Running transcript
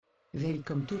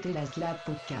Welcome to the Last Lap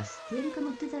Podcast.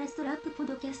 Welcome to the Last Lap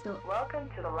Podcast. Welcome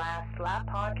to the Last Lap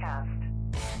Podcast.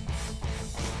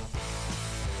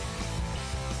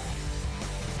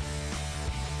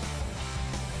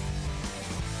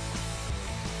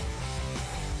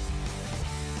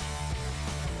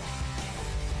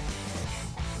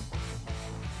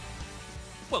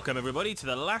 Welcome everybody to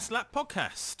the Last Lap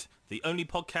Podcast, the only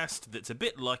podcast that's a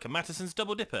bit like a Mattison's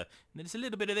Double Dipper, and it's a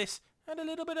little bit of this and a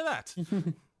little bit of that.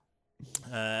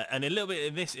 And a little bit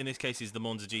of this, in this case, is the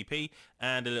Monza GP,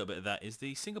 and a little bit of that is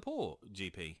the Singapore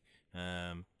GP.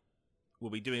 We'll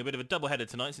be doing a bit of a double-header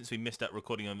tonight since we missed out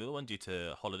recording on the other one due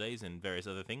to holidays and various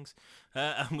other things.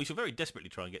 And we shall very desperately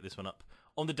try and get this one up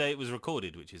on the day it was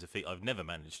recorded, which is a feat I've never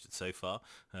managed so far.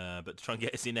 But to try and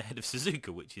get us in ahead of Suzuka,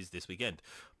 which is this weekend.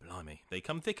 Blimey, they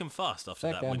come thick and fast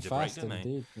after that winter break, don't they?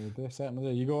 Indeed. They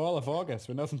certainly do. You go all of August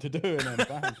with nothing to do, and then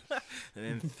bang. And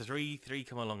then three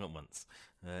come along at once.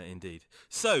 Indeed.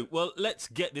 So, well, let's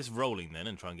get this rolling then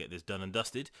and try and get this done and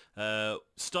dusted.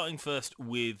 Starting first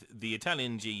with the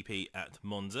Italian GP at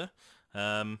Monza.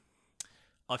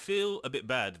 I feel a bit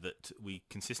bad that we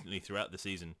consistently throughout the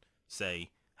season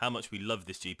say how much we love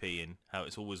this GP and how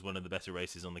it's always one of the better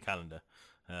races on the calendar,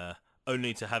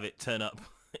 only to have it turn up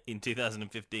in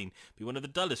 2015 be one of the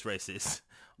dullest races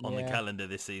on the calendar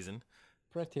this season.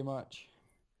 Pretty much.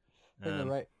 I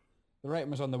think the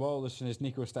writing was on the wall as soon as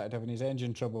Nico started having his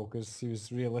engine trouble, because he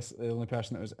was realistically the only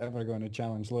person that was ever going to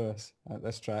challenge Lewis at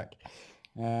this track.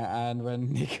 And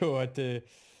when Nico had to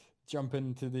jump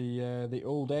into the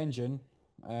old engine,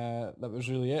 that was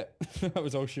really it. That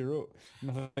was all she wrote. And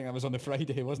I think that was on the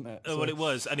Friday, wasn't it? Oh, well, it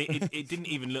was. And it didn't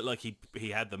even look like he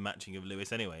had the matching of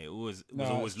Lewis anyway. It was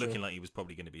always looking like he was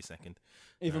probably going to be second.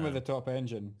 Even with the top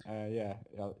engine,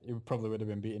 he probably would have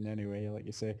been beaten anyway, like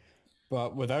you say.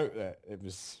 But without it, it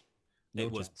was... It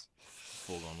was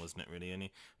foregone, wasn't it, really? And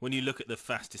when you look at the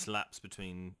fastest laps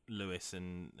between Lewis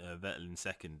and Vettel in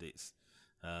second, it's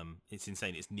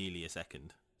insane. It's nearly a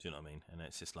second. Do you know what I mean? And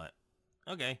it's just like,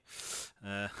 okay.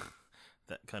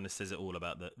 That kind of says it all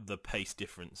about the pace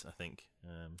difference, I think.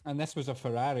 And this was a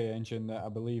Ferrari engine that I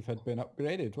believe had been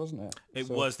upgraded, wasn't it? It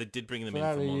was. They did bring them in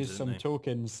from Ferrari Monza, used some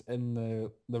tokens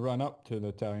in the run-up to the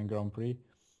Italian Grand Prix.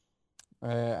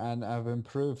 And I've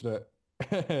improved it.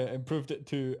 Improved it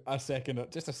to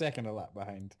just a second a lap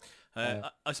behind.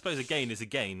 I suppose a gain is a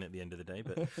gain at the end of the day,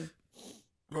 but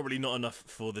probably not enough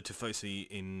for the Tifosi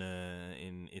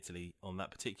in Italy on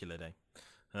that particular day.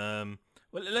 Well,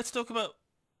 let's talk about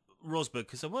Rosberg,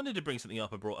 because I wanted to bring something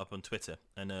up I brought up on Twitter,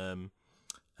 and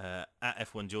at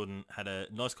F1 Jordan had a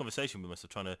nice conversation with us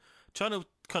of trying to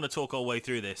kind of talk our way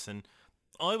through this, and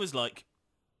I was like,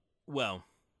 well,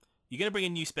 you're going to bring a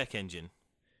new spec engine.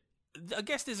 I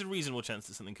guess there's a reasonable chance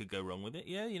that something could go wrong with it.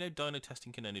 Yeah, dyno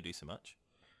testing can only do so much.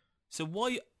 So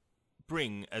why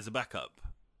bring as a backup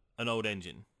an old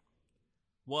engine?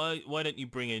 Why don't you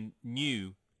bring a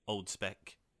new old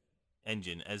spec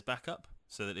engine as backup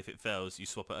so that if it fails, you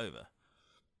swap it over?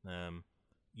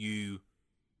 You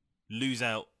lose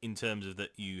out in terms of that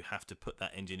you have to put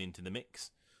that engine into the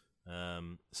mix.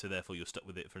 So therefore you're stuck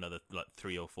with it for another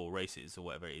 3 or 4 races or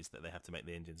whatever it is that they have to make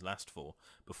the engines last for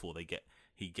before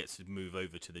he gets to move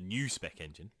over to the new spec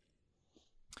engine.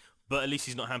 But at least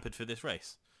he's not hampered for this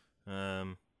race.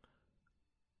 And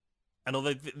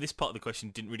although this part of the question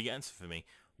didn't really answer for me,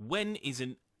 when is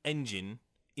an engine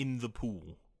in the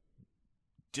pool?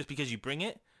 Just because you bring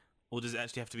it, or does it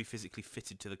actually have to be physically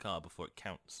fitted to the car before it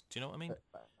counts? Do you know what I mean? It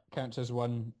counts as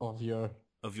one of your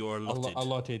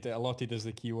allotted. Allotted is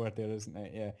the key word there, isn't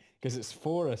it? Yeah, because it's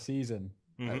 4 a season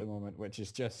at the moment, which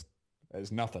is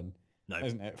it's nothing,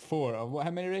 isn't it? 4 of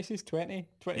how many races? 20,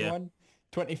 21,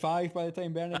 25 by the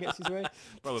time Bernie gets his way.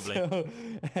 Probably.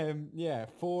 So,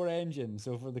 4 engines.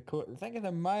 So for think of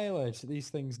the mileage these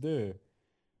things do.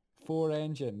 4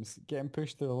 engines getting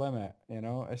pushed to the limit,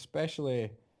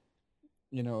 especially,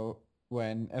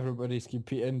 when everybody's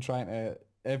competing, trying to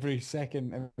every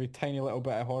tiny little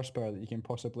bit of horsepower that you can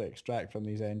possibly extract from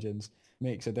these engines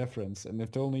makes a difference. And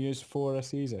if they only use 4 a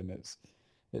season,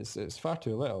 it's far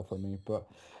too little for me. But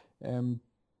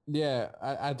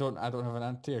I don't have an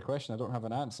answer to your question. I don't have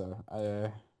an answer.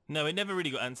 No, it never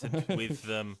really got answered with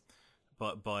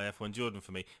by F1 Jordan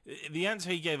for me. The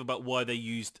answer he gave about why they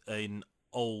used an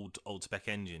old spec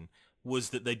engine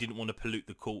was that they didn't want to pollute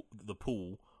the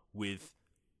pool with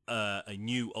a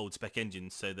new old spec engine,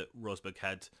 so that Rosberg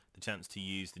had the chance to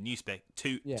use the new spec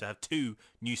to have 2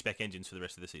 new spec engines for the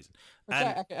rest of the season.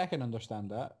 And I can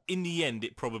understand that. In the end,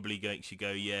 it probably makes you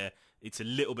go, yeah, it's a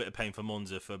little bit of pain for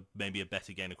Monza for maybe a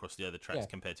better gain across the other tracks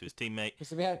compared to his teammate.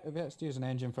 Because if he had to use an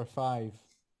engine for 5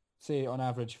 say on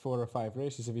average 4 or 5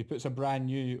 races, if he puts a brand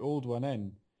new old one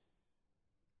in,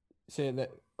 say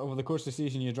that over the course of the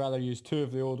season you'd rather use 2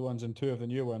 of the old ones and 2 of the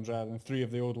new ones rather than 3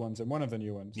 of the old ones and 1 of the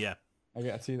new ones. Yeah. I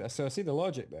get to see that. So I see the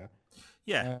logic there.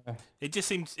 Yeah. It just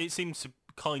seems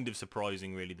kind of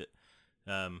surprising, really, that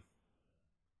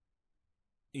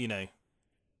you know,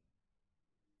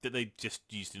 that they just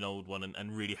used an old one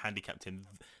and really handicapped him,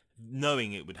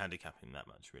 knowing it would handicap him that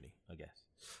much, really, I guess,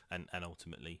 and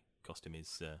ultimately cost him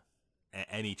his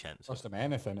any chance. Cost him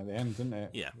anything at the end, didn't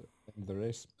it? Yeah. At the end of the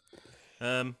race.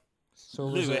 So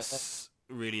Lewis,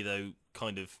 really, though,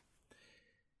 kind of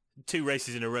 2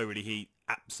 races in a row, really, he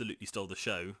absolutely stole the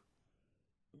show.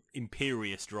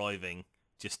 Imperious driving,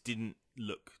 just didn't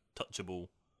look touchable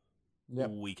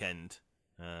all weekend.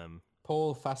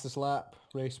 Pole, fastest lap,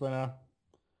 race winner.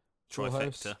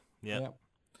 Trifecta, yep.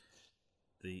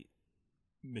 The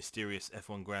mysterious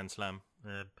F1 Grand Slam,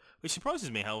 which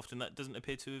surprises me how often that doesn't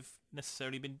appear to have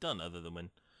necessarily been done, other than when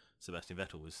Sebastian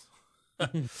Vettel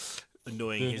was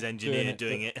annoying his engineer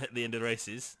doing it at the end of the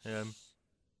races.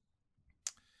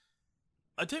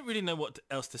 I don't really know what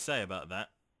else to say about that.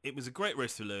 It was a great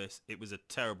race for Lewis. It was a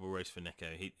terrible race for Nico.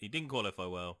 He didn't qualify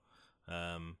well,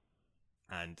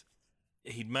 and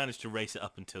he'd managed to race it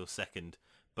up until second,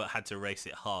 but had to race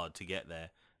it hard to get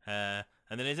there.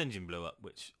 And then his engine blew up,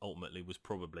 which ultimately was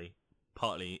probably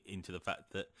partly into the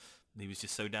fact that he was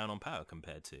just so down on power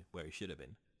compared to where he should have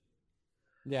been.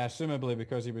 Yeah, assumably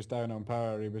because he was down on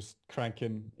power, he was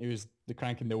cranking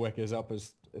the wickers up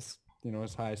as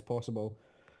high as possible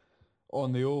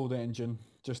on the old engine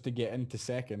just to get into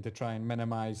second to try and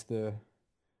minimise the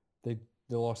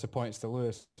loss of points to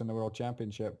Lewis in the World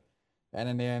Championship. And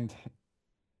in the end,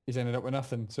 he's ended up with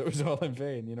nothing, so it was all in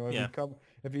vain.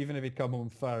 If he'd come home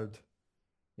third,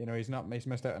 he's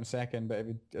missed out on second, but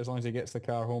as long as he gets the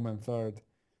car home in third,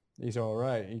 he's all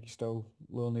right. He still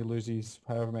only loses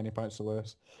however many points to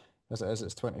Lewis. As it is,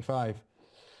 it's 25.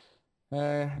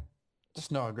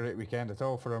 Just not a great weekend at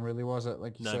all for him, really, was it?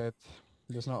 Like you said,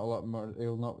 there's not a lot more.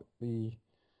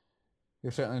 He'll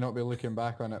certainly not be looking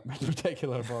back on it in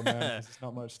particular for me. There's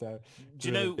not much to Do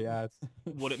you know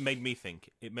what it made me think?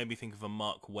 It made me think of a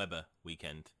Mark Webber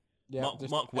weekend. Yeah,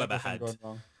 Mark Webber had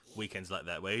weekends like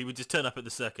that where he would just turn up at the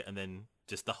circuit and then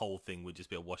just the whole thing would just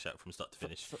be a washout from start to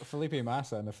finish. Felipe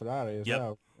Massa and the Ferrari as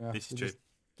well. Yeah, this is true.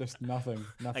 Just nothing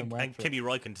and went for Kimi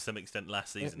Räikkönen to some extent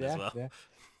last season as well. Yeah.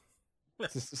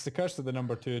 It's the curse of the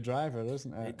number 2 driver,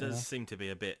 isn't it? It does seem to be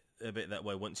a bit that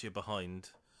way. Once you're behind,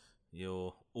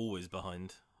 you're always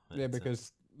behind.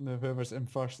 Because whoever's in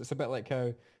first, it's a bit like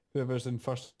how whoever's in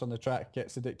first on the track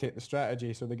gets to dictate the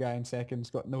strategy, so the guy in second's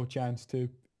got no chance to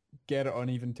get it on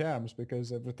even terms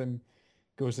because everything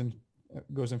goes in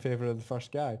favour of the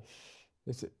first guy.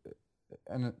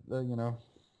 I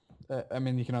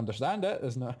mean, you can understand it.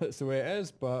 It's the way it is,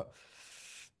 but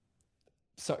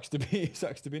sucks to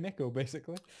be Nico,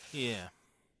 basically. Yeah.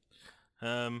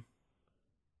 Vettel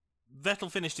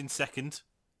finished in second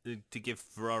to give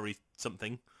Ferrari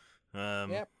something.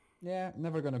 Yeah,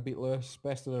 never going to beat Lewis.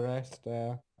 Best of the rest.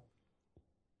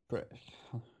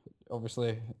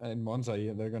 Obviously, in Monza,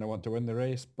 they're going to want to win the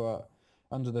race, but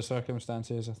under the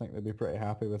circumstances, I think they'd be pretty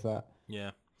happy with that.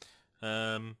 Yeah.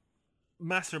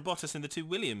 Massa and Bottas in the 2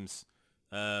 Williams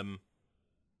coming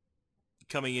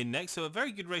in next. So a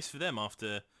very good race for them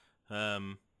after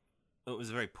it was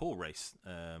a very poor race.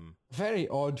 Very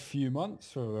odd few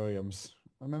months for Williams.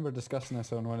 I remember discussing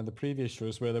this on one of the previous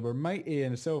shows where they were mighty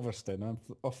in Silverstone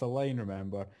off the line,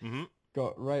 remember? Mm-hmm.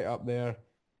 Got right up there,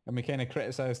 and we kind of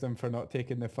criticised them for not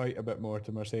taking the fight a bit more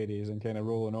to Mercedes and kind of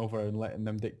rolling over and letting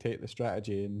them dictate the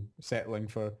strategy and settling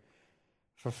for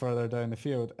further down the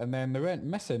field. And then they went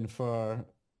missing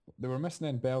they were missing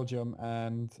in Belgium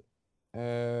and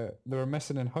they were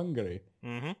missing in Hungary.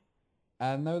 Mm-hmm.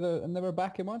 And now they were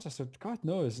back in Monza, so God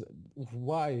knows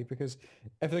why, because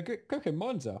if they're quick in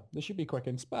Monza, they should be quick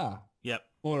in Spa. Yep.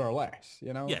 More or less,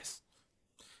 Yes.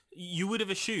 You would have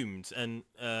assumed, and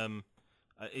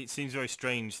it seems very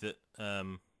strange that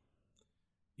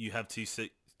you have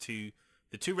the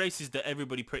 2 races that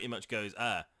everybody pretty much goes,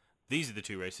 these are the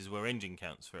 2 races where engine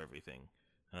counts for everything,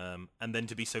 and then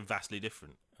to be so vastly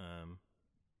different.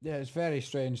 Yeah, it's very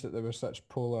strange that there were such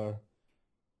polar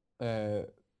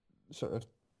sort of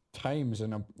times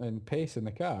and pace in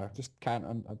the car. Just can't.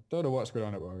 I don't know what's going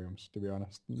on at Williams, to be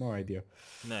honest. No idea.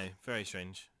 No, very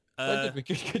strange.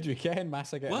 Good weekend,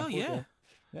 Massa getting well, yeah.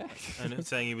 Yeah. And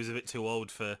saying he was a bit too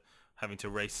old for having to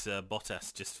race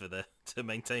Bottas just to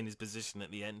maintain his position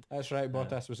at the end. That's right.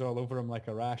 Bottas was all over him like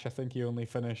a rash. I think he only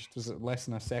finished, was it less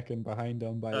than a second behind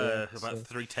him by about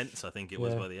 0.3, I think it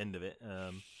was by the end of it.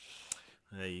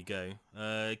 There you go.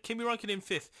 Kimi Räikkönen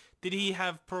 5th. Did he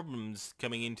have problems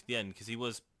coming into the end?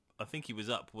 Because I think he was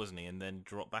up, wasn't he? And then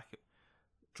dropped back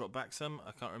some.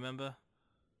 I can't remember.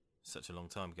 Such a long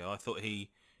time ago. I thought he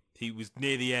was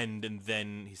near the end, and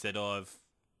then he said, "Oh,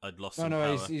 I'd lost some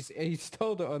power." He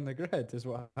stalled it on the grid is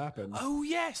what happened. Oh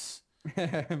yes.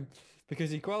 Because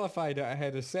he qualified it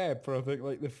ahead of Seb for I think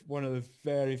like one of the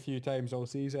very few times all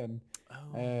season.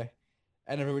 Oh. And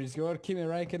everybody's going, Kimi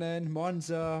Räikkönen,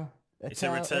 Monza. It's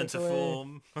a return to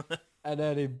form. And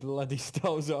then he bloody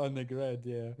stalls it on the grid,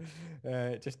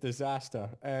 yeah. Just disaster.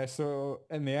 So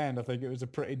in the end, I think it was a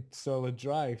pretty solid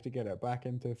drive to get it back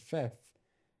into 5th.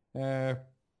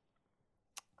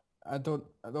 I don't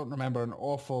remember an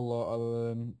awful lot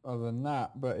other than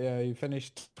that, but yeah, he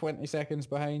finished 20 seconds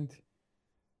behind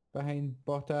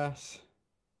Bottas.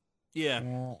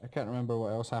 Yeah. I can't remember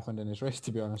what else happened in his race,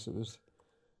 to be honest. It was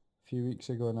a few weeks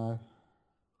ago now.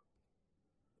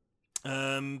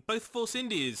 Both Force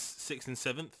Indias 6th and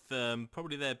 7th,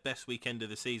 probably their best weekend of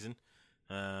the season,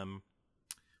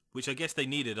 which I guess they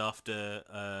needed after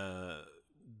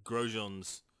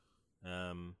Grosjean's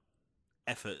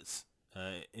efforts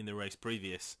in the race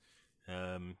previous,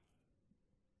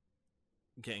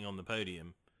 getting on the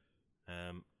podium.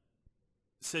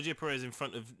 Sergio Perez in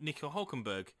front of Nico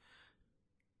Hülkenberg.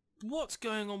 What's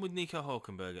going on with Nico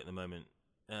Hülkenberg at the moment?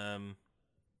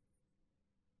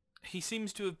 He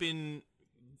seems to have been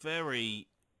very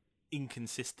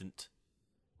inconsistent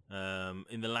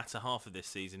in the latter half of this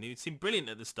season. He seemed brilliant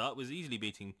at the start, was easily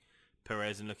beating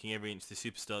Perez and looking every inch the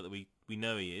superstar that we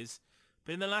know he is.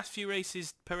 But in the last few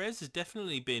races, Perez has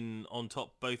definitely been on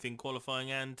top, both in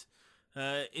qualifying and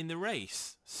in the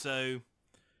race. So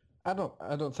I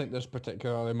don't think there's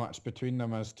particularly much between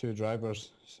them as two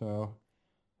drivers. So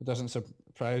it doesn't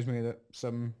surprise me that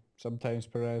sometimes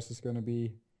Perez is going to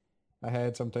be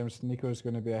ahead, sometimes Nico's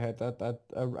going to be ahead.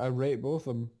 I rate both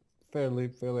of them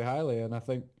fairly highly, and I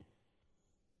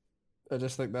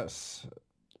just think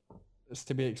it's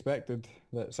to be expected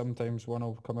that sometimes one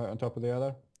will come out on top of the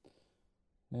other.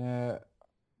 I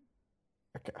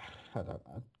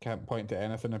can't point to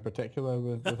anything in particular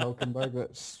with Hülkenberg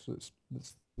that's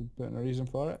putting a reason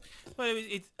for it. Well,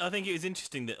 I think it was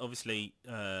interesting that obviously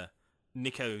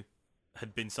Nico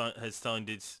has signed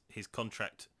his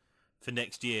contract for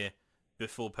next year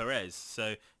before Perez,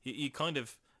 so you kind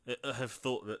of have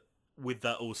thought that with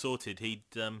that all sorted, he'd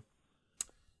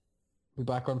be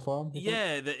back on form.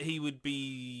 That he would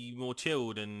be more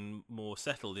chilled and more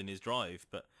settled in his drive,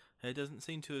 but it doesn't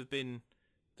seem to have been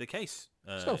the case.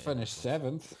 Still finished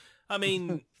 7th. I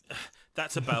mean,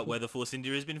 that's about where the Force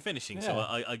India has been finishing. Yeah. So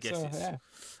I guess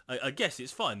I guess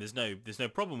it's fine. There's no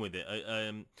problem with it.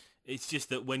 It's just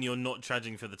that when you're not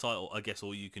charging for the title, I guess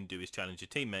all you can do is challenge your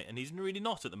teammate, and he's really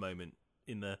not at the moment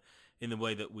in the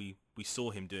way that we saw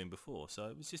him doing before. So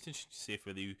it was just interesting to see if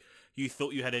whether you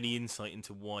thought you had any insight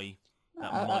into why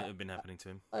that might have been happening to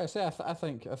him. Like I say, I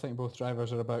think both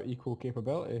drivers are about equal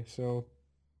capability. So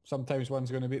sometimes one's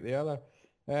going to beat the other.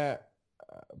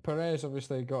 Perez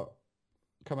obviously got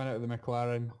coming out of the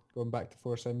McLaren, going back to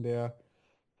Force India.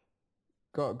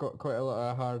 Got quite a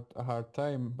lot of a hard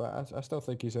time, but I still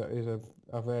think he's a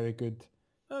very good.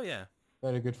 Oh yeah.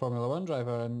 Very good Formula One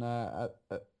driver, and I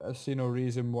see no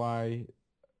reason why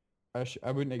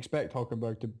I wouldn't expect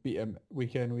Hülkenberg to beat him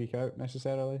week in, week out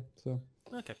necessarily. So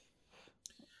okay.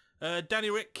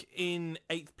 Danny Rick in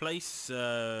 8th place.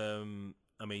 I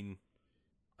mean,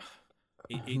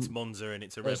 it's Monza and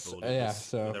it's a Red Bull. With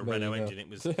a Renault engine.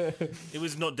 It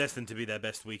was not destined to be their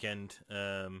best weekend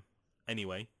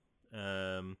anyway,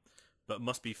 but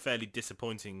must be fairly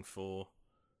disappointing for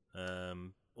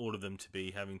all of them to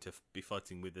be having to be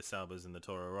fighting with the Saubers and the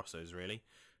Toro Rossos, really.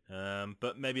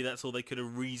 But maybe that's all they could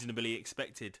have reasonably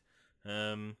expected.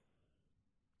 Both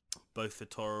the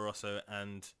Toro Rosso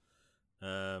and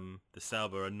the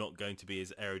Sauber are not going to be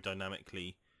as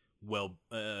aerodynamically well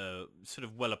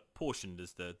apportioned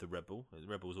as the Red Bull. The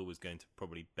Red Bull is always going to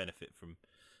probably benefit from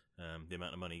the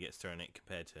amount of money it gets thrown at it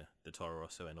compared to the Toro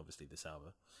Rosso and obviously the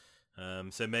Sauber.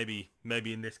 So maybe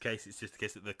in this case it's just the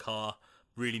case that the car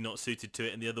really not suited to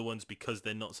it, and the other ones, because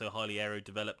they're not so highly aero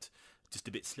developed, just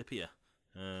a bit slippier.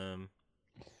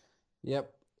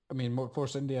 Yep. I mean,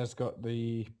 Force India's got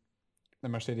the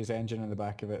Mercedes engine in the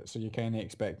back of it, so you're kind of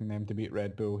expecting them to beat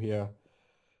Red Bull here.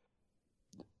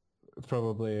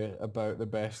 Probably about the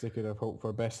best they could have hoped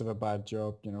for. Best of a bad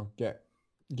job, get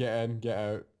in, get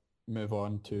out, move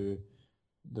on to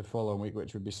the following week,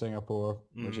 which would be Singapore,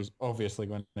 which is obviously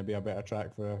going to be a better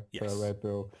track for a Red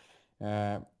Bull.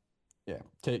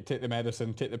 Take the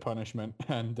medicine, take the punishment,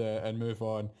 and move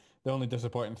on. The only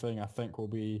disappointing thing I think will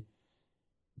be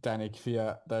Danny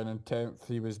Kvyat down in 10th.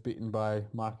 He was beaten by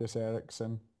Marcus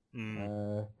Ericsson.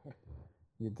 You'd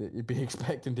be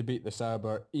expecting to beat the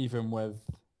Sauber even with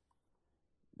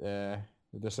the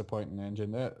disappointing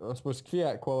engine. I suppose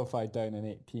Kvyat qualified down in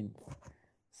 18th.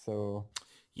 So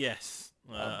Yes,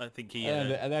 I think he. at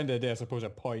the end of the day, I suppose a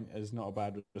point is not a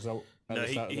bad result at No,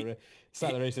 the start of the race.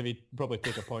 Start of the race, if he'd probably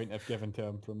take a point if given to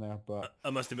him from there. But I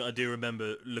must admit, I do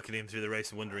remember looking at him through the race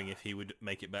and wondering if he would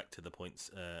make it back to the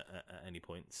points at any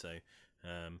point. So,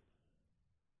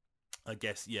 I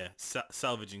guess, yeah,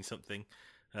 salvaging something.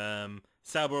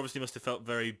 Sauber obviously must have felt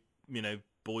very,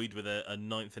 buoyed with a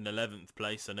 9th and 11th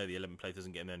place. I know the 11th place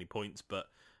doesn't get him any points, but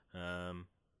not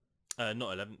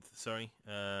 11th, sorry.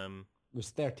 it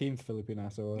was 13th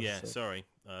Filipinazo. Yeah, so. sorry.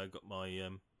 I got my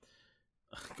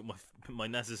my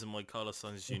Nazas and my Carlos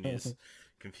Sainz Juniors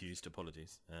confused.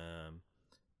 Apologies.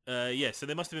 Yeah, so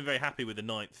they must have been very happy with the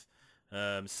 9th.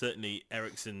 Certainly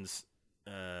Ericsson's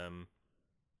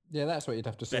yeah, that's what you'd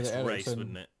have to say. best that race,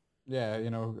 wouldn't it? Yeah,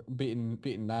 beating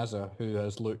NASA, who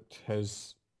has looked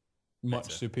his much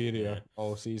Better. superior Yeah.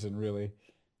 all season, really.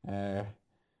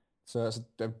 So that's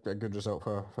a good result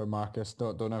for Marcus.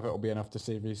 Don't know if it'll be enough to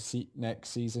save his seat next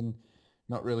season.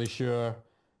 Not really sure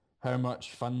how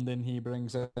much funding he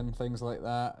brings in, things like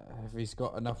that. If he's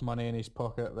got enough money in his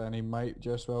pocket, then he might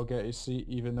just well get his seat,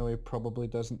 even though he probably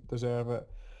doesn't deserve it.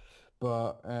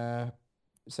 But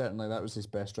certainly that was his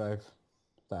best drive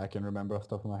that I can remember off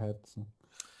the top of my head.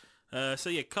 So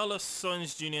yeah, Carlos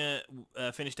Sainz Jr.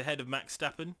 Finished ahead of Max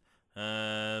Verstappen.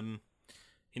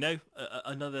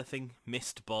 Another thing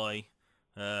missed by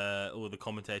all the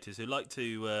commentators who like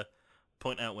to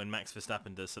point out when Max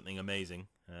Verstappen does something amazing.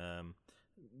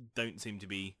 Don't seem to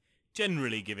be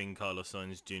generally giving Carlos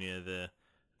Sainz Jr.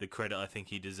 the credit I think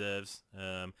he deserves.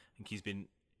 I think he's been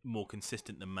more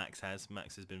consistent than Max has.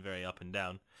 Max has been very up and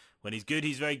down. When he's good,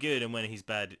 he's very good, and when he's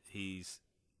bad, he's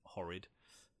horrid,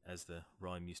 as the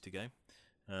rhyme used to go.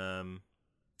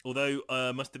 Although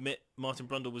I must admit, Martin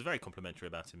Brundle was very complimentary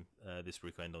about him this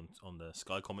weekend on the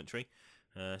Sky commentary.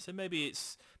 So maybe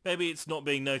it's not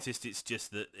being noticed. It's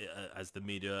just that, as the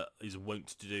media is wont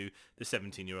to do, the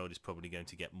 17-year-old is probably going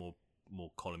to get more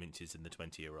column inches than the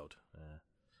 20-year-old.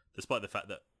 Despite the fact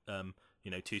that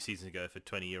 2 seasons ago, if a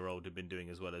 20-year-old had been doing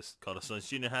as well as Carlos Sainz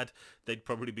Jr. had, they'd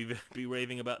probably be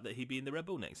raving about that he'd be in the Red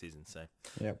Bull next season. So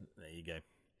Yep. There you go.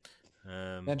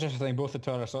 The interesting thing, both the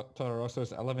Toro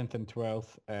Rossos, 11th and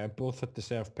 12th, both had to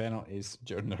serve penalties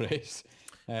during the race.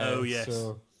 Oh, yes.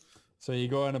 So you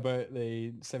go on about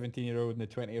the 17-year-old and the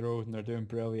 20-year-old, and they're doing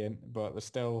brilliant, but they're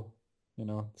still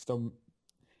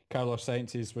Carlos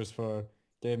Sainz's was for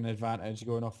getting an advantage,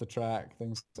 going off the track,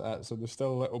 things like that. So there's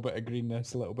still a little bit of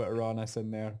greenness, a little bit of rawness in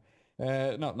there.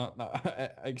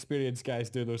 Not experienced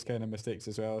guys do those kind of mistakes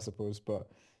as well, I suppose. But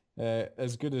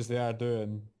as good as they are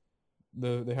doing,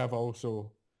 they have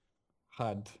also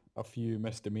had a few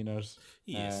misdemeanors.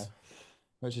 Yes.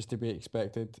 Which is to be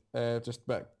expected.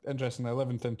 But interestingly,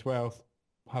 11th and 12th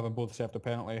having both served a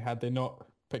penalty. Had they not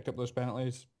picked up those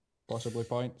penalties, possibly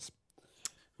points.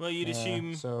 Well, you'd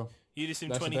assume that's the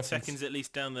 20 difference. seconds at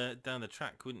least down the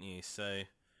track, wouldn't you? So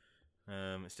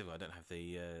it's difficult. I don't have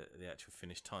the actual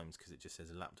finished times because it just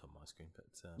says a laptop on my screen. But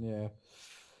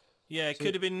yeah, it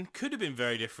could have been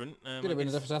very different. Could have been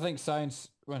a difference. I think Sainz,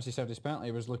 once he served his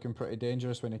penalty, was looking pretty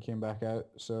dangerous when he came back out.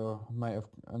 So might have,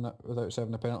 without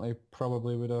serving a penalty,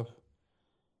 probably would have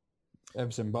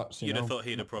ifs and buts. You'd have thought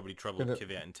he'd have probably troubled Could have-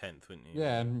 Kvyat in 10th, wouldn't you?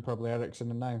 Yeah, and probably Ericsson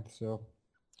in 9th. So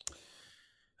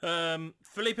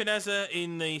Felipe Nasr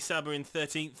in the Sauber in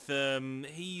 13th.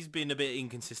 He's been a bit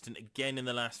inconsistent again in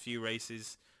the last few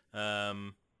races.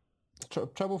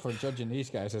 trouble for judging these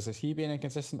guys is he being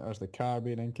inconsistent or is the car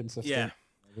being inconsistent? Yeah.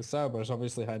 The Sauber's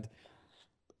obviously had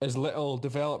as little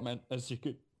development as you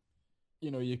could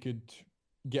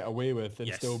get away with and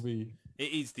Yes. still be.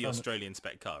 It is the Australian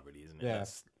spec car, really, isn't it? Yeah.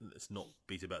 Let's not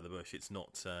beat about the bush. It's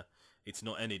not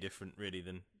any different really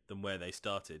than where they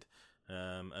started.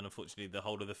 And unfortunately, the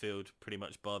whole of the field, pretty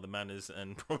much bar the Manners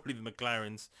and probably the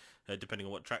McLarens, depending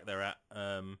on what track they're at,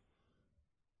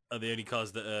 are the only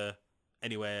cars that are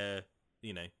anywhere,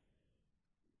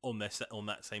 on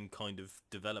that same kind of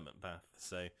development path.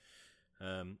 So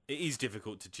it is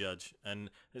difficult to judge, and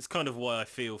it's kind of why I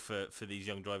feel for these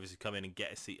young drivers who come in and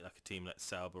get a seat like a team like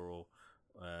Sauber or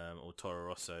Toro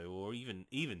Rosso or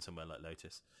even somewhere like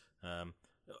Lotus.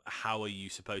 How are you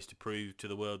supposed to prove to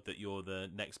the world that you're the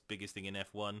next biggest thing in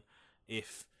F1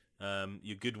 if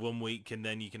you're good one week and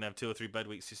then you can have 2 or 3 bad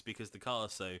weeks just because the car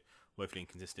is so woefully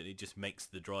inconsistent? It just makes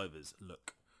the drivers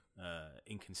look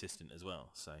inconsistent as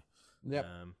well. So Yep.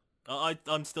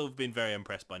 I'm still been very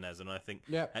impressed by Naz, and I think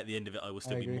Yep. at the end of it, I will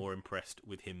still I be agree. more impressed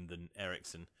with him than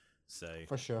Ericsson. So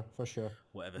For sure.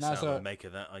 whatever Naz, Sauber make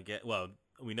of that, I get. Well,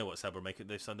 we know what Sauber make of.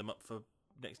 They've signed him up for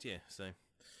next year. So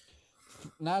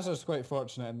Nazar's quite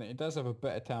fortunate in that he does have a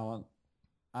bit of talent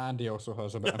and he also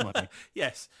has a bit of money.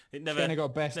 yes, it He's kind of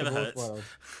got best never of both hurts. worlds.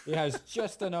 He has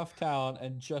just enough talent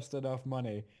and just enough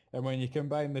money. And when you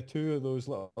combine the two of those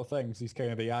little things, he's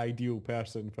kind of the ideal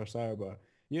person for Sauber.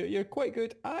 You're quite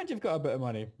good and you've got a bit of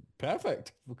money.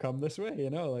 Perfect. We'll come this way,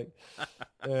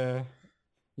 uh,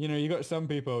 you got some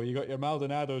people, you got your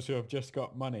Maldonados who have just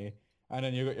got money, and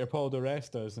then you got your Paul de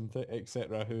Restas and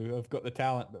etc. who have got the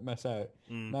talent but miss out.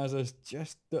 Naza's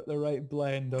just got the right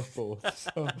blend of both.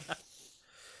 So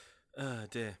Oh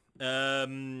dear.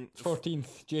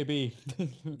 14th JB.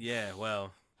 Yeah,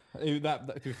 well, That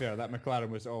to be fair, that McLaren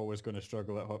was always going to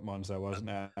struggle at Monza, wasn't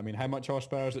it? I mean, how much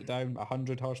horsepower is it down?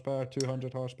 100 horsepower,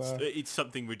 200 horsepower? it's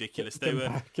something ridiculous. They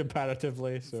were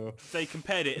comparatively, so they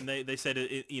compared it, and they said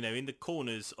in the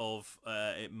corners of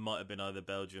it might have been either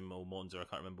Belgium or Monza. I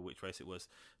can't remember which race it was.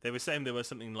 They were saying there was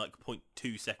something like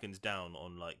 0.2 seconds down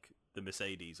on like the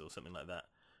Mercedes or something like that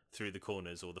through the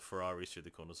corners, or the Ferraris through the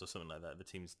corners, or something like that. The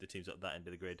teams up that end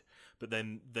of the grid, but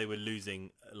then they were losing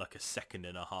like a second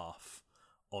and a half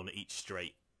on each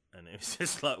straight, and it was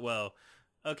just like, well,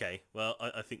 okay, well,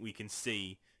 I think we can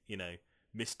see,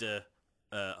 Mr.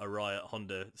 Arai at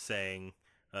Honda saying,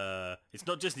 it's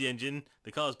not just the engine,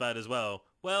 the car's bad as well.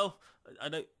 Well, I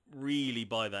don't really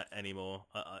buy that anymore.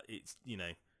 It's,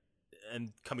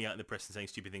 and coming out in the press and saying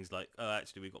stupid things like, oh,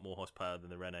 actually, we've got more horsepower than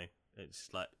the Renault. It's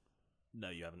like, no,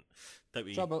 you haven't. Don't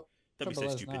be so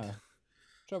stupid.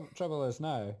 Trouble is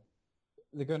now,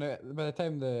 they're gonna, by the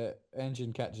time the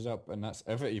engine catches up, and that's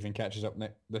if it even catches up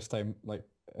this time, like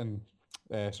in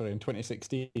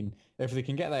 2016, if they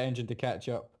can get that engine to catch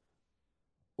up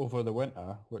over the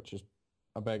winter, which is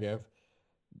a big if,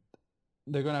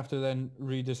 they're going to have to then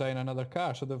redesign another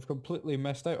car. So they've completely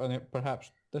missed out on it.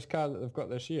 Perhaps this car that they've got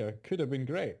this year could have been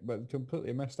great, but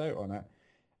completely missed out on it.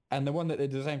 And the one that they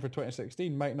designed for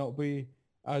 2016 might not be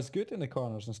as good in the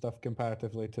corners and stuff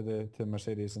comparatively to the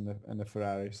Mercedes and the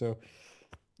Ferrari. So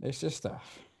it's just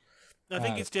I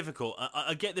think it's difficult.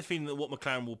 I get the feeling that what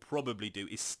McLaren will probably do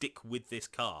is stick with this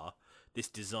car, this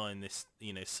design, this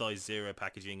size 0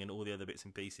 packaging and all the other bits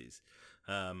and pieces,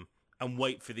 and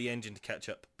wait for the engine to catch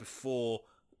up before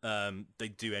they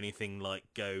do anything like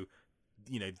go,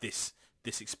 this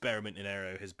experiment in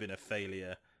aero has been a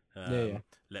failure.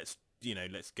 Let's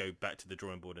go back to the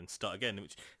drawing board and start again,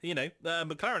 which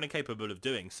McLaren are capable of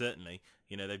doing. Certainly,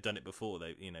 they've done it before.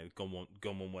 They've gone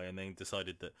one way and then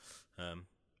decided that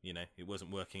it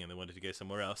wasn't working and they wanted to go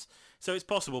somewhere else. So it's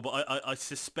possible, but I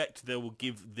suspect they will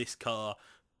give this car,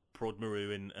 Prod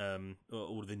Maru and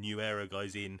all the new aero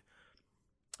guys in,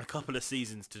 a couple of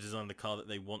seasons to design the car that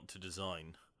they want to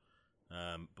design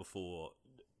before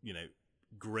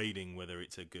grading whether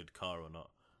it's a good car or not.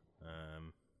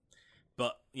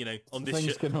 But on this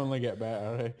things can only get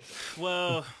better, right?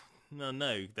 Well,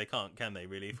 no, they can't, can they?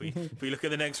 Really, if we look at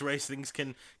the next race, things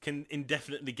can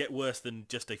indefinitely get worse than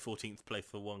just a 14th place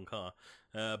for one car.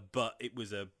 But it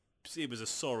was a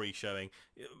sorry showing.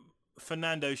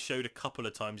 Fernando showed a couple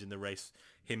of times in the race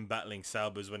him battling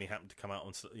Saubers when he happened to come out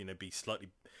on be slightly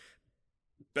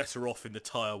better off in the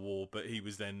tyre war, but he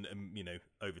was then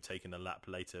overtaken a lap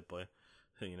later by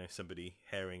somebody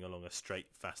herring along a straight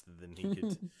faster than he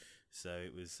could. So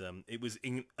it was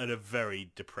in a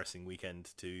very depressing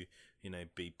weekend to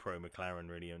be pro McLaren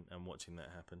really and watching that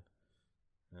happen.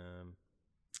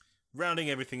 Rounding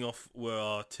everything off were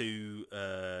our two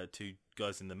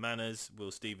guys in the Manners.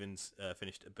 Will Stevens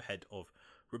finished ahead of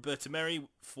Roberto Merri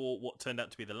for what turned out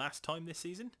to be the last time this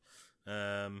season.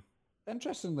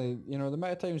 Interestingly, the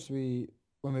amount of times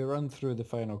when we run through the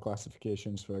final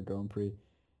classifications for a Grand Prix,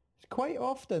 quite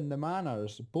often the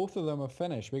Manners, both of them have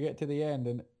finished. We get to the end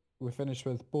and we finish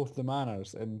with both the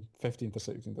Manners in 15th or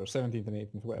 16th or 17th and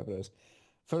 18th, whatever it is.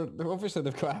 Obviously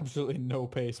they've got absolutely no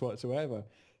pace whatsoever,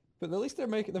 but at least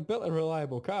they've built a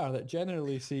reliable car that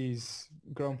generally sees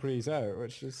Grand Prix out,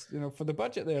 which is, for the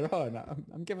budget they're on,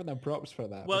 I'm giving them props for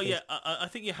that. Well, yeah, I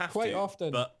think you have quite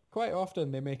to. Quite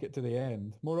often they make it to the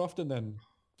end, more often than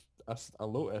a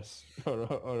Lotus or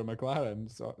a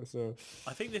McLaren. So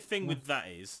I think the thing with that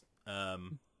is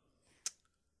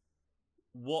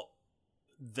what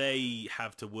they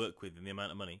have to work with and the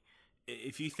amount of money.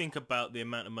 If you think about the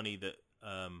amount of money that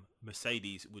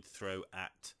Mercedes would throw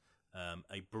at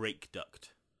a brake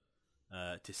duct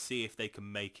to see if they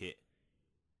can make it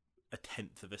a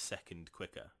tenth of a second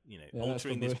quicker. You know, Yeah,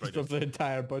 altering this that's project. probably the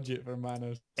entire budget for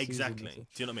Mano's Exactly. season.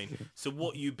 Do you know what I mean? So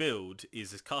what you build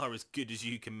is a car as good as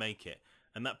you can make it,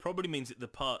 and that probably means that the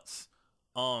parts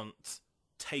aren't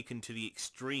taken to the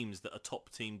extremes that a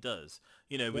top team does.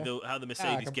 You know, with how the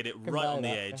Mercedes get it right on the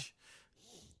edge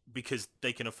because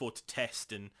they can afford to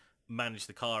test and manage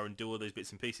the car and do all those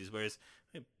bits and pieces. Whereas,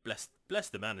 bless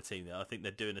the Manor team, I think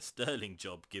they're doing a sterling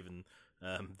job given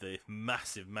the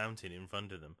massive mountain in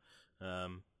front of them.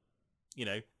 You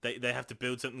know, they have to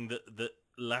build something that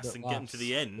lasts and get them to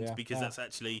the end because that's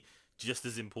actually just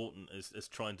as important as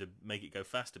trying to make it go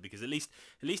faster. Because at least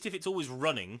if it's always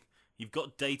running, you've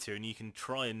got data and you can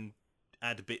try and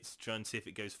add bits to try and see if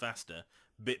it goes faster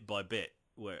bit by bit.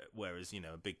 Whereas, you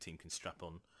know, a big team can strap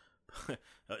on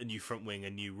a new front wing, a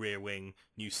new rear wing,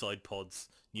 new side pods,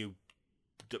 new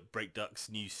brake ducts,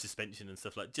 new suspension and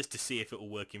stuff like, just to see if it will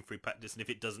work in free practice, and if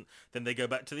it doesn't, then they go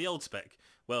back to the old spec.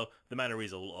 Well, the Manor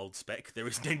is all old spec. There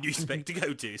is no new spec to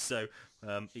go to, so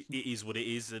it is what it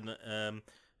is. And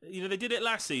you know, they did it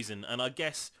last season, and I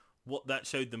guess what that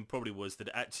showed them probably was that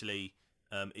actually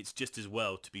it's just as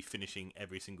well to be finishing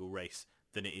every single race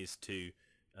than it is to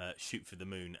shoot for the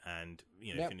moon and,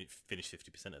 you know, finish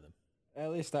 50% of them.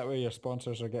 At least that way your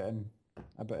sponsors are getting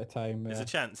a bit of time. There's a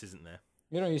chance, isn't there?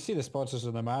 You know, you see the sponsors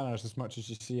of the Manors as much as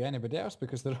you see anybody else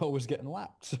because they're always getting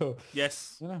lapped. So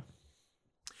yes, you know,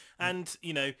 and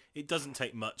you know, it doesn't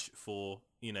take much for,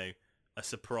 you know, a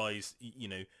surprise. You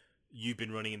know, you've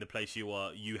been running in the place you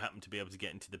are. You happen to be able to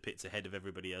get into the pits ahead of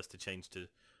everybody else to change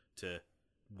to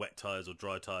wet tires or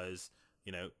dry tires.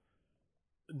 You know,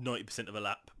 90% of a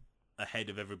lap ahead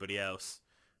of everybody else.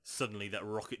 Suddenly, that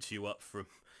rockets you up from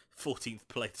 14th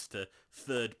place to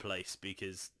 3rd place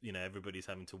because, you know, everybody's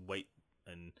having to wait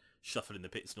and shuffle in the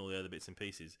pits and all the other bits and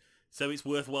pieces. So it's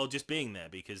worthwhile just being there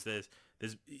because there's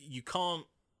you can't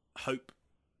hope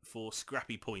for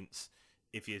scrappy points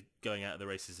if you're going out of the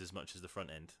races as much as the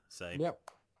front end. So yep.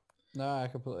 No, I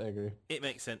completely agree. It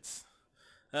makes sense.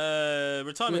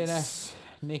 Retirements. DNS,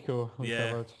 Nico, we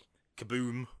covered.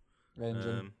 Kaboom.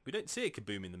 Engine. We don't see a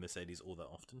kaboom in the Mercedes all that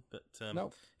often, but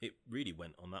nope. It really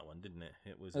went on that one, didn't it?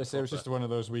 It was. It was just one of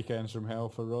those weekends from hell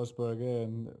for Rosberg,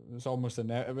 and it was almost a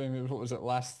net. I mean, what was it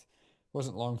last?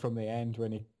 Wasn't long from the end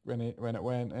when it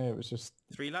went. It was just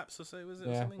 3 laps or so, was it?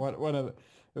 Yeah, or something? one of it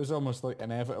was almost like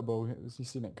inevitable. You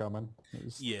seen it coming. It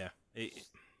was,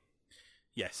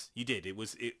 yes, you did. It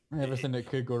was everything that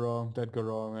could go wrong did go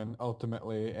wrong, and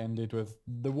ultimately ended with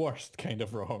the worst kind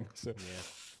of wrong. So yeah.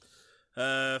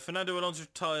 Fernando Alonso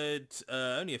retired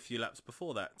only a few laps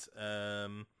before that.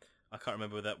 I can't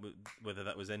remember whether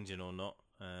that was engine or not.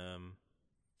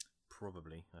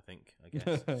 Probably, I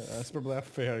guess. That's probably a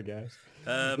fair guess.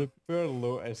 The poor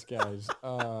Lotus guys.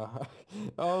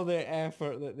 All the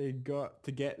effort that they got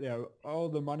to get there, all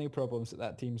the money problems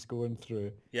that team's going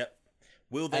through. Yep.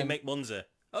 Will they make Monza?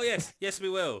 Oh, yes. Yes, we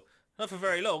will. Not for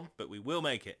very long, but we will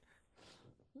make it.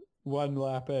 1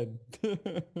 lap in.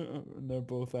 And they're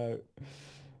both out.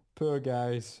 Poor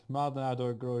guys. Maldonado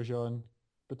and Grosjean.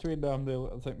 Between them,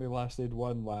 I think they lasted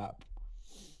 1 lap.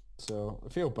 So I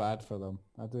feel bad for them.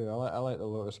 I do. I like the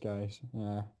Lotus guys.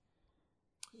 Yeah.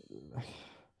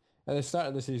 At the start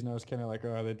of the season, I was kind of like,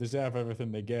 oh, they deserve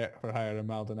everything they get for hiring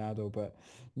Maldonado. But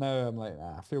now I'm like,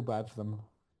 I feel bad for them.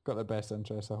 Got their best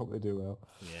interests. I hope they do well.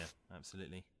 Yeah,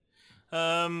 absolutely.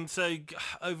 So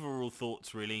overall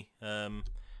thoughts, really.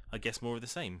 I guess more of the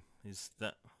same. Is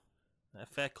that a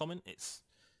fair comment?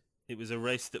 It was a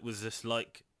race that was just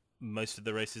like most of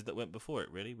the races that went before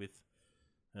it, really, with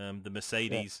the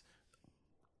Mercedes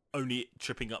only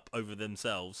tripping up over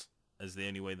themselves as the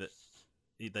only way that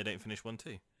they don't finish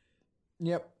 1-2.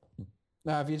 Yep.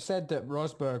 Now, if you said that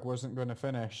Rosberg wasn't going to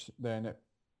finish, then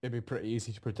it'd be pretty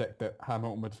easy to predict that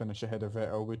Hamilton would finish ahead of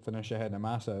Vettel, would finish ahead of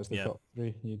Massa as the top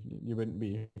 3. You wouldn't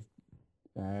be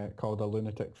called a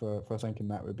lunatic for thinking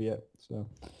that would be it. So,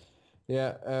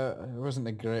 yeah, it wasn't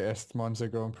the greatest Monza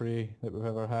Grand Prix that we've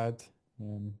ever had.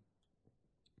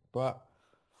 But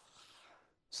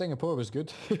Singapore was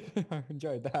good. I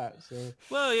enjoyed that. So,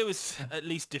 well, it was at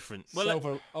least different.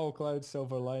 Well, all clouds,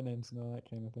 silver linings and all that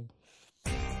kind of thing.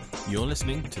 You're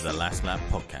listening to the Last Lap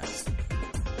Podcast,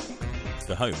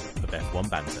 the home of F1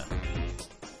 banter.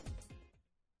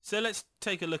 So let's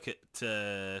take a look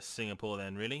at Singapore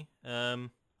then, really.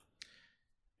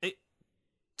 It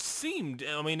seemed,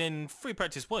 I mean, in free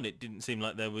practice 1, it didn't seem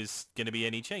like there was going to be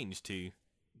any change to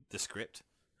the script.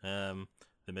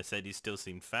 The Mercedes still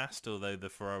seemed fast, although the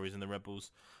Ferraris and the Red Bulls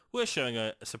were showing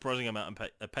a surprising amount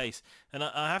of pace. And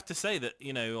I have to say that,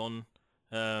 you know,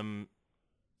 on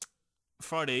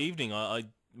Friday evening, I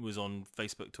was on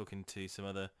Facebook talking to some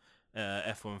other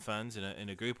F1 fans in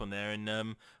a group on there, and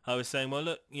I was saying, well,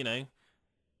 look, the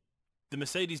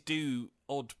Mercedes do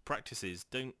odd practices.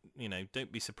 Don't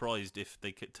be surprised if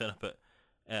they could turn up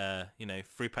at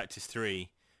free practice 3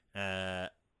 and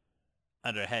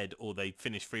are ahead, or they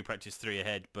finish free practice 3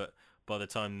 ahead, but by the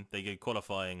time they go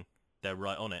qualifying, they're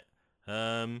right on it.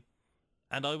 And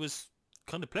I was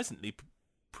kind of pleasantly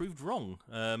proved wrong.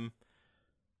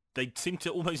 They seemed to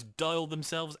almost dial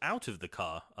themselves out of the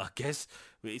car. I guess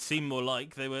it seemed more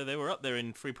like they were up there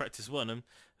in free practice 1, and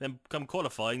then come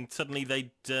qualifying, suddenly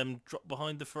they'd drop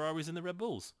behind the Ferraris and the Red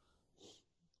Bulls.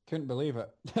 Couldn't believe it.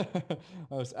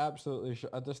 I was absolutely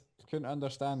I just couldn't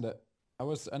understand it.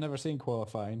 I never seen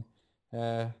qualifying,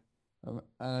 and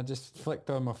I just flicked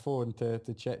on my phone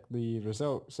to check the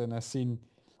results, and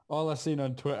all I seen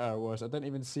on Twitter was, I didn't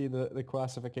even see the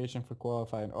classification for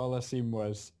qualifying. All I seen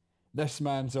was, this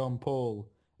man's on pole,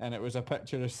 and it was a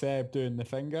picture of Seb doing the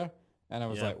finger, and I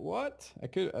was like, what? I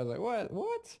was like,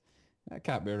 what? That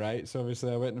can't be right. So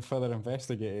obviously I went and further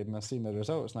investigated, and I seen the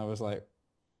results, and I was like,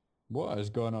 what is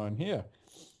going on here?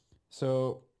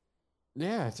 So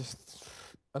yeah,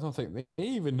 I don't think they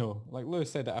even know. Like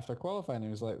Lewis said it after qualifying, he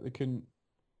was like, they couldn't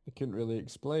really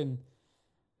explain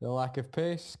the lack of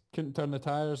pace, couldn't turn the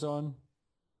tyres on.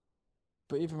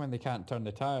 But even when they can't turn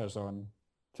the tyres on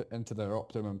into their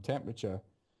optimum temperature,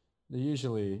 they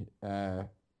usually they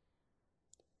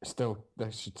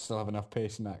should still have enough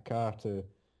pace in that car to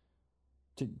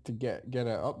get it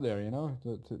up there,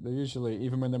 They usually,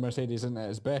 even when the Mercedes isn't at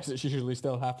its best, it's usually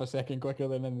still half a second quicker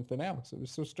than anything else. It was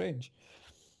so strange.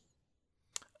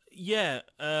 Yeah,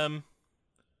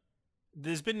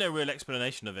 there's been no real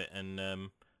explanation of it, and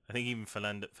I think even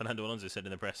Fernando Alonso said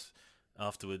in the press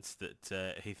afterwards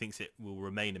that he thinks it will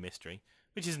remain a mystery,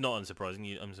 which is not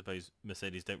unsurprising. I suppose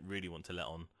Mercedes don't really want to let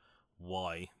on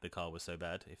why the car was so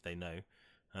bad if they know.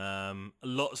 A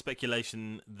lot of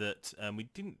speculation that we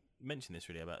didn't mention this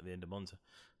really about the end of Monza,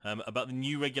 about the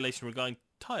new regulation regarding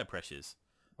tyre pressures.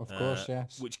 Of course,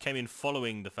 yes. Which came in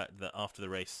following the fact that after the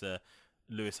race,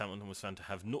 Lewis Hamilton was found to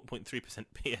have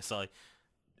 0.3% PSI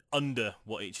under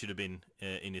what it should have been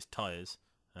in his tyres.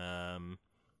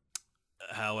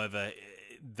 However,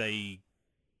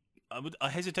 I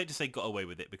hesitate to say got away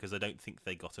with it, because I don't think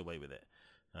they got away with it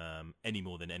any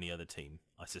more than any other team,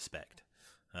 I suspect.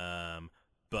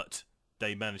 But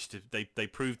they managed to, they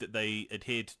proved that they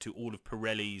adhered to all of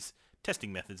Pirelli's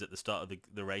testing methods at the start of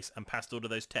the race and passed all of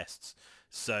those tests.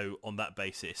 So on that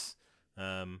basis,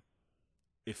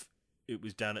 if it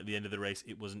was down at the end of the race,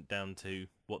 it wasn't down to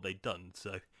what they'd done.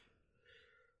 So,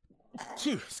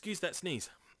 excuse that sneeze.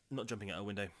 I'm not jumping out a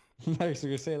window. I was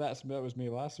going to say that was me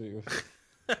last week.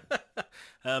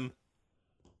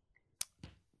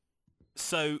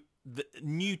 So the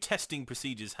new testing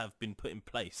procedures have been put in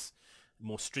place,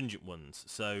 more stringent ones.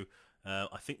 So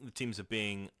I think the teams are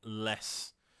being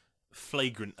less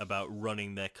flagrant about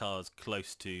running their cars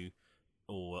close to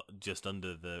or just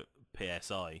under the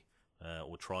PSI,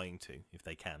 or trying to, if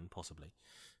they can, possibly.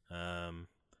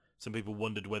 Some people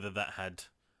wondered whether that had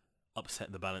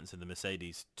upset the balance of the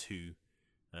Mercedes to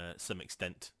some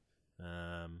extent.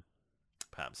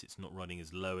 Perhaps it's not running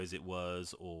as low as it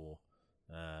was, or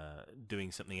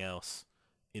doing something else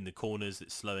in the corners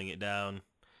that's slowing it down.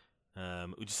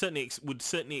 Which would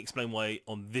certainly explain why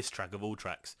on this track of all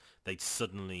tracks they'd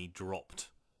suddenly dropped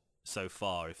so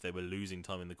far if they were losing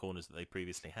time in the corners that they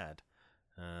previously had.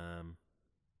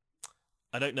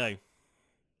 I don't know.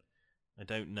 I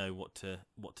don't know what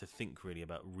to think really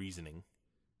about reasoning.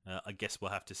 I guess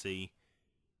we'll have to see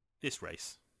this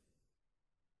race.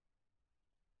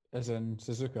 As in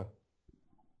Suzuka?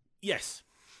 Yes.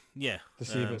 Yeah. To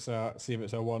see if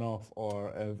it's a one-off,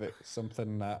 or if it's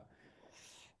something that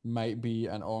might be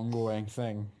an ongoing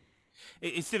thing.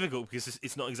 It's difficult because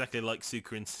it's not exactly like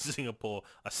Suzuka and Singapore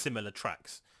are similar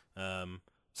tracks.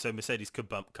 So Mercedes could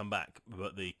come back,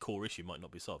 but the core issue might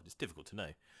not be solved. It's difficult to know.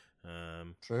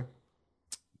 True.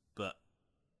 But,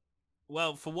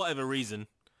 well, for whatever reason...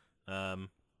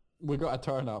 we got a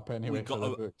turn up anyway. We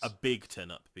got a big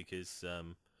turn up, because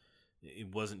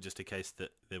it wasn't just a case that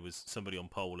there was somebody on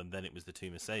pole and then it was the two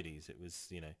Mercedes. It was,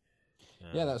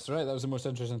 yeah, that's right. That was the most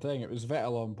interesting thing. It was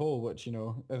Vettel on pole, which,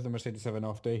 if the Mercedes have an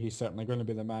off day, he's certainly going to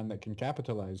be the man that can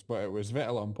capitalise. But it was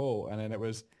Vettel on pole, and then it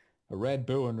was a Red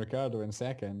Bull and Ricciardo in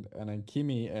second, and then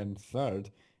Kimi in third,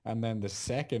 and then the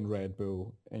second Red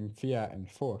Bull in Fiat in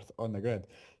fourth on the grid.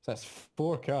 So that's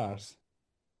 4 cars.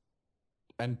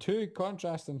 And 2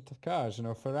 contrasting cars,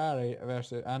 Ferrari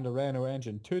versus and a Renault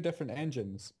engine. 2 different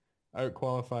engines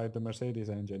out-qualified the Mercedes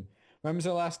engine. When was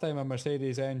the last time a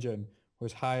Mercedes engine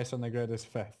was highest on the grid as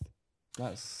 5th?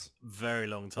 That's very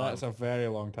long time. That's a very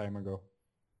long time ago.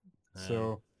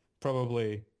 So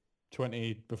probably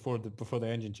 20 before the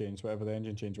engine change, whatever the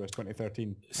engine change was,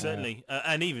 2013. Certainly,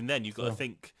 and even then, you've got to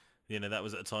think, that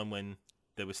was at a time when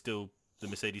there was still the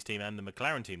Mercedes team and the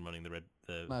McLaren team running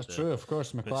That's the true, of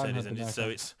course. McLaren Mercedes had the engine. So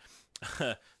it's,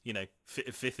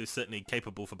 fifth is certainly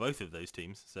capable for both of those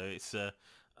teams. So it's a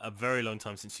very long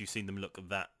time since you've seen them look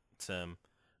that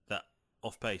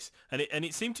off pace, and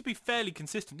it seemed to be fairly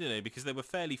consistent, didn't it? Because they were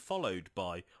fairly followed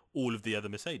by all of the other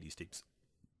Mercedes teams.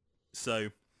 So.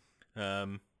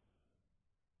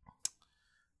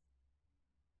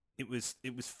 It was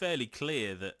fairly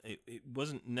clear that it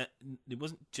wasn't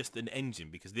just an engine,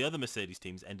 because the other Mercedes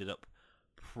teams ended up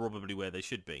probably where they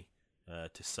should be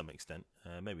to some extent.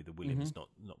 Maybe the Williams not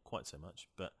quite so much,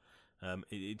 but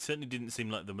it certainly didn't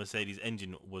seem like the Mercedes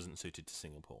engine wasn't suited to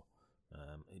Singapore.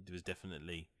 It was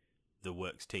definitely the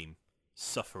works team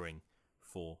suffering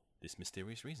for this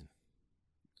mysterious reason.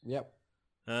 Yep.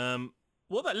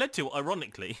 What that led to,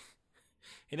 ironically.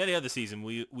 In any other season,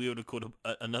 we would have called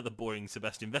another boring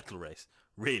Sebastian Vettel race,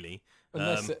 really.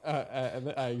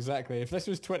 Exactly. If this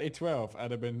was 2012, I'd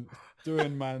have been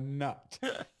doing my nut.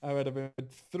 I would have been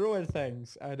throwing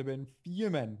things. I'd have been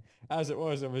fuming. As it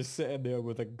was, I was sitting there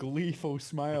with a gleeful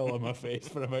smile on my face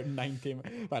for about 90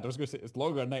 minutes. In fact, I was going to say it's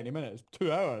longer than 90 minutes.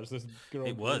 2 hours. This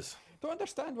It was. Don't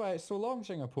understand why it's so long,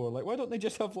 Singapore. Like, why don't they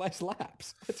just have less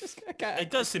laps?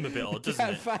 It does seem a bit odd, doesn't it? I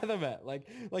can't fathom it.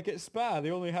 Like at Spa, they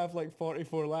only have like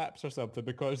 44 laps or something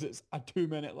because it's a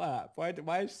 2-minute lap. Why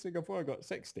has Singapore got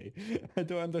 60? I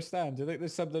don't understand. Do you think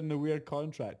there's something in the weird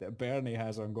contract that Bernie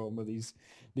has on going with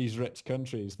these rich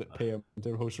countries that pay him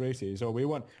to host races? We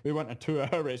want a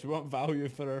 2-hour race. We want value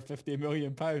for our £50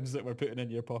 million that we're putting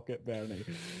in your pocket, Bernie.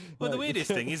 Well, the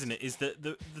weirdest thing, isn't it, is that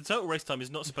the total race time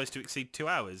is not supposed to exceed 2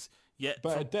 hours.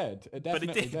 It did. It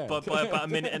definitely did. By about a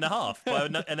minute and a half, by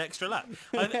an extra lap.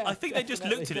 I think they just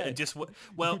looked at it and just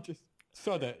just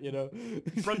sod it,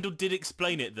 Brundle did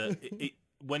explain it that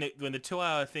when the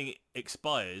 2-hour thing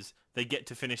expires, they get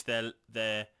to finish the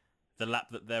lap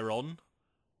that they're on.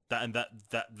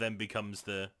 That then becomes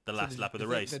the last lap of the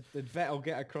race. Did Vettel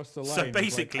get across the line? So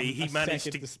basically, he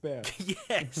managed to spare.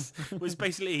 Yes, was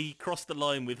basically he crossed the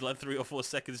line with like 3 or 4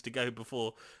 seconds to go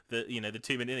before the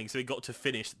 2-minute inning. So he got to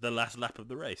finish the last lap of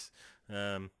the race.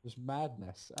 It was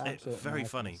madness. Absolute very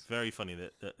madness. very funny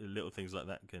that little things like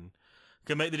that can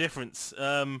make the difference.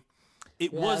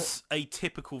 It was a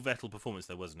typical Vettel performance,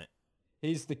 though, wasn't it?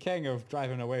 He's the king of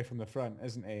driving away from the front,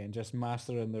 isn't he? And just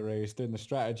mastering the race, doing the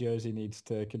strategy as he needs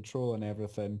to, controlling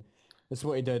everything. It's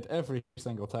what he did every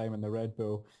single time in the Red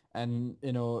Bull. And,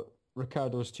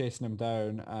 Ricardo's chasing him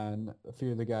down, and a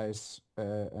few of the guys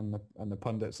and the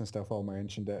pundits and stuff all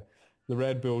mentioned it. The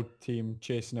Red Bull team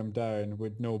chasing him down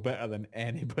would know better than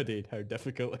anybody how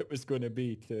difficult it was going to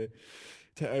be to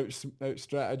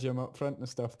out-strategy him up front and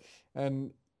stuff. And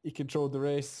he controlled the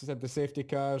race, had the safety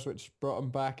cars, which brought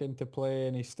him back into play,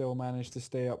 and he still managed to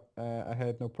stay up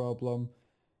ahead, no problem.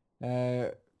 The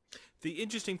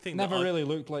interesting thing really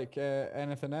looked like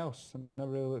anything else. It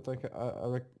never really looked like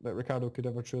that Ricciardo could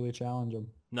ever truly challenge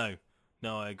him. No,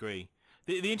 I agree.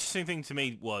 The interesting thing to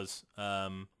me was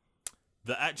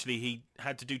that actually he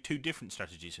had to do 2 different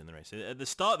strategies in the race. At the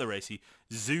start of the race, he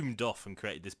zoomed off and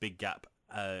created this big gap,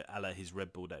 a la his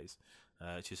Red Bull days.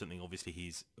 Which is something obviously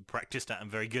he's practiced at and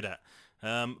very good at.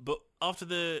 But after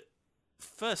the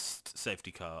first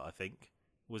safety car, I think,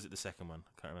 was it the second one?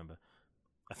 I can't remember.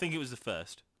 I think it was the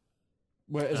first.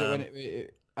 Where is it when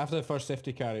after the first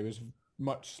safety car, he was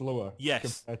much slower?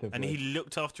 Yes, and he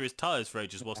looked after his tyres for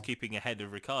ages whilst keeping ahead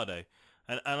of Ricciardo.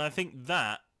 And I think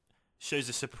that shows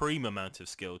a supreme amount of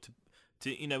skill.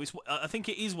 I think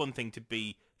it is one thing to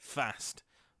be fast,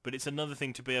 but it's another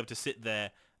thing to be able to sit there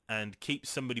and keep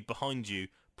somebody behind you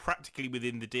practically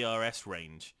within the DRS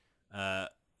range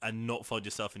and not find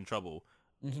yourself in trouble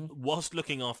whilst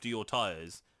looking after your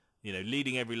tyres,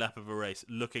 leading every lap of a race,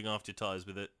 looking after tyres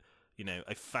with a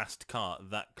fast car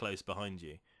that close behind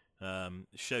you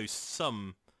shows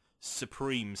some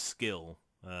supreme skill.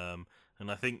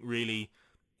 And I think really,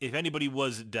 if anybody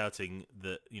was doubting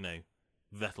that,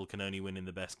 Vettel can only win in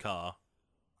the best car,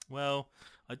 well,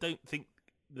 I don't think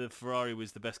the Ferrari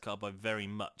was the best car by very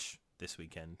much this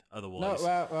weekend. Otherwise,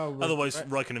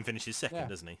 Raikkonen finishes second,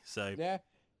 doesn't he? So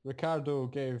Ricciardo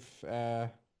gave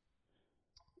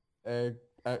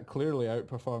clearly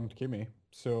outperformed Kimi.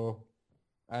 So,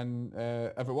 and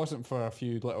if it wasn't for a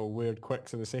few little weird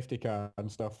quicks of the safety car and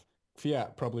stuff,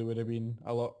 Fiat probably would have been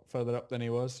a lot further up than he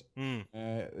was.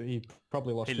 He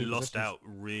probably lost. He lost out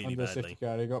really badly. Safety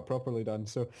car, he got properly done.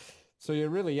 So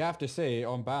you have to say,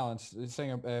 on balance,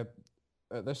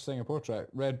 at this Singapore track,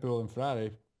 Red Bull and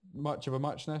Ferrari, much of a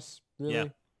muchness,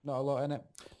 really. Not a lot in it.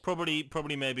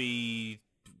 Probably maybe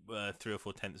 3 or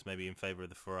 4 tenths maybe in favour of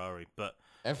the Ferrari, but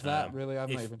If that, really,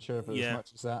 I'm not even sure if it was as yeah,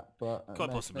 much as that, but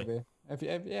quite possibly.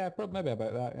 maybe. Yeah, probably maybe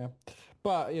about that, yeah.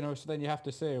 But, so then you have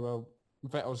to say, well,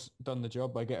 Vettel's done the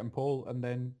job by getting pole and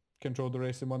then controlled the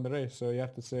race and won the race. So you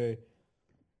have to say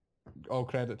all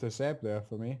credit to Seb there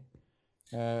for me.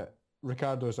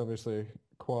 Ricardo's obviously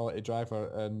quality driver,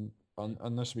 and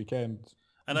on this weekend,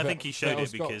 and I think he showed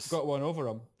Vettel's it because got one over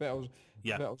him.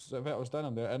 yeah, Vettel's done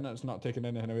him there, and it's not taking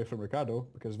anything away from Ricardo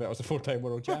because Vettel's a 4-time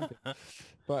world champion.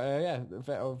 But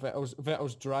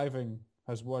Vettel's driving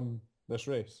has won this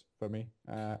race for me.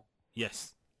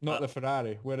 yes. Not the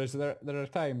Ferrari. Whereas there are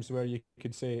times where you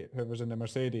could say whoever's in the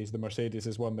Mercedes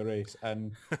has won the race,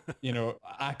 and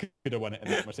I could have won it in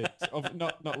that Mercedes.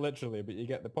 Not literally, but you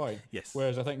get the point. Yes.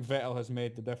 Whereas I think Vettel has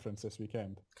made the difference this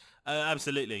weekend.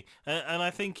 Absolutely, and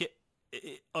I think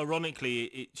ironically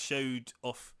it showed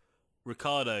off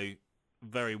Ricardo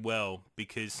very well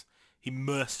because he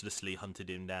mercilessly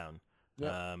hunted him down.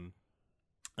 Yep.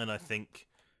 And I think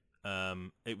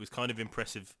it was kind of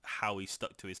impressive how he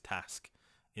stuck to his task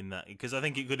in that, because I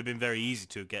think it could have been very easy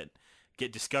to get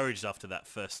discouraged after that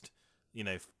first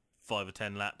 5 or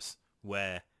 10 laps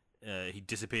where he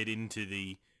disappeared into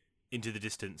the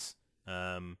distance,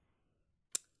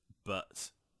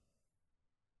 but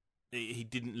he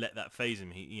didn't let that phase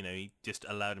him. He just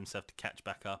allowed himself to catch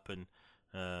back up and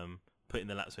put in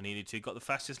the laps when he needed to. Got the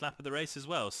fastest lap of the race as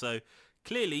well. So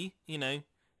clearly, he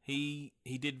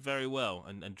did very well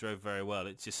and drove very well.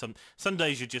 It's just some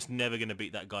days you're just never going to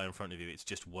beat that guy in front of you. It's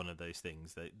just one of those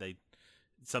things. They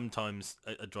sometimes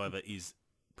a driver is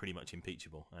pretty much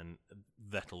impeachable, and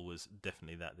Vettel was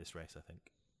definitely that this race, I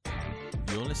think.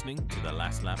 You're listening to the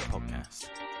Last Lap podcast.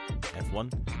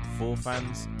 F1 for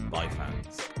fans by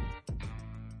fans.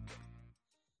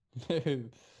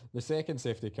 The second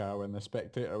safety car when the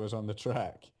spectator was on the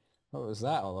track. What was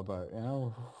that all about?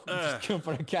 Just going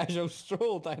for a casual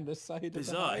stroll down the side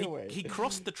bizarre. of the highway. He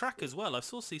crossed the track as well. I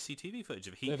saw CCTV footage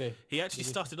of it. Did he? He actually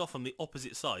started off on the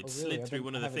opposite side, Really? slid through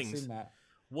one of the things,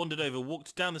 wandered over,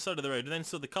 walked down the side of the road, and then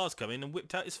saw the cars come in and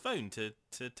whipped out his phone to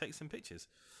take some pictures.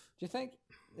 Do you think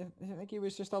he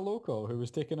was just a local who was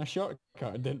taking a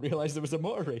shortcut and didn't realise there was a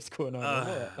motor race going on?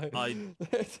 I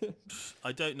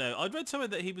don't know. I'd read somewhere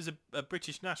that he was a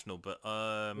British national, but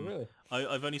Really?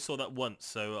 I've only saw that once,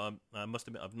 so I must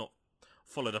admit I've not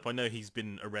followed up. I know he's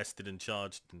been arrested and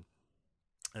charged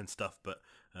and stuff, but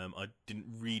I didn't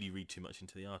really read too much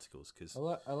into the articles because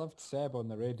I loved Seb on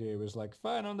the radio. He was like,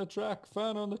 fan on the track.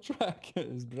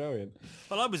 It was brilliant.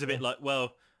 Well, I was a bit like,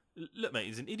 well, look, mate,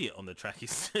 he's an idiot on the track.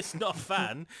 He's not a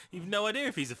fan. You've no idea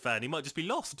if he's a fan. He might just be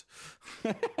lost.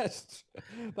 That's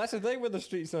the thing with the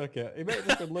street circuit. He might have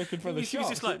just been looking for the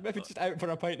shops. Maybe just out for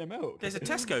a pint of milk. There's a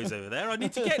Tesco's over there. I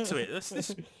need to get to it. That's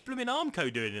this blooming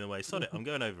Armco doing in the way. Sod it. I'm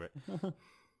going over it.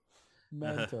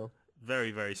 Mental.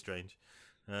 Very, very strange.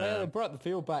 Well, they brought the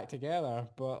field back together,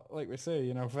 but like we say,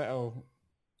 Vettel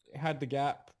had the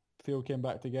gap. Field came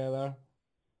back together.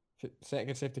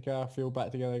 Second safety car, field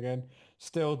back together again.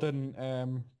 Still didn't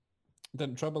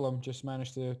trouble him. Just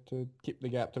managed to keep the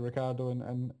gap to Ricardo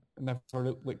and never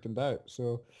licked him out.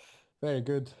 So very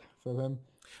good for him.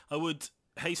 I would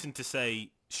hasten to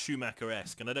say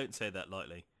Schumacher-esque, and I don't say that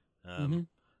lightly.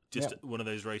 Just one of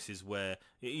those races where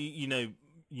you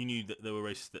knew that there were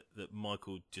races that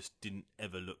Michael just didn't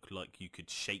ever look like you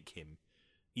could shake him,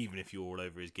 even if you're all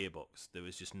over his gearbox. There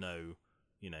was just no.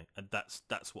 And that's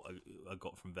what I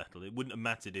got from Vettel. It wouldn't have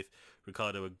mattered if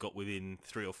Ricardo had got within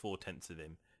 3 or 4 tenths of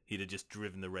him. He'd have just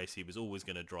driven the race he was always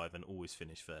going to drive and always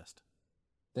finish first.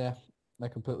 Yeah, I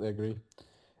completely agree.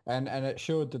 And it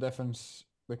showed the difference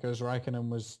because Raikkonen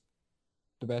was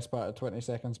the best part of 20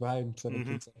 seconds behind,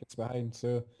 17 seconds behind.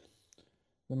 So,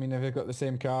 I mean, if you've got the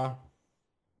same car,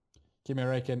 Kimi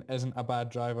Räikkönen isn't a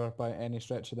bad driver by any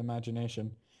stretch of the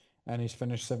imagination, and he's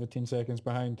finished 17 seconds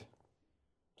behind.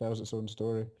 Tells its own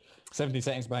story. 17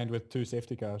 seconds behind with 2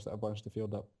 safety cars that have bunched the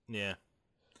field up. Yeah.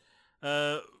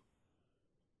 I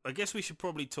guess we should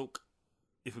probably talk,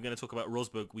 if we're going to talk about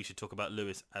Rosberg, we should talk about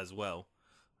Lewis as well.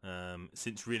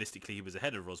 Since realistically he was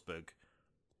ahead of Rosberg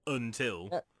until...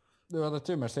 Yeah. Well, the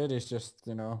 2 Mercedes just,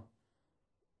 they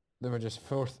were just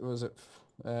fourth. Was it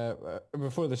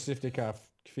before the safety car?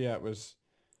 Fiat was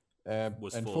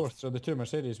in fourth. So the 2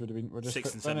 Mercedes were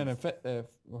just running in fifth and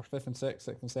sixth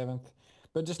and seventh,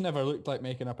 but just never looked like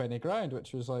making up any ground.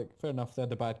 Which was like fair enough. They had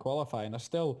the bad qualifying.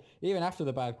 Even after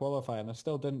the bad qualifying, it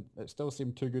still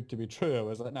seemed too good to be true. I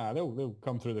was like, nah, they'll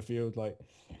come through the field. Like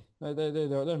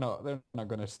they're not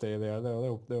going to stay there.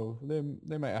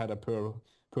 They might have had a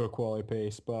poor quality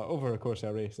pace. But over the course of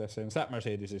a race, this sense, that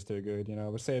Mercedes is too good. I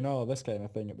was saying all this kind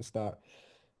of thing at the start,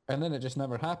 and then it just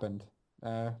never happened.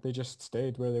 They just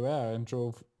stayed where they were and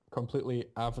drove completely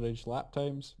average lap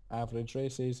times, average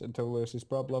races until Lewis's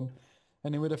problem,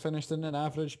 and he would have finished in an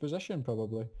average position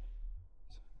probably.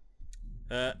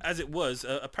 As it was,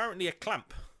 apparently a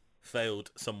clamp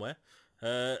failed somewhere,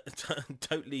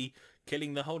 totally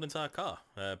killing the whole entire car,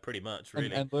 pretty much,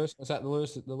 really. And Lewis, is that the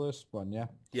Lewis one? Yeah.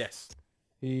 Yes.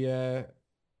 He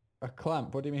a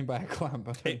clamp. What do you mean by a clamp?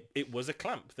 It was a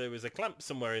clamp. There was a clamp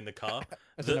somewhere in the car.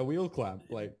 As in a wheel clamp,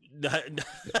 like. Well,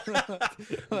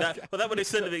 that would have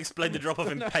certainly explained the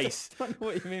drop-off in pace. I don't know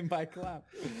what you mean by clamp.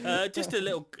 Just a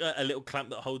little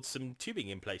clamp that holds some tubing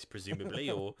in place,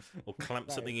 presumably, or clamp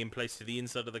something in place to the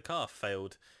inside of the car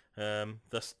failed,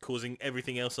 thus causing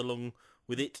everything else along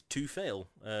with it to fail.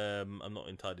 I'm not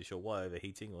entirely sure why,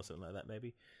 overheating or something like that,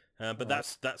 maybe. But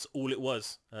that's all it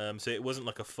was. So it wasn't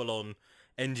like a full-on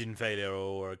engine failure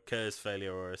or a KERS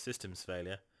failure or a systems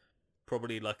failure.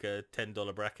 Probably like a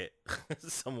 $10 bracket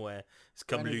somewhere. It's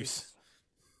come loose.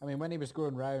 When he was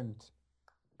going round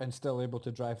and still able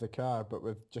to drive the car, but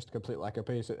with just complete lack of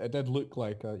pace, it did look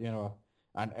like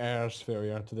an ERS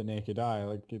failure to the naked eye.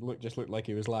 Like it looked like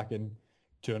he was lacking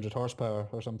 200 horsepower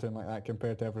or something like that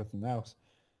compared to everything else.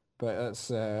 But it's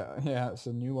it's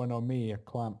a new one on me, a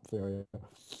clamp failure.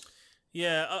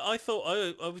 Yeah, I thought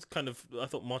I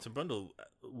thought Martin Brundle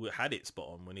had it spot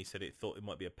on when he said it thought it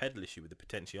might be a pedal issue with the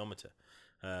potentiometer,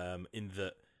 in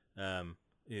that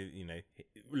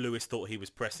Lewis thought he was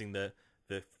pressing the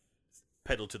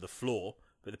pedal to the floor,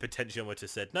 but the potentiometer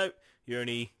said no, you're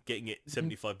only getting it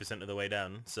 75% of the way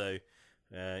down, so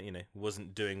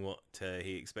wasn't doing what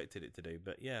he expected it to do.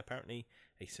 But yeah, apparently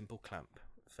a simple clamp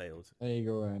failed. There you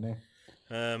go, Annie.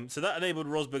 So that enabled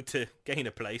Rosberg to gain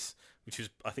a place, which was,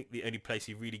 I think, the only place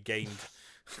he really gained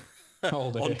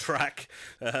on track.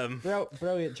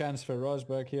 Brilliant chance for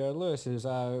Rosberg here. Lewis is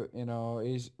out.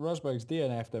 Rosberg's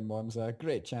DNF'd him once. A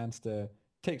great chance to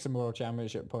take some World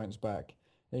Championship points back.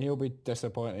 And he'll be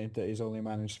disappointed that he's only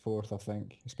managed fourth, I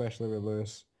think, especially with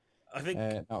Lewis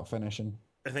not finishing.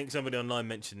 I think somebody online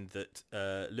mentioned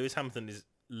that Lewis Hamilton is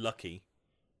lucky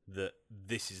that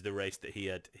this is the race that he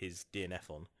had his DNF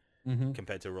on,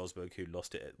 compared to Rosberg, who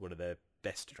lost it at one of their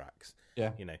best tracks.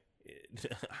 Yeah.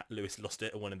 Lewis lost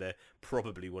it at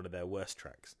probably one of their worst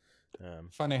tracks.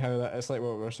 Funny how it's like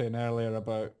what we were saying earlier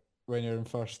about when you're in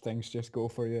first, things just go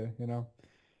for you,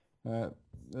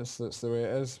 That's the way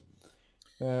it is.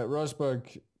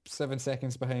 Rosberg 7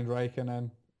 seconds behind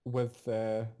Raikkonen with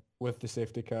the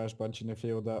safety cars bunching the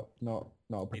field up. Not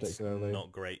particularly. It's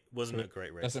not great. Wasn't a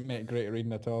great race. Doesn't make great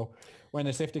reading at all. When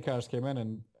the safety cars came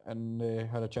in and they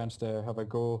had a chance to have a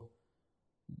go,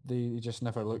 they just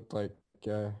never looked like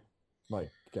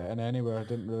getting anywhere. It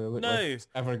didn't really look like it's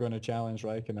ever going to challenge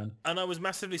Raikkonen. And I was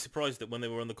massively surprised that when they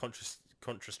were on the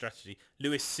contra strategy,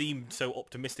 Lewis seemed so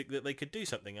optimistic that they could do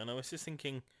something. And I was just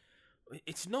thinking,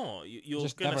 it's not. You're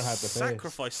going to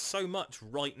sacrifice so much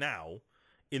right now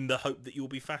in the hope that you'll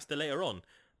be faster later on.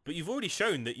 But you've already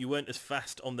shown that you weren't as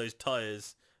fast on those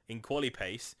tyres in quali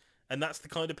pace, and that's the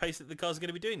kind of pace that the car's going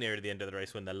to be doing near at the end of the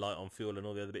race when they're light on fuel and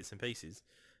all the other bits and pieces.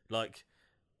 I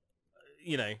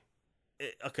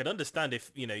could understand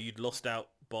if, you'd lost out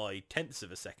by tenths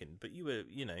of a second, but you were,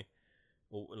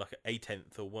 or like a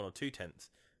tenth or 1 or 2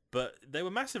 tenths. But they were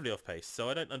massively off pace, so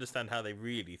I don't understand how they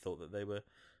really thought that they were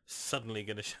suddenly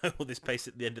going to show all this pace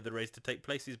at the end of the race to take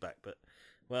places back. But,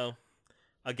 well,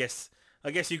 I guess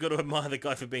you've got to admire the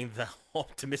guy for being that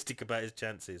optimistic about his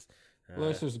chances.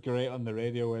 Lewis was great on the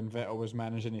radio when Vettel was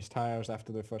managing his tyres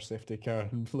after the first safety car,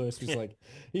 and Lewis was like,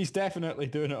 he's definitely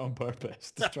doing it on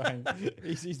purpose to try and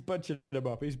he's bunching them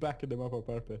up, he's backing them up on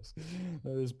purpose.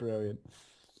 That was brilliant.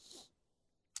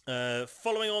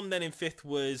 Following on then in fifth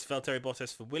was Valtteri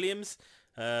Bottas for Williams.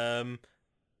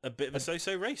 A bit of a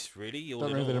so-so race, really.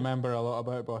 Don't really remember a lot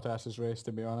about Bottas's race,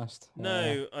 to be honest.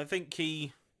 No, I think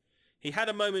he had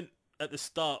a moment at the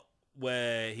start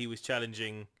where he was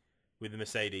challenging with the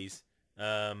Mercedes.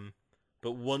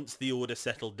 But once the order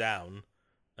settled down,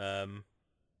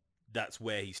 that's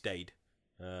where he stayed.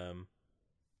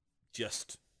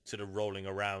 Just sort of rolling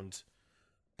around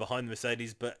behind the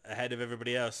Mercedes, but ahead of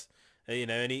everybody else.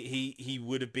 And he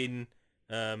would have been,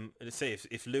 let's say,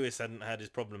 if Lewis hadn't had his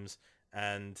problems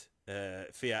and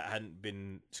Fiat hadn't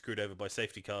been screwed over by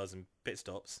safety cars and pit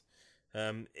stops,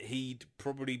 he'd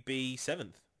probably be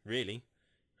 7th, really,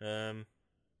 or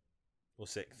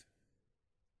 6th.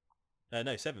 No,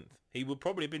 7th. He would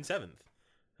probably have been 7th.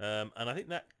 And I think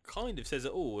that kind of says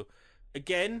it all.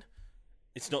 Again,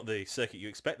 it's not the circuit you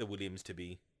expect the Williams to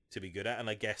be good at, and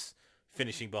I guess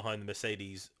finishing behind the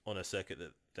Mercedes on a circuit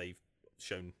that they've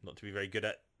shown not to be very good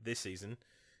at this season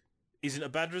isn't a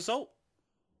bad result.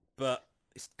 But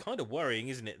it's kind of worrying,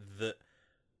 isn't it, that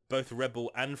both Red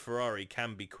Bull and Ferrari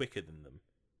can be quicker than them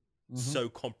so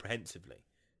comprehensively,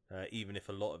 even if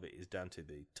a lot of it is down to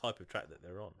the type of track that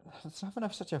they're on. It's having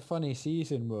such a funny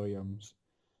season, Williams.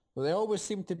 But they always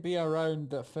seem to be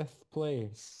around the 5th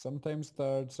place, sometimes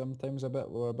 3rd, sometimes a bit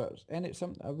lower, but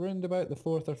around about the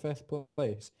 4th or 5th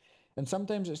place. And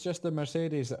sometimes it's just the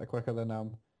Mercedes that are quicker than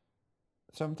them.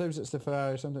 Sometimes it's the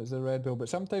Ferrari, sometimes the Red Bull, but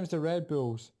sometimes the Red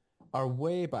Bulls are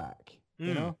way back,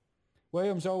 you know?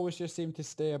 Williams always just seem to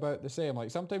stay about the same.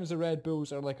 Like sometimes the Red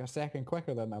Bulls are like a second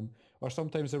quicker than them, or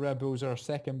sometimes the Red Bulls are a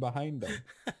second behind them.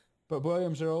 But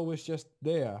Williams are always just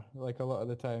there, like a lot of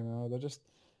the time. You know? They're just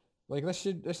like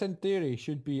this in theory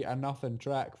should be a nothing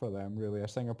track for them, really, a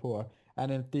Singapore.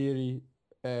 And in theory,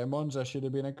 Monza should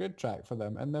have been a good track for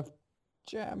them. And they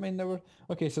were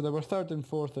 3rd and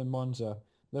 4th in Monza.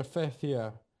 They're 5th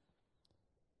here.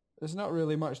 There's not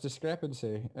really much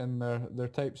discrepancy in their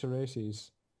types of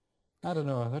races. I don't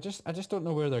know. I just don't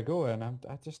know where they're going.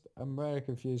 I'm very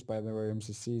confused by the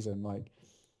Williams' season. Like,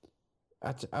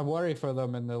 I worry for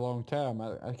them in the long term.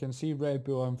 I can see Red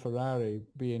Bull and Ferrari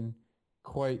being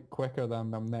quite quicker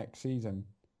than them next season.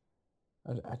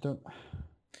 I don't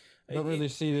really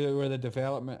see where the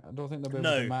development. I don't think they'll be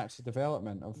able to match the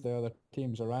development of the other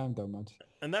teams around them.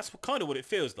 And that's kind of what it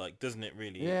feels like, doesn't it?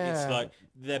 Really, yeah. It's like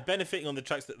they're benefiting on the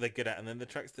tracks that they're good at, and then the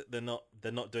tracks that they're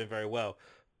not doing very well.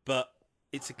 But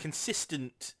it's a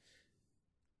consistent.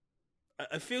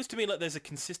 It feels to me like there's a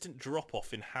consistent drop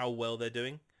off in how well they're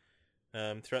doing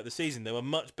throughout the season. They were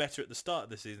much better at the start of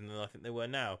the season than I think they were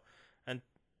now, and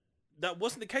that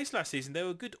wasn't the case last season. They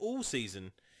were good all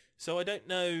season, so I don't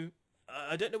know.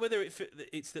 I don't know whether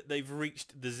it's that they've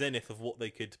reached the zenith of what they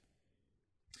could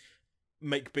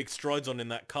make big strides on in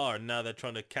that car, and now they're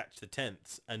trying to catch the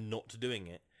 10ths and not doing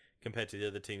it compared to the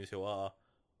other teams who are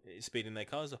speeding their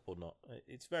cars up or not.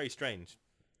 It's very strange.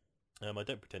 I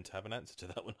don't pretend to have an answer to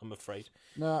that one, I'm afraid.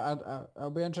 No,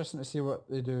 I'll be interested to see what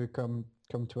they do come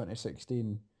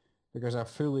 2016, because I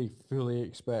fully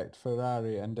expect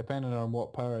Ferrari, and depending on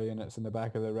what power units in the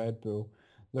back of the Red Bull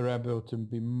to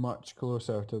be much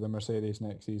closer to the Mercedes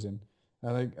next season.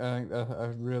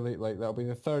 I really like that'll be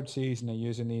the 3rd season of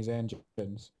using these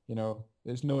engines. You know,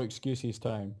 it's no excuses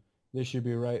time. They should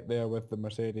be right there with the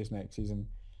Mercedes next season.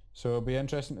 So it'll be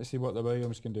interesting to see what the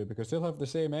Williams can do, because they'll have the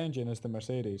same engine as the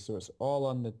Mercedes. So it's all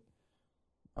on the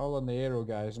aero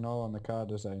guys and all on the car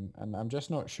design. And I'm just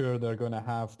not sure they're going to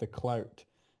have the clout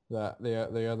that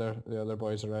the other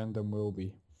boys around them will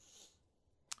be.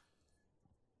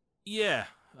 Yeah,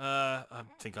 I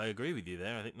think I agree with you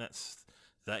there. I think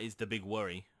that is the big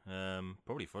worry,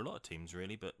 probably for a lot of teams,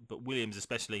 really. But Williams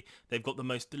especially, they've got the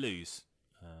most to lose.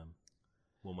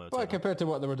 One way or But compared to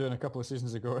what they were doing a couple of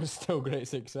seasons ago, it's still great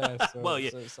success. So well,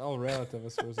 yeah, it's all relative, I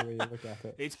suppose, the way you look at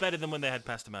it. It's better than when they had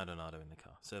Pastor Maldonado in the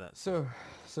car. So that's so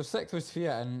 6th was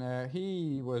Fiat, and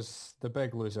he was the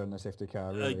big loser in the safety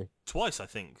car, really. Twice, I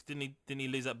think. Didn't he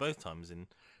lose that both times? In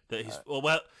that he's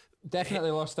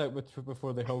definitely lost out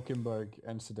before the Hülkenberg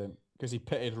incident, because he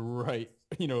pitted right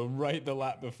the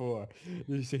lap before.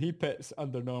 So he pits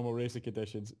under normal racing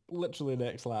conditions. Literally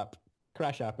next lap,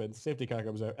 crash happens, safety car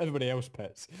comes out, everybody else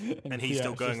pits, and he's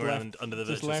still going around under the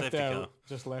virtual safety car.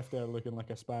 Just left there looking like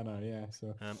a spanner. Yeah.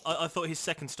 So I thought his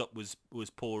second stop was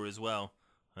poor as well.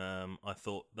 I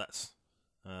thought that's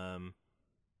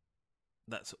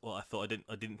what I thought.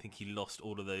 I didn't think he lost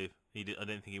all of the. I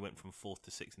don't think he went from 4th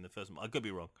to 6th in the first one. I could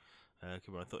be wrong. I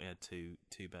thought he had two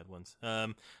bad ones.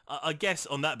 I guess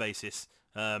on that basis,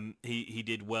 he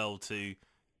did well to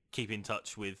keep in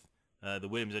touch with the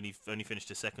Williams. Only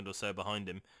finished a second or so behind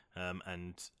him,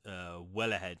 and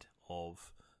well ahead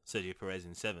of Sergio Perez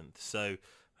in 7th. So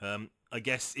I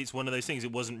guess it's one of those things.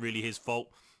 It wasn't really his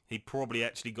fault. He probably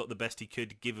actually got the best he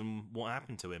could given what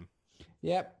happened to him.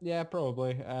 Yeah,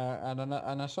 probably. And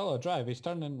a solid drive. He's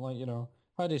turning,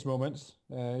 had his moments.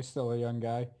 He's still a young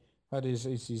guy. Had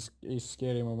his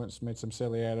scary moments. Made some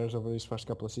silly errors over these first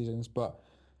couple of seasons, but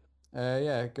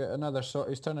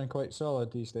he's turning quite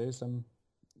solid these days.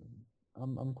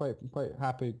 I'm quite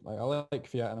happy. Like, I like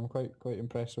Fiat, and I'm quite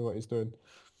impressed with what he's doing.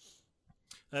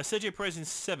 Sergio Perez in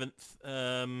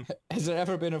 7th. Has there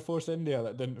ever been a Force India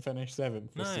that didn't finish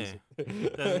 7th this season?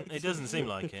 It doesn't seem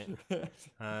like it.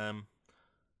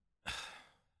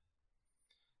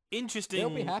 Interesting. They'll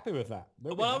be happy with that.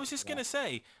 I was just going to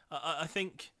say, I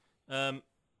think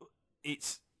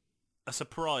it's a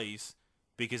surprise,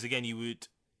 because again,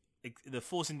 the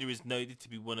Force India is noted to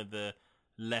be one of the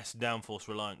less downforce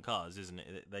reliant cars, isn't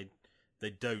it? They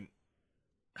don't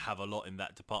have a lot in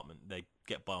that department. They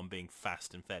get by on being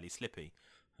fast and fairly slippy.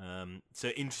 So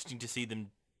interesting to see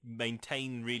them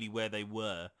maintain really where they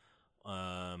were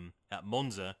at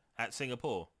Monza, at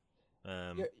Singapore.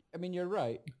 I mean, you're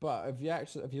right, but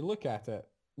if you look at it,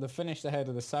 they finished ahead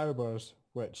of the Saubers,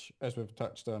 which, as we've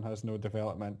touched on, has no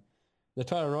development. The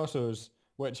Toro Rossos,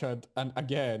 which had, and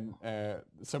again,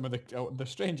 some of the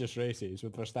strangest races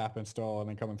with Verstappen stalling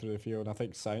and coming through the field. I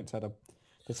think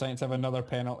did Sainz have another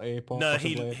penalty? No,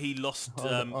 Possibly? he lost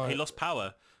Or he lost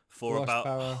power for lost about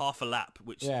power. half a lap,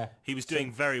 which he was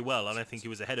doing very well, and I think he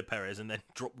was ahead of Perez, and then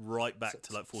dropped right back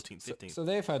to like 14th, 15th. So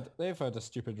they've had a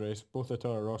stupid race, both the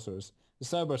Toro Rossos. The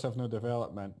Saubers have no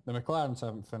development. The McLarens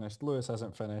haven't finished. Lewis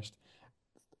hasn't finished.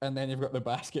 And then you've got the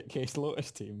basket case Lotus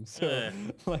team. So,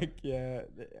 I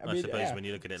suppose when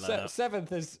you look at it like that.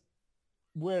 Seventh is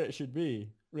where it should be,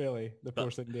 really, the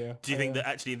Force India. Do you think that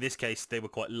actually in this case they were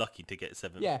quite lucky to get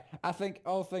seventh? Yeah, I think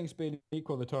all things being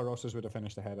equal, the Toro Rossos would have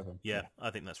finished ahead of him. Yeah, I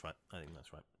think that's right.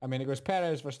 I mean, it goes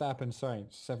Perez, Verstappen,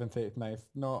 Sainz, 7th, 8th, 9th.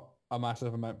 Not a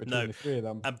massive amount between the three of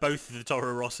them. And both of the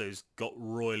Toro Rossos got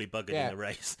royally buggered in the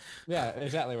race. Yeah,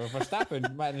 exactly. Well,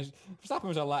 Verstappen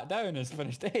was a lap down and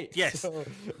finished 8th. Yes. So,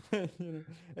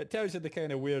 it tells you the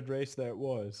kind of weird race that it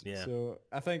was. Yeah. So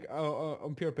I think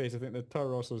on pure pace, I think the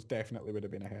Toro Rossos definitely would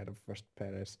have been ahead of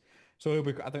Perez. So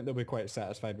I think they'll be quite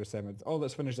satisfied with 7th. All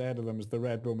that's finished ahead of them is the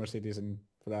Red Bull, Mercedes, and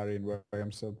Ferrari and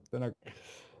Williams. So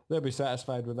they'll be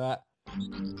satisfied with that.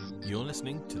 You're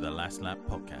listening to the Last Lap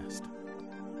podcast.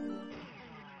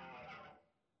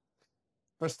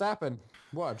 Verstappen,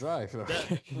 what a drive.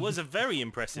 That was a very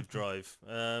impressive drive.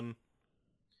 The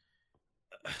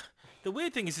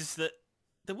weird thing is that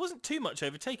there wasn't too much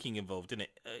overtaking involved in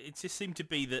it. It just seemed to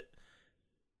be that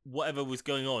whatever was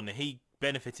going on, he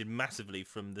benefited massively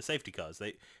from the safety cars.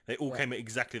 They all came at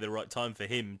exactly the right time for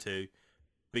him to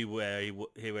be where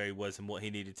he was and what he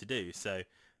needed to do. So,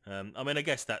 I mean, I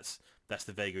guess that's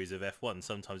the vagaries of F1.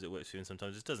 Sometimes it works for you and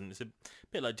sometimes it doesn't. It's a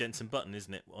bit like Jenson Button,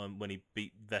 isn't it? When he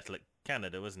beat Vettel at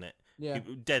Canada, wasn't it? Yeah.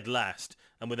 Dead last,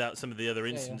 and without some of the other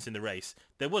incidents in the race,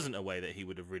 there wasn't a way that he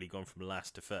would have really gone from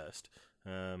last to first.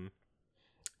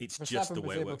 It's Verstappen just the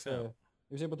way it works out.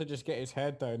 He was able to just get his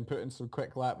head down, put in some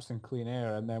quick laps and clean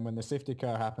air, and then when the safety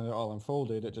car happened, it all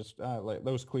unfolded. It just like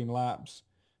those clean laps,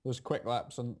 those quick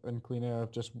laps in clean air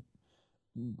just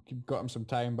got him some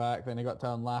time back. Then he got to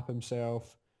unlap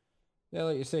himself. Yeah,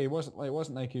 like you say, it wasn't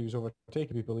like he was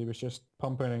overtaking people. He was just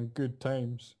pumping in good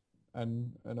times,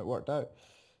 and it worked out.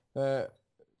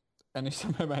 And he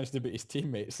somehow managed to beat his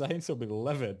teammate. Sainz will be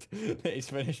livid that he's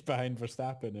finished behind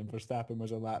Verstappen, and Verstappen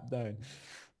was a lap down.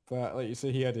 But like you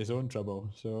say, he had his own trouble.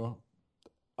 So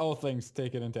all things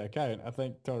taken into account, I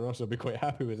think Toro Rosso will be quite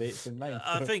happy with 8th and 9th.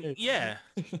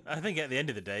 I think at the end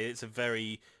of the day, it's a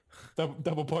very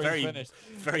double point finish.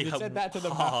 Very you said that to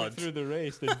them hard. halfway through the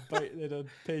race. They'd have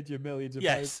paid you millions of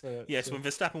pounds for it. Yes, so. when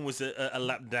Verstappen was a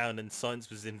lap down and Sainz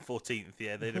was in 14th,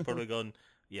 they'd have probably gone,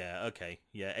 yeah, okay,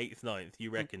 yeah, 8th, 9th, you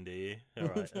reckon, do you? All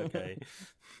right, okay.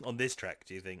 On this track,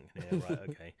 do you think? Yeah, right,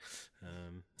 okay.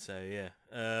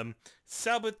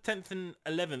 Sauber 10th and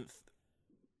 11th,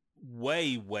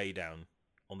 way down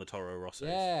on the Toro Rossos.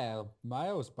 Yeah,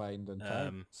 miles behind in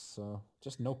time. So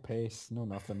just no pace, no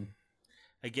nothing.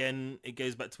 Again, it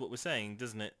goes back to what we're saying,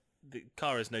 doesn't it? The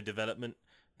car has no development.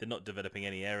 They're not developing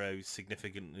any aero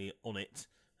significantly on it.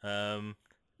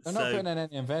 They're not putting in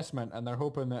any investment, and they're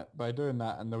hoping that by doing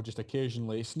that, and they'll just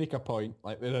occasionally sneak a point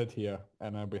like they did here,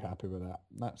 and I'll be happy with that.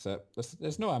 That's it.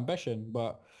 There's no ambition,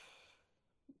 but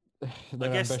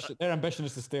their ambition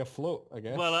is to stay afloat, I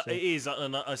guess. Well, it is,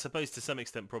 and I suppose to some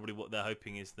extent probably what they're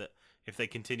hoping is that if they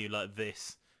continue like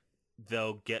this,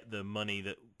 they'll get the money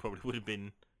that probably would have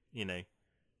been,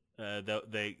 they're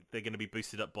going to be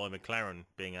boosted up by McLaren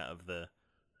being out of the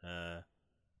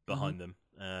behind them.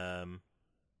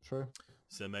 True.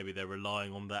 So maybe they're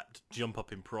relying on that jump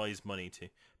up in prize money to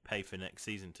pay for next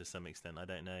season to some extent. I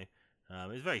don't know.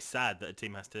 It's very sad that a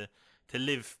team has to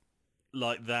live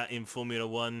like that in Formula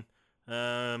One.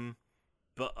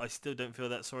 But I still don't feel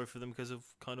that sorry for them because of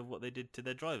kind of what they did to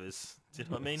their drivers. Do you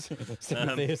know what I mean?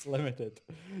 Sympathy is limited.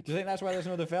 Do you think that's why there's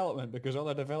no development? Because all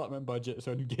their development budget's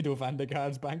on Guido van der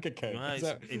Gaard's bank account? Well,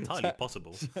 it's entirely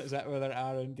possible. Is that where their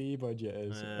R&D budget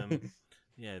is?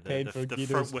 Yeah, paying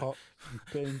Guido's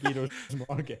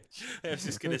mortgage. I was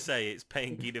just going to say, it's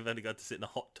paying Guido van der Gaard to sit in a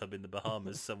hot tub in the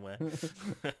Bahamas somewhere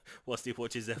whilst he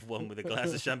watches F1 with a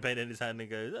glass of champagne in his hand and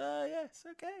goes, yes,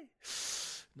 okay.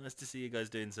 Nice to see you guys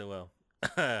doing so well.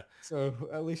 So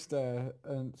at least,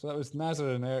 and so that was Nazar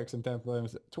and Ericsson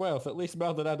 10th, 12th. At least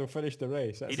Maldonado finished the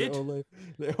race. That's he did.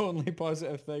 The only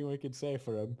positive thing we could say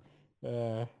for him.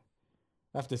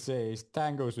 I have to say, his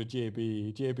tangos with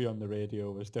JB on the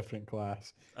radio was different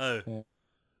class. Oh,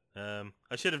 Yeah.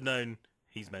 I should have known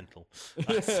he's mental.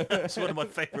 That's one of my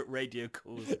favourite radio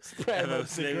calls ever.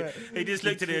 He just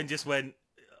looked at it and just went,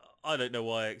 I don't know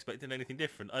why I expected anything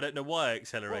different. I don't know why I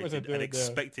accelerated and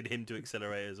expected him to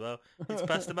accelerate as well. It's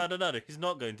past Maldonado. He's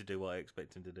not going to do what I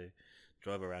expect him to do.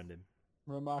 Drive around him.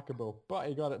 Remarkable. But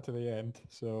he got it to the end,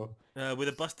 so... with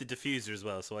a busted diffuser as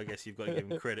well, so I guess you've got to give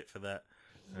him credit for that.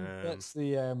 That's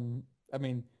the... I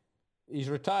mean, he's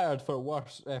retired for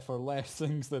less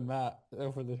things than that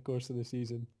over the course of the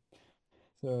season.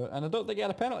 So, and I don't think he had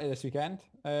a penalty this weekend.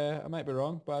 I might be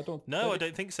wrong, but I don't. No, I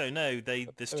don't think so. No, the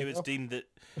stewards deemed that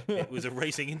it was a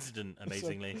racing incident.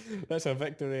 Amazingly, that's a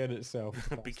victory in itself.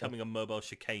 Becoming a mobile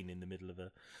chicane in the middle of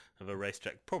a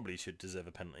racetrack probably should deserve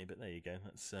a penalty, but there you go.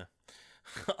 That's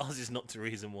ours is not the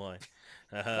reason why.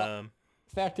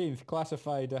 13th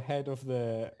classified ahead of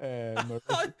the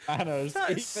Manners.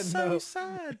 That's so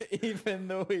sad. Even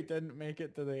though he didn't make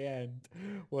it to the end,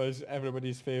 was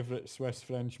everybody's favourite Swiss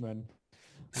Frenchman.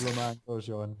 Romain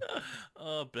Grosjean.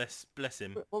 Oh, bless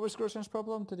him. What was Grosjean's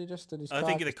problem? Did his I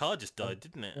think the car just died,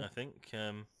 didn't it? I think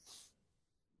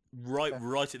right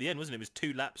at the end, wasn't it? It was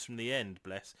 2 laps from the end,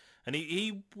 bless. And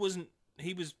he was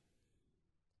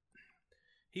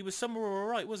somewhere all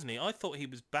right, wasn't he? I thought he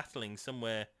was battling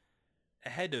somewhere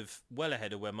well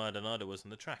ahead of where Maldonado was on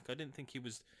the track. I didn't think he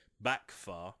was back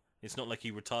far. It's not like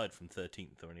he retired from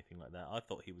 13th or anything like that. I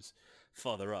thought he was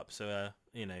farther up. So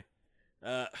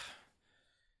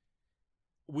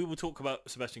we will talk about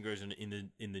Sebastian Grosjean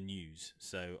in the news,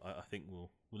 so I think we'll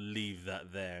leave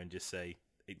that there and just say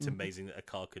it's amazing that a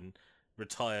car can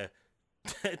retire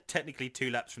technically 2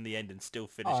 laps from the end and still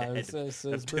finish ahead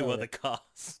of 2 other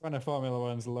cars. One of Formula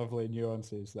One's lovely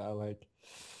nuances that I like.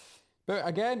 But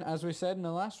again, as we said in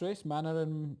the last race, Manor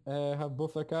and have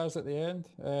both their cars at the end,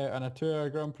 and a 2-hour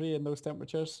Grand Prix in those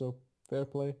temperatures, so fair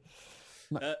play.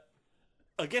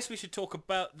 I guess we should talk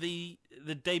about the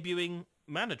debuting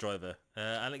Manor driver,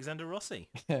 Alexander Rossi.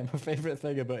 Yeah, my favourite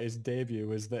thing about his debut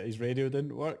was that his radio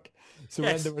didn't work. So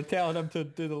when they were telling him to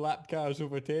do the lap cars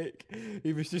overtake,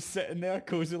 he was just sitting there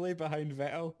cozily behind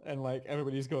Vettel, and like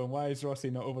everybody's going, why is Rossi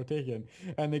not overtaking?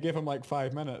 And they gave him like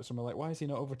 5 minutes, and we're like, why is he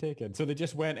not overtaking? So they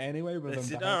just went anyway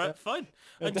with him. All right, fine.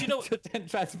 And do you know what? It didn't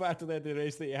transpire to the end of the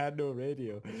race that he had no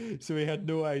radio, so he had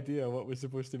no idea what was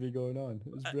supposed to be going on.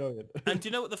 It was brilliant. And do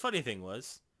you know what the funny thing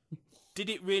was? Did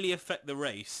it really affect the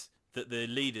race that the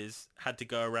leaders had to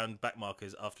go around back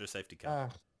markers after a safety car?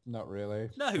 Not really.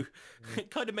 No, it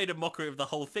kind of made a mockery of the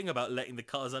whole thing about letting the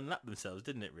cars unlap themselves,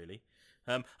 didn't it, really?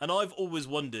 And I've always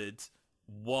wondered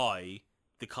why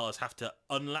the cars have to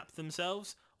unlap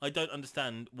themselves. I don't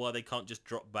understand why they can't just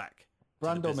drop back.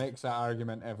 Brando makes that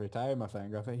argument every time, I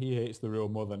think. I think he hates the rule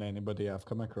more than anybody I've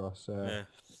come across. Yeah.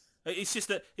 It's just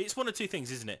that it's one of two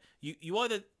things, isn't it? You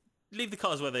either leave the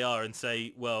cars where they are and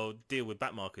say, well, deal with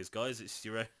back markers, guys. It's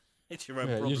your own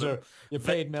problem. You're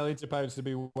paid millions of pounds to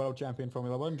be world champion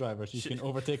Formula One drivers. You can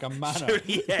overtake a Manor. Sure,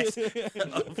 yes.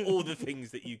 Of all the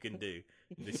things that you can do,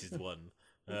 this is one.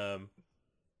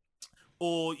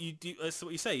 Or you do. That's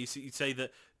what you say. You say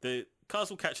that the cars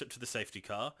will catch up to the safety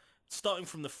car. Starting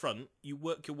from the front, you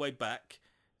work your way back,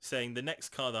 saying the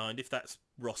next car behind, if that's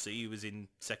Rossi, who was in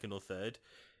second or third,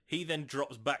 he then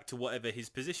drops back to whatever his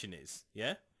position is.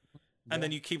 Yeah. And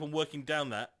then you keep on working down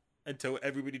that until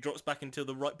everybody drops back into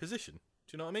the right position. Do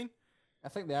you know what I mean? I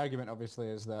think the argument obviously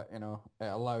is that, it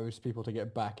allows people to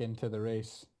get back into the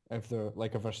race if they're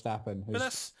like a Verstappen. But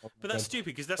that's stupid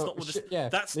because that's not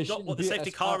what the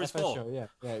safety car is for. Yeah,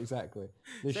 exactly.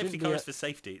 Safety car is for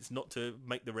safety. It's not to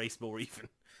make the race more even.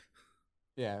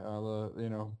 Yeah, although,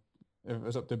 if it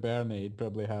was up to Bernie, he'd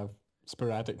probably have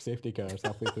sporadic safety cars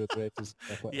halfway through the races.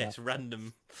 Stuff like yes, that.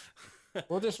 Random.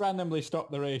 We'll just randomly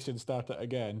stop the race and start it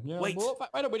again. Wait.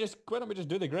 Why don't we just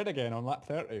do the grid again on lap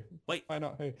 30? Wait. Why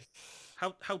not? Hey.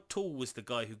 How tall was the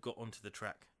guy who got onto the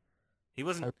track? He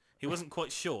wasn't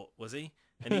quite short, was he?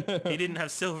 And he didn't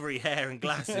have silvery hair and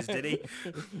glasses, did he?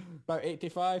 About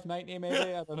 85, 90 maybe,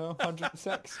 I don't know,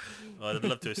 106. Well, I'd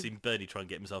love to have seen Bernie try and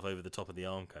get himself over the top of the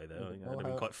Armco, though. That would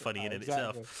have been quite funny in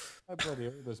itself. How bloody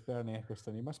old is Bernie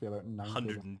Eccleston? He must be about 90.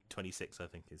 126, I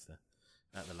think, is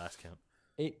at the last count.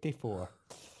 84.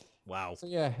 Wow. So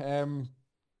yeah, I'm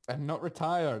not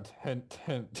retired. Hint,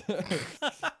 hint.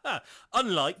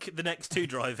 Unlike the next 2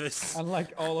 drivers.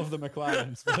 Unlike all of the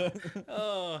McLarens.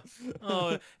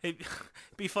 It'd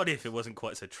be funny if it wasn't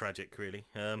quite so tragic, really.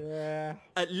 Yeah.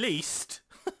 At least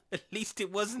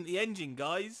it wasn't the engine,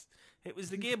 guys. It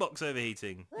was the gearbox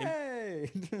overheating.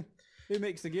 Hey! Who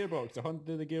makes the gearbox? A Honda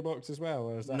do the gearbox as well?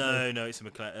 Or is that no, it's a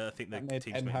McLaren. I think the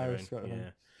team's made their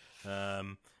own. Yeah.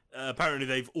 apparently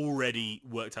they've already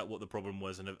worked out what the problem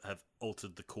was and have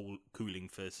altered the cooling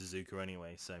for Suzuka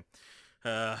anyway. So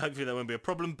hopefully that won't be a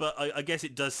problem. But I guess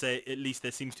it does say at least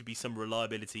there seems to be some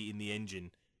reliability in the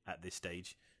engine at this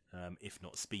stage, if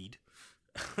not speed.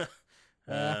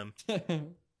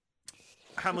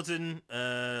 Hamilton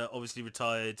obviously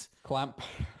retired Clamp.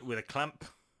 with a clamp.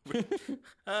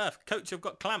 Coach, I've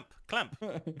got clamp. Cramp?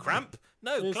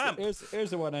 No, clamp. Here's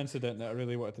the one incident that I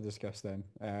really wanted to discuss then.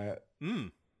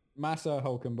 Massa,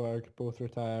 Hulkenberg, both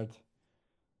retired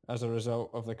as a result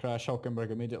of the crash. Hulkenberg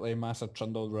immediately, Massa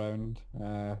trundled round.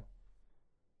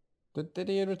 Did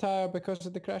he retire because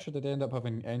of the crash, or did he end up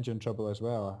having engine trouble as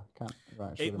well? I can't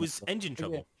actually It was remember. engine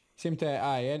trouble. Seemed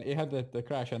to, he had the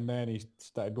crash and then he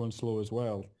started going slow as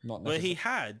well. Not Well, he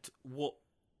necessarily. had what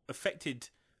affected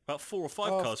about 4 or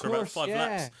 5 Oh, cars of for about course, 5 yeah.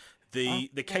 laps.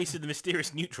 The case of the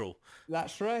mysterious neutral.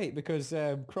 That's right, because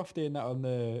Crofty and that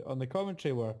on the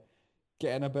commentary were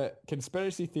getting a bit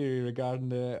conspiracy theory regarding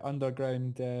the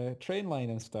underground train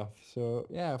line and stuff. So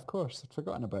yeah, of course, I'd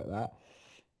forgotten about that.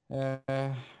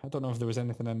 I don't know if there was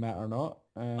anything in that or not.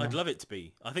 I'd love it to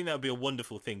be. I think that would be a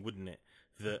wonderful thing, wouldn't it?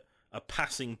 That a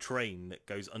passing train that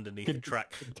goes underneath the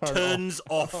track turn turns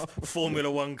off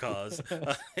Formula One cars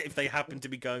if they happen to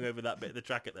be going over that bit of the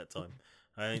track at that time.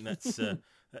 I think that's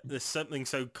there's something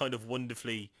so kind of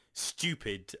wonderfully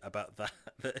stupid about that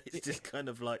it's just kind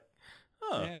of like,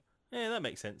 yeah, that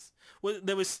makes sense. Well,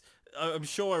 I'm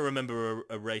sure I remember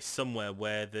a race somewhere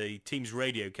where the team's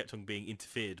radio kept on being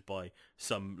interfered by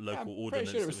some local I'm ordinance.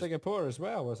 pretty sure it was Singapore as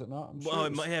well, was it not? I'm sure Well,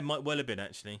 it was... it might well have been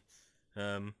actually.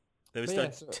 There was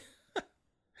But yeah,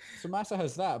 so Massa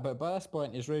has that, but by this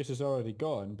point his race is already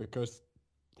gone because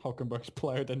Hulkenberg's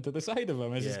ploughed into the side of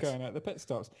him as he's Yes. going out the pit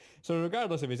stops. So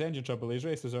regardless of his engine trouble, his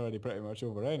race was already pretty much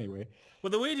over anyway. Well,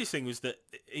 the weirdest thing was that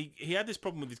he had this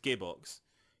problem with his gearbox,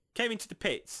 came into the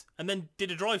pits, and then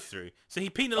did a drive-through. So he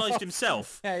penalised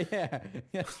himself. Yeah,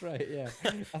 that's right, yeah.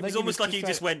 It was almost like he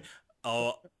just went,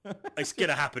 oh, it's going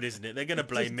to happen, isn't it? They're going to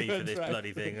blame me for this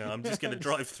bloody thing. I'm just going to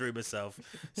drive through myself.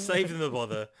 Saved them the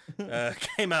bother.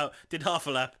 Came out, did half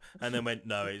a lap, and then went,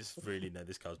 no, this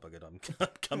car's buggered. I'm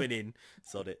coming in.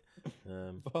 Sod it.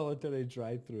 Voluntary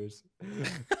drive-throughs.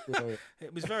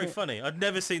 It was very funny. I'd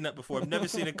never seen that before. I've never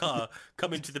seen a car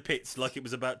come into the pits like it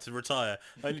was about to retire,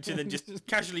 only to then just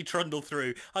casually trundle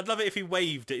through. I'd love it if he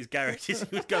waved at his garage as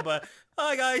he was going by,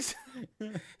 hi guys,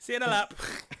 see you in a lap.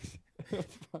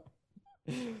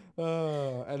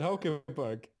 And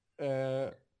Hulkenberg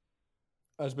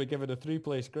has been given a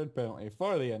 3-place grid penalty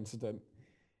for the incident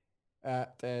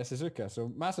at Suzuka.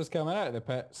 So Massa's coming out of the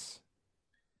pits,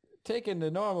 taking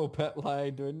the normal pit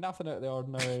line, doing nothing out of the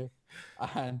ordinary,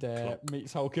 and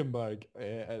meets Hulkenberg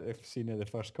at the scene of the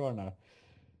first corner.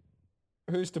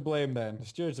 Who's to blame then? The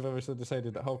stewards have obviously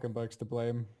decided that Hulkenberg's to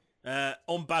blame.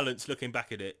 On balance, looking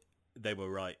back at it, they were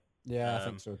right. Yeah, I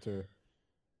think so too.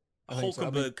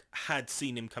 Hulkenberg had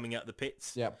seen him coming out of the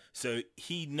pits, Yep. so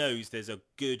he knows there's a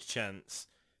good chance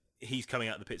he's coming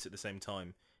out of the pits at the same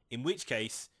time, in which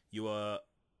case you are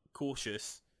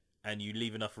cautious and you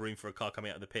leave enough room for a car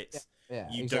coming out of the pits. Yeah,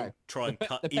 You exactly. don't try and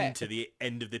cut the pit- into the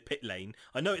end of the pit lane.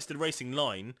 I know it's the racing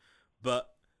line, but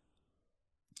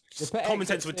The pit common exit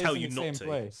sense would stays tell in you the not same to.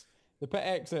 place. The pit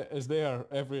exit is there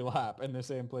every lap in the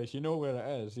same place. You know where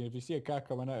it is. If you see a car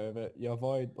coming out of it, you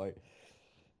avoid, like...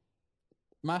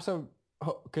 Massa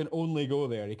can only go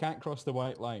there. He can't cross the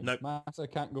white line. Nope. Massa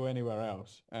can't go anywhere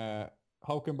else.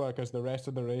 Hulkenberg has the rest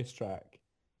of the racetrack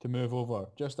to move over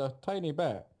just a tiny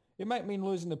bit. It might mean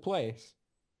losing the place,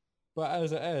 but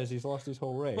as it is, he's lost his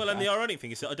whole race. Well, and the ironic thing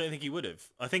is that I don't think he would have.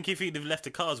 I think if he'd have left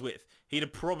a car's width, he'd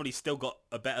have probably still got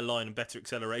a better line and better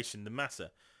acceleration than Massa.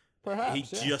 Perhaps,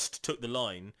 He yeah. just took the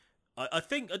line. I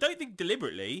don't think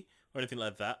deliberately or anything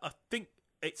like that. I think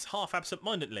it's half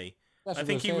absent-mindedly. That's I what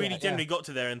think they he say really that, generally yeah. got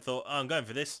to there and thought, oh, I'm going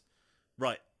for this.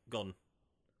 Right, gone.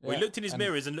 Well, he Yeah, looked in his and-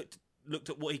 mirrors and looked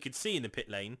at what he could see in the pit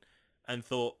lane and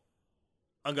thought,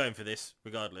 I'm going for this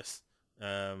regardless.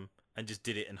 And just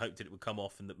did it and hoped that it would come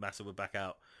off and that Massa would back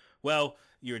out. Well,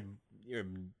 you're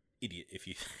an idiot if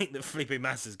you think that Felipe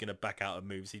Massa's going to back out of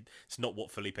moves. It's not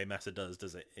what Felipe Massa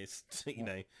does it? It's, you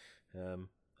know,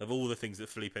 of all the things that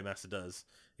Felipe Massa does,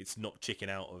 it's not chicken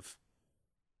out of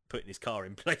putting his car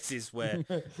in places where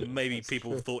maybe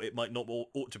people thought it might not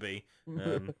ought to be.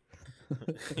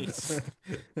 It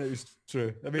was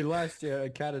true. I mean, last year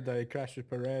in Canada, he crashed with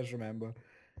Perez, remember?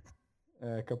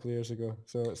 A couple of years ago.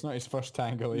 So it's not his first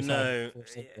tangle. He's No,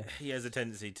 had. he has a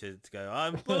tendency to go,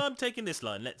 I'm taking this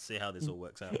line. Let's see how this all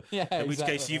works out. Yeah, In which case,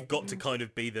 exactly. you've got to kind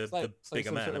of be the It's like bigger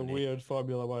some man. sort of haven't you? weird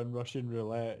Formula One Russian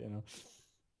roulette, you know.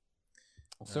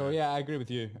 So yeah, I agree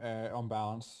with you on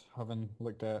balance. Having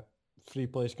looked at free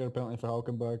play score penalty for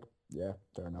Hulkenberg. Yeah,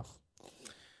 fair enough.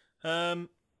 Um,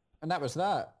 And that was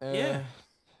that. Yeah.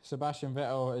 Sebastian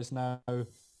Vettel is now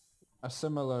a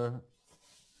similar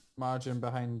margin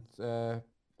behind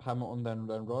Hamilton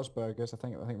than Rosberg is. I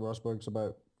think Rosberg's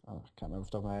about, I can't remember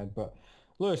off the top of my head, but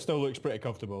Lewis still looks pretty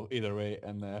comfortable either way.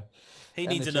 he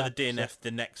needs another DNF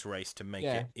the next race to make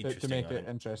it interesting. to make it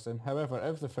interesting. However,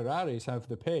 if the Ferraris have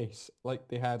the pace like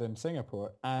they had in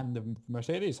Singapore, and the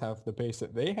Mercedes have the pace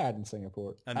that they had in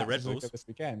Singapore, And the Red Bulls this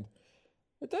weekend,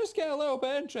 it does get a little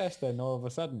bit interesting all of a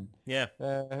sudden. Yeah.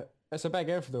 It's a big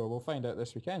if though. We'll find out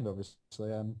this weekend,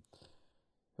 obviously.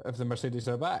 If the Mercedes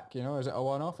are back, is it a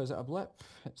one-off? Is it a blip?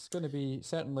 It's going to be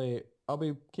certainly. I'll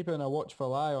be keeping a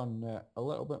watchful eye on it a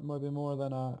little bit, maybe more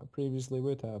than I previously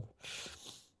would have.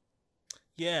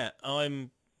 Yeah, I'm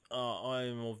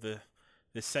of the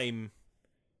same.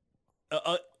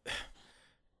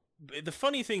 The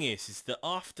funny thing is that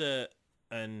after,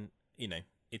 and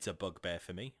it's a bugbear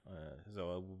for me,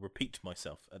 so I will repeat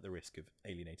myself at the risk of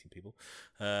alienating people.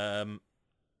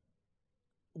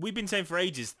 We've been saying for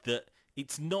ages that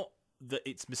it's not that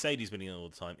it's Mercedes winning all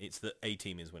the time, it's that a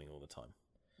team is winning all the time.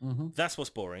 Mm-hmm. That's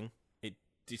what's boring.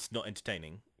 It's not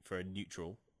entertaining for a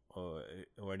neutral or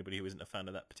anybody who isn't a fan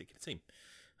of that particular team.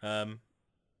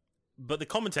 But the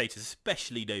commentators,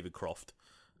 especially David Croft,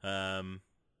 call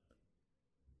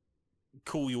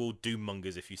you all doom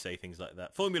mongers if you say things like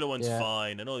that. Formula One's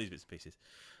fine and all these bits and pieces.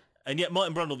 And yet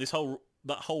Martin Brundle,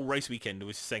 that whole race weekend,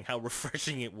 was saying how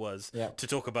refreshing it was to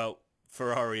talk about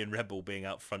Ferrari and Red Bull being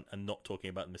out front and not talking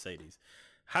about the Mercedes.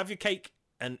 Have your cake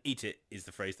and eat it is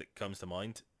the phrase that comes to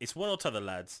mind. It's one or t'other,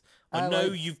 lads. I know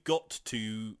you've got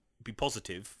to be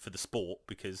positive for the sport,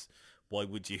 because why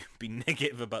would you be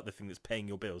negative about the thing that's paying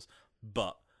your bills?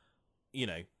 But,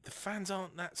 the fans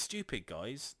aren't that stupid,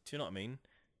 guys. Do you know what I mean?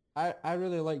 I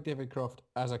really like David Croft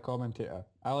as a commentator.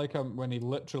 I like him when he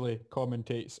literally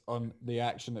commentates on the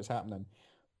action that's happening.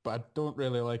 But I don't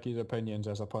really like his opinions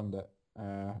as a pundit.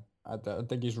 I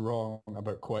think he's wrong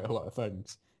about quite a lot of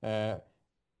things.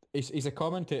 He's a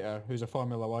commentator who's a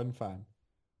Formula One fan,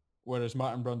 whereas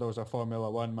Martin Brundle's a Formula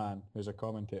One man who's a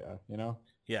commentator.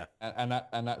 Yeah.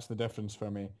 And that's the difference for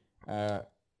me.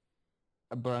 But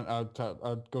I'd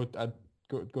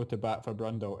go to bat for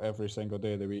Brundle every single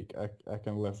day of the week. I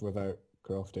can live without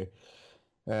Crofty.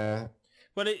 Well,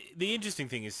 the interesting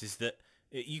thing is that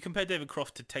you compare David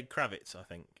Croft to Ted Kravitz, I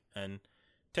think, and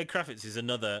Ted Kravitz is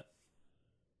another.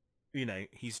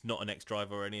 He's not an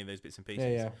ex-driver or any of those bits and pieces.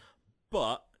 Yeah.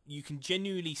 But you can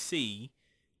genuinely see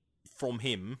from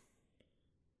him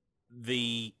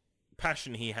the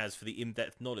passion he has for the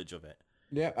in-depth knowledge of it.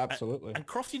 Yeah, absolutely. And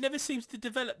Crofty never seems to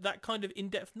develop that kind of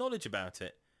in-depth knowledge about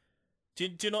it. Do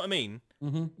you know what I mean?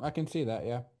 Mm-hmm. I can see that,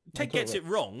 yeah. Ted gets it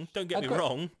wrong, don't get me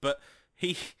wrong, but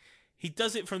he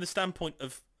does it from the standpoint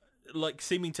of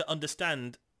seeming to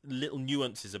understand little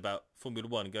nuances about Formula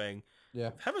One, going,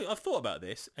 yeah, I've thought about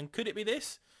this, and could it be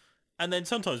this? And then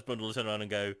sometimes Brundle will turn around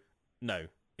and go, no,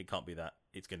 it can't be that.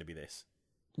 It's going to be this.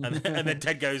 And then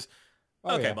Ted goes,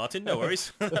 okay, Martin, no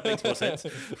worries. That makes more sense.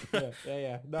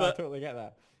 yeah. No, I totally get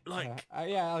that.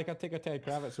 I take a Ted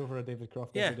Kravitz over a David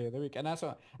Croft every day of the week, and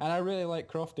I really like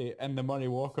Crofty in the Murray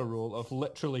Walker role of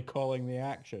literally calling the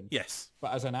action. Yes,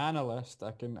 but as an analyst,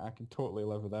 I can totally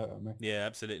live without him. Yeah,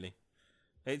 absolutely.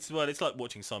 It's like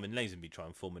watching Simon Lazenby try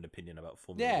and form an opinion about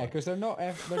Formula 1. Yeah, because they're not.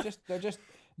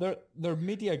 They're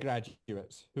media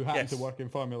graduates who happen to work in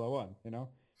Formula One.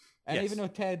 And even though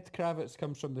Ted Kravitz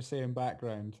comes from the same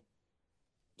background,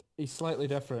 he's slightly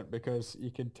different because you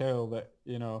can tell that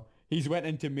he's went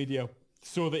into media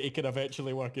so that he could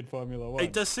eventually work in Formula One.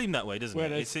 It does seem that way, doesn't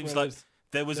it? It seems like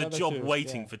there was a job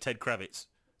waiting for Ted Kravitz.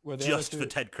 Just for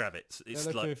Ted Kravitz. It's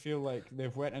the other two feel like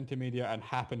they've went into media and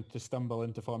happened to stumble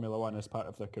into Formula One as part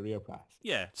of their career path.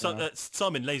 Yeah, so that's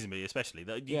Simon Lazenby especially.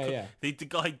 The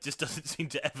guy just doesn't seem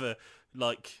to ever,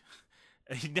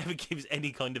 he never gives any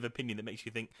kind of opinion that makes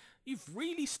you think, you've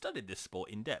really studied this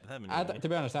sport in depth, haven't you? To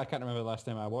be honest, I can't remember the last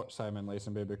time I watched Simon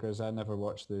Lazenby because I never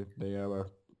watched the hour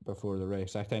before the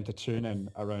race. I tend to tune in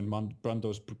around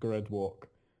Brundle's grid walk,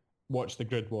 watch the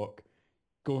grid walk,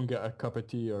 go and get a cup of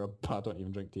tea I don't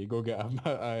even drink tea, go get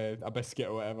a biscuit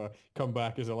or whatever, come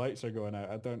back as the lights are going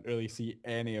out. I don't really see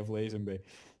any of Lazenby.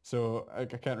 So I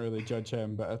can't really judge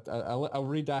him, but I'll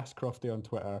read Ask Crofty on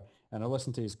Twitter and I'll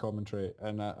listen to his commentary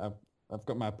and I've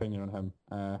got my opinion on him.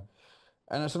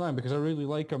 And it's annoying because I really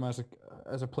like him as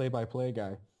a play-by-play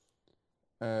guy.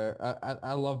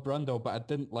 I love Brundle, but I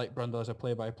didn't like Brundle as a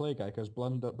play-by-play guy because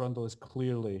Brundle is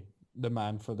clearly the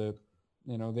man for the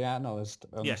analyst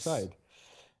on the side.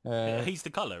 He's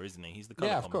the colour, isn't he? He's the colour.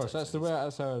 Yeah, of course. That's how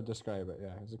I would describe it.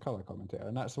 Yeah, he's a colour commentator,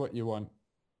 and that's what you want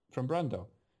from Brundle.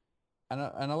 And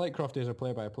I like Crofty as a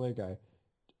play-by-play guy.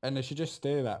 And they should just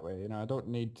stay that way. You know, I don't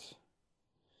need...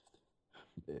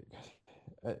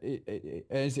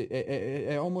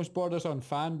 It almost borders on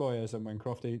fanboyism when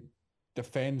Crofty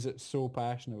defends it so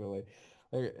passionately. Like,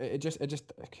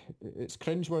 it's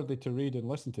cringeworthy to read and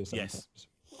listen to sometimes. Yes.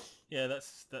 Yeah,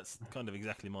 that's kind of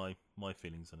exactly my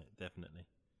feelings on it, definitely.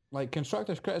 Like,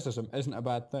 constructive criticism isn't a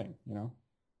bad thing, you know?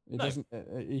 It No. doesn't,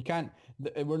 you can't,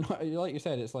 we're not, like you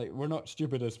said, it's like, we're not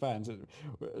stupid as fans.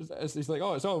 It's like,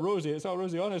 oh, it's all rosy,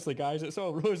 honestly, guys, it's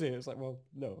all rosy. It's like, well,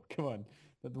 no, come on.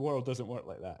 The world doesn't work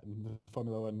like that, and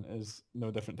Formula One is no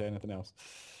different to anything else.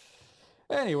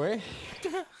 Anyway,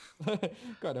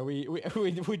 God,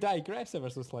 we digress ever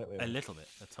so slightly. A little bit,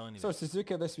 a tiny So bit.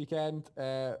 Suzuka this weekend,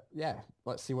 yeah,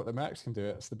 let's see what the Mercs can do.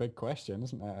 It's the big question,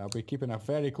 isn't it? I'll be keeping a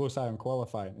very close eye on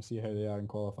qualifying to see how they are in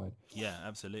qualifying. Yeah,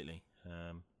 absolutely.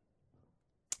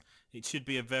 It should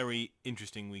be a very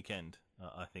interesting weekend,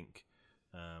 I think,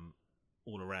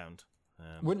 all around.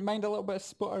 Wouldn't mind a little bit of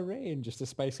spot of rain just to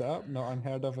spice it up. Not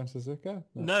unheard of in Suzuka.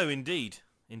 No, indeed.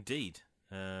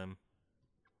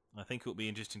 I think it'll be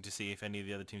interesting to see if any of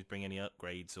the other teams bring any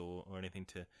upgrades or anything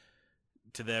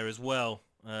to there as well.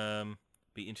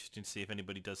 Be interesting to see if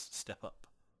anybody does step up,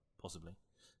 possibly.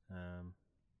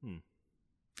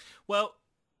 Well,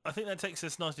 I think that takes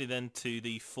us nicely then to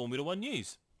the Formula One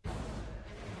news.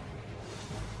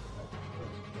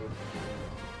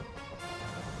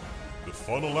 The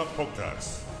Final Lap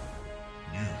Podcast.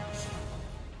 News.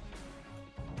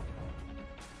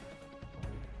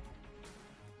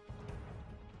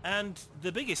 And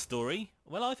the biggest story,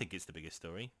 well, I think it's the biggest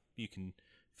story. You can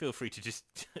feel free to just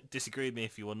disagree with me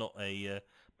if you are not a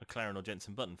McLaren or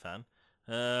Jenson Button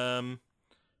fan.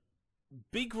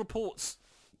 Big reports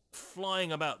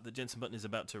flying about that Jenson Button is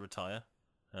about to retire.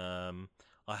 I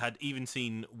had even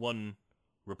seen one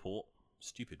report,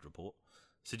 stupid report,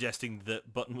 suggesting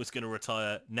that Button was going to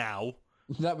retire now.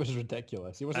 That was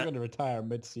ridiculous. He wasn't going to retire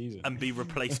mid-season. And be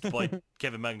replaced by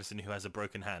Kevin Magnussen, who has a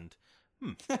broken hand.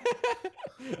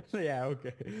 Yeah,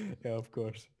 okay. Yeah, of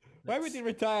course. Why would he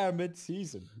retire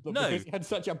mid-season? No. Because he had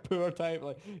such a poor time.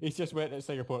 Like, he just went to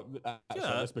Singapore. I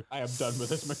am done with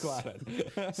this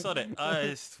McLaren. Sod it.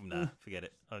 Nah, forget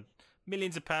it.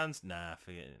 Millions of pounds? Nah,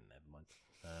 forget it. Never mind.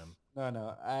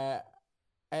 No.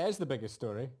 It is the biggest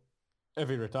story. If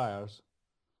he retires.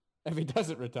 If he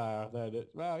doesn't retire, then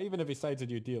even if he signs a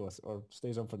new deal or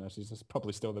stays on for this, it's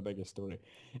probably still the biggest story.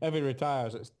 If he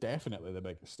retires, it's definitely the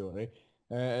biggest story.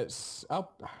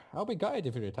 I'll be gutted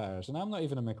if he retires, and I'm not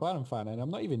even a McLaren fan, and I'm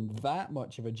not even that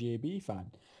much of a JB fan.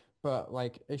 But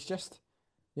like, it's just,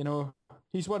 you know,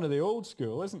 he's one of the old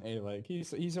school, isn't he? Like,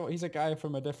 he's a guy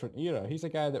from a different era. He's a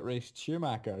guy that raced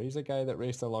Schumacher. He's a guy that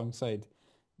raced alongside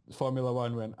Formula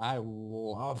One when I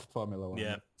love Formula One.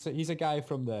 Yeah. So he's a guy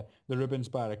from the Rubens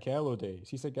Barrichello days.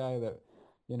 He's a guy that,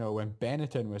 you know, when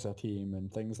Benetton was a team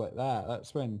and things like that.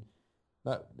 That's when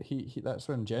that's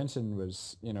when Jensen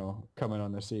was, you know, coming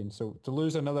on the scene. So to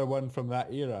lose another one from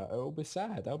that era, it'll be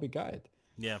sad. I'll be gutted.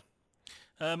 Yeah.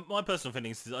 My personal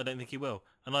feelings is I don't think he will,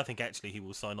 and I think actually he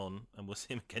will sign on, and we'll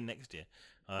see him again next year.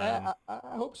 I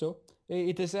hope so.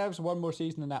 He deserves one more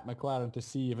season in that McLaren to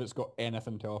see if it's got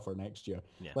anything to offer next year.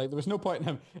 Yeah. Like, there was no point in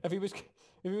him if he was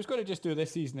going to just do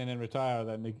this season and then retire.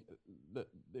 Then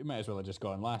he might as well have just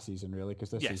gone last season, really, because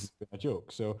this season's been a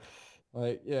joke. So,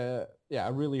 like, yeah, I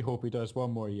really hope he does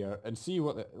one more year and see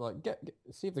what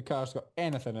see if the car's got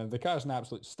anything. And if the car's an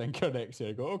absolute stinker next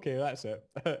year, go, okay, that's it.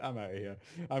 I'm out of here.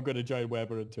 I'm going to join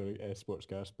Webber into sports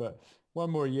cars. But one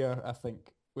more year, I think,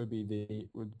 would be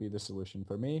the solution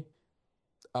for me.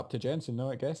 Up to Jensen, no,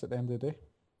 I guess, at the end of the day.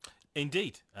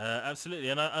 Indeed, absolutely,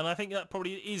 and I think that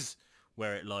probably is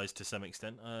where it lies to some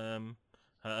extent.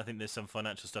 I think there's some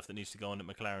financial stuff that needs to go on at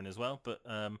McLaren as well, but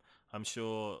I'm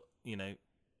sure, you know,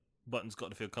 Button's got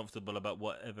to feel comfortable about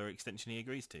whatever extension he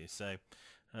agrees to. So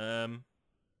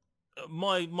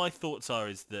my thoughts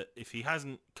is that if he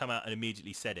hasn't come out and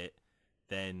immediately said it,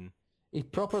 then he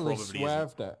probably isn't.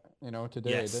 swerved it, you know,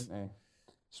 today, Yes. didn't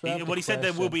he? He said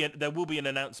there will be an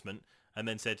announcement, and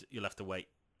then said you'll have to wait.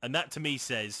 And that to me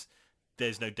says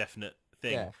there's no definite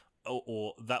thing, Yeah.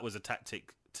 or that was a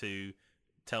tactic to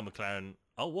tell McLaren,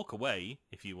 I'll walk away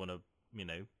if you want to, you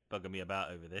know, bugger me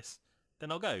about over this. Then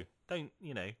I'll go. Don't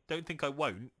think I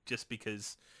won't just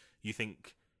because you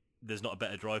think there's not a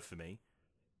better drive for me.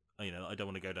 You know, I don't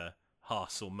want to go to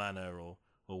Haas or Manor or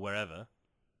wherever.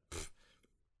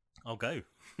 I'll go.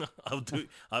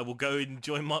 I will go and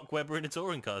join Mark Webber in a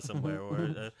touring car somewhere or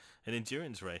an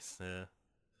endurance race.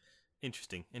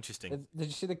 Interesting. Did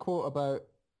you see the quote about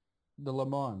the Le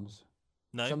Mans?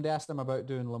 No. Somebody asked him about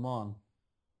doing Le Mans,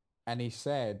 and he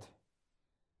said,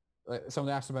 like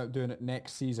somebody asked about doing it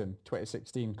next season,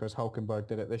 2016, because Hulkenberg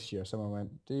did it this year. Someone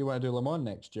went, "Do you want to do Le Mans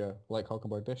next year, like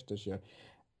Hulkenberg did this year?"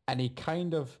 And he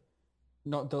kind of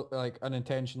like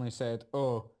unintentionally said,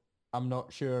 "Oh, I'm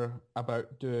not sure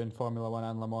about doing Formula One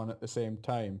and Le Mans at the same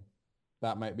time.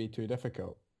 That might be too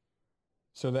difficult."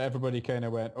 So that everybody kind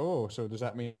of went, "Oh, so does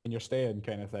that mean you're staying?"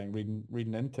 kind of thing,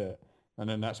 reading into it. And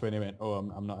then that's when he went, "Oh,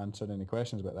 I'm not answering any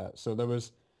questions about that." So there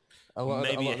was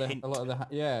Maybe a hint.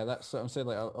 yeah, that's what I'm saying.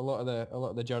 Like a lot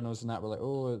of the journals and that were like,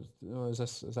 is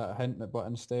that a hint that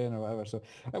Button's staying or whatever? So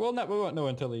we won't know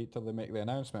until they make the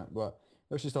announcement. But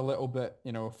there's just a little bit,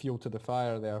 fuel to the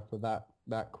fire there with that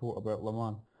quote about Le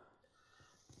Mans.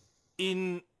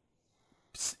 In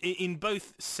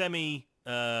both semi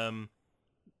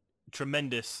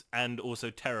tremendous and also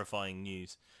terrifying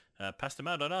news, Pastor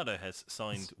Maldonado has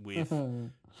signed with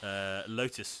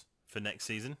Lotus for next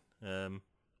season.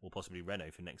 Or possibly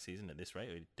Renault for next season at this rate.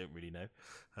 We don't really know.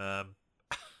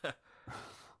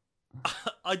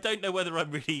 I don't know whether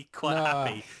I'm really quite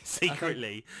happy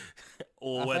secretly,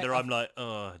 or whether I'm like,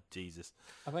 oh Jesus.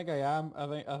 I think I am. I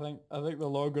think the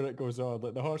longer it goes on,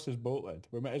 like the horse is bolted.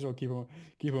 We might as well keep him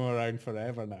around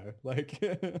forever now. Like,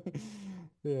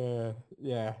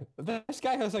 yeah. This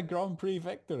guy has a Grand Prix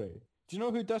victory. Do you know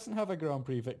who doesn't have a Grand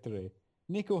Prix victory?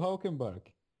 Nico Hulkenberg,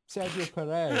 Sergio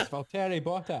Perez, Valtteri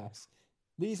Bottas.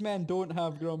 These men don't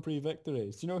have Grand Prix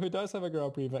victories. Do you know who does have a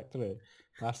Grand Prix victory?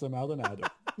 Pastor Maldonado.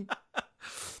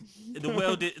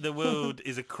 The world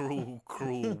is a cruel,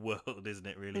 cruel world, isn't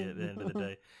it? Really, at the end of the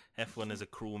day, F1 is a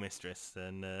cruel mistress,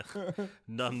 and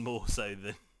none more so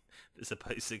than the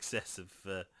supposed success of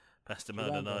Pastor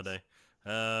Maldonado.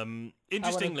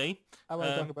 Interestingly, I want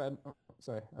to talk about.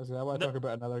 Sorry, I want to talk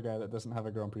about another guy that doesn't have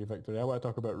a Grand Prix victory. I want to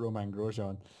talk about Romain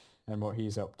Grosjean and what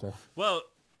he's up to. Well.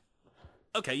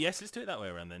 Okay, yes, let's do it that way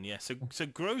around then. Yeah, so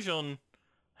Grosjean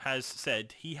has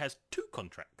said he has 2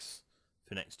 contracts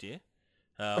for next year.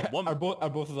 One are both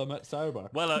of them at Sauber?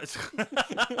 Well,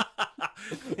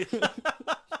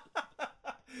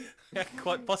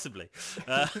 quite possibly.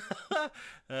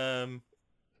 I'm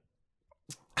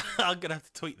gonna have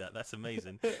to tweet that. That's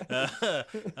amazing.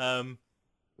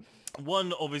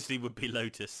 One obviously would be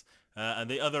Lotus, and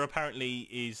the other apparently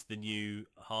is the new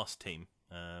Haas team,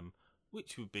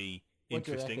 which would be. What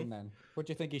do you reckon then? What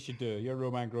do you think he should do? You're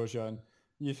Romain Grosjean.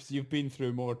 You've been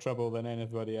through more trouble than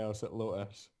anybody else at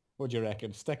Lotus. What do you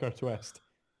reckon? Stick or twist?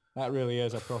 That really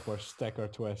is a proper stick or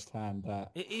twist hand.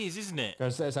 That it is, isn't it?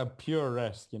 Because it's a pure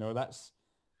risk.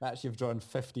 That's you've drawn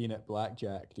 15 at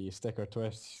blackjack. Do you stick or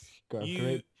twist?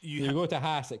 You go to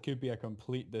Haas, it could be a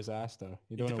complete disaster.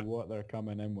 You don't know what they're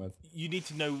coming in with. You need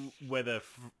to know whether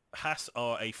Haas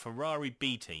are a Ferrari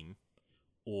B team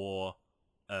or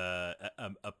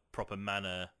a proper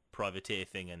manor privateer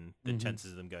thing, and the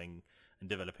chances of them going and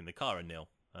developing the car are nil.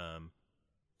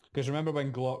 Because remember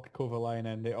when Glock,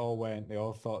 Kovalainen, they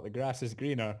all thought the grass is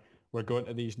greener, we're going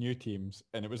to these new teams,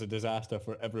 and it was a disaster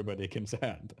for everybody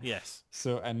concerned. Yes.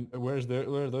 So, and where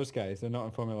are those guys? They're not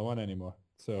in Formula One anymore.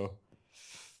 So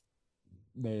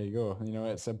there you go.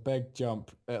 It's a big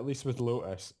jump, at least with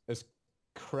Lotus. As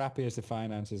crappy as the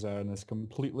finances are and as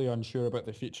completely unsure about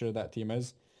the future of that team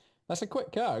is, that's a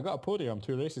quick car. I got a podium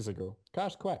 2 races ago.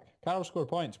 Car's quick. Car will score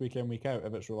points week in, week out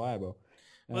if it's reliable.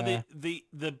 Well,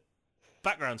 the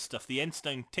background stuff, the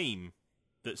Enstone team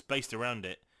that's based around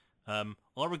it, are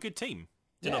a good team.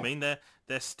 Do you know what I mean?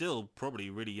 They're still probably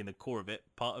really in the core of it,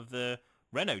 part of the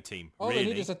Renault team. All they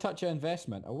need is a touch of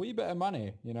investment, a wee bit of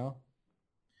money,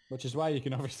 which is why you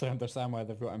can obviously understand why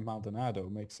they've got in Maldonado.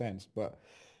 It makes sense. But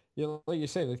like you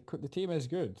say, the team is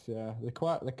good. The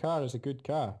car is a good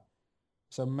car.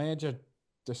 It's a major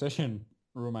decision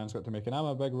Roman's got to make, and I'm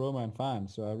a big Roman fan,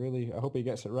 so I hope he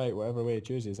gets it right. Whatever way he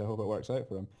chooses, I hope it works out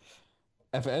for him.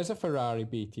 If it is a Ferrari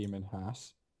B team in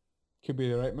Haas, could be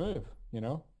the right move.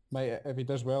 If he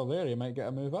does well there, he might get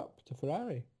a move up to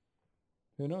Ferrari.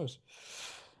 Who knows?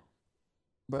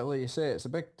 But like you say, it's a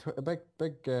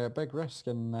big risk,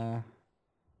 and I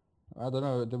don't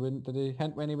know. Did he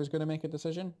hint when he was going to make a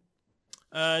decision?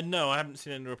 No, I haven't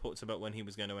seen any reports about when he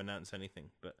was going to announce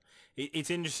anything. But it's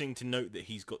interesting to note that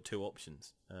he's got 2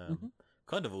 options.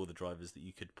 Kind of all the drivers that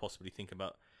you could possibly think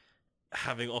about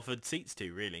having offered seats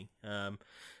to, really.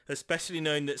 Especially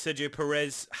knowing that Sergio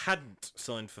Perez hadn't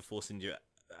signed for Force India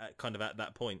kind of at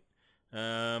that point.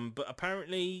 But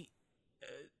apparently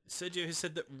Sergio has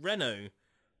said that Renault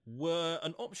were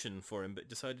an option for him, but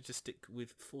decided to stick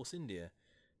with Force India.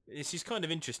 It's just kind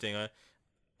of interesting. I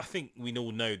think we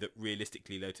all know that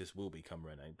realistically Lotus will become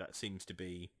Renault. That seems to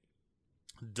be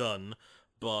done,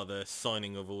 bar the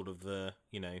signing of all of the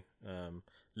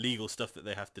legal stuff that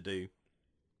they have to do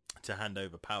to hand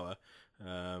over power.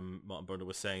 Martin Brundle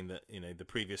was saying that, the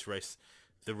previous race,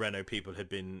 the Renault people had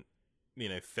been,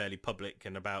 fairly public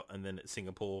and about, and then at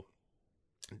Singapore,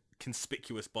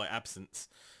 conspicuous by absence.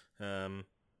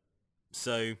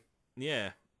 So,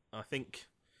 yeah, I think...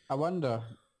 I wonder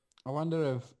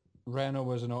if Renault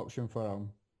was an option for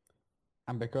him,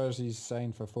 and because he's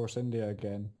signed for Force India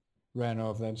again, Renault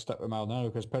have then stuck with Maldonado,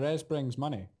 because Perez brings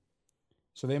money.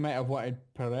 So they might have wanted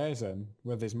Perez in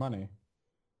with his money.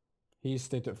 He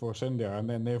stayed at Force India, and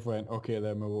then they've went, okay,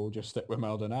 then we'll just stick with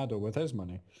Maldonado with his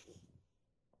money.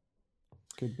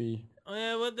 Could be. Oh,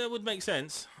 yeah, well, that would make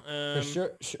sense.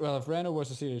 Well, if Renault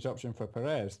was a serious option for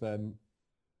Perez, then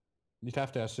you'd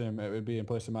have to assume it would be in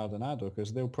place of Maldonado,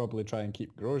 because they'll probably try and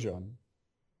keep Grosjean,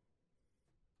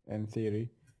 in theory.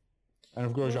 And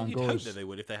if Grosjean you'd goes... hope that they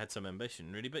would if they had some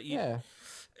ambition, really. But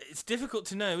it's difficult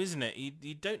to know, isn't it?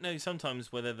 You don't know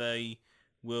sometimes whether they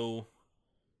will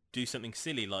do something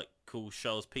silly like call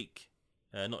Charles Peake,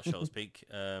 not Charles Peake,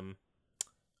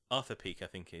 Arthur Peake, I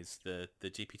think, is the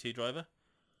GP2 driver.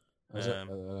 Is it? I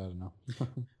don't know.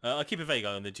 I keep a vague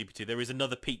eye on the GP2. There is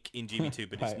another Peake in GP2,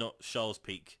 but it's not Charles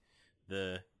Peake,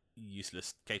 the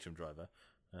useless Caterham driver.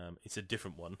 It's a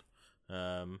different one,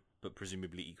 but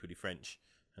presumably equally French.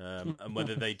 And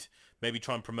whether they'd maybe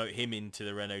try and promote him into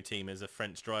the Renault team as a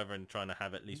French driver and trying to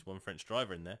have at least one French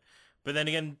driver in there. But then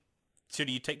again, should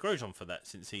you take Grosjean for that,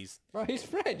 since he's... Well, he's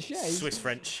French, yeah. Swiss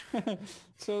French.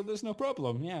 So there's no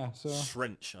problem, yeah. So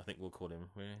French, I think we'll call him.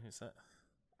 Where is that?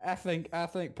 I think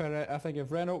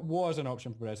if Renault was an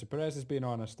option for Perez, if Perez is being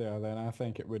honest there, then I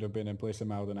think it would have been in place of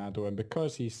Maldonado. And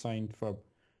because he's signed for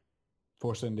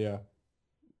Force India,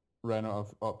 Renault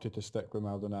have opted to stick with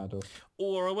Maldonado.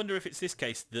 Or I wonder if it's this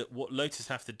case that what Lotus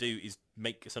have to do is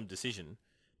make some decision,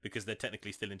 because they're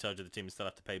technically still in charge of the team and still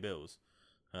have to pay bills.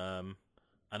 And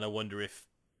I wonder if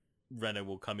Renault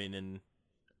will come in and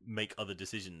make other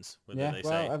decisions. Whether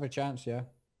I have a chance, yeah.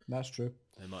 That's true.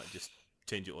 They might just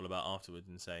change it all about afterwards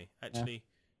and say, actually,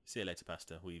 see you later,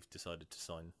 Pastor. We've decided to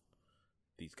sign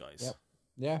these guys. Yep.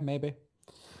 Yeah, maybe.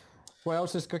 What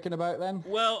else is cooking about then?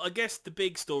 Well, I guess the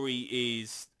big story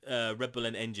is Red Bull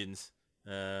and engines.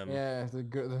 That's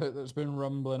been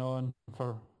rumbling on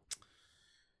for...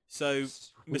 So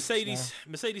Mercedes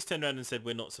turned around and said,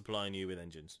 we're not supplying you with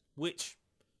engines, which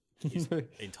is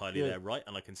entirely their right,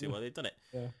 and I can see why they've done it.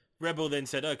 Yeah. Red Bull then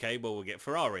said, okay, well, we'll get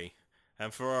Ferrari.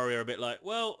 And Ferrari are a bit like,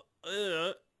 well,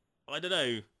 I don't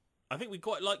know. I think we'd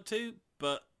quite like to,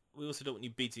 but we also don't want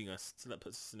you beating us, so that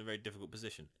puts us in a very difficult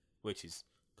position, which is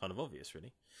kind of obvious,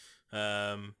 really.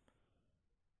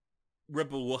 Red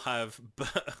Bull will have,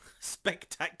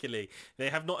 spectacularly, they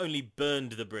have not only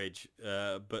burned the bridge,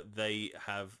 but they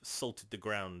have salted the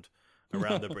ground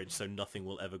around the bridge, so nothing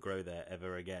will ever grow there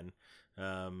ever again.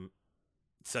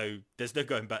 So there's no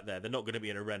going back there. They're not going to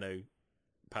be in a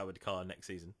Renault-powered car next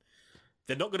season.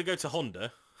 They're not going to go to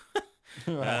Honda.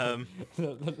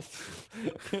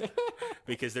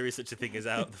 Because there is such a thing as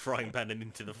out the frying pan and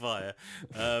into the fire.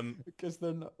 Because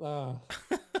they're not...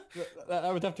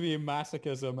 that would have to be a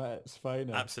masochism at its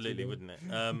finest. Absolutely, wouldn't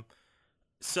it?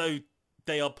 So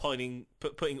they are putting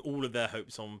all of their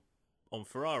hopes on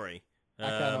Ferrari. I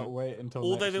cannot wait until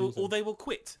or next season. Or they will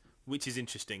quit, which is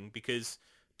interesting, because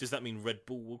does that mean Red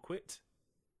Bull will quit?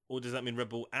 Or does that mean Red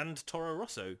Bull and Toro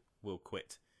Rosso will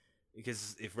quit?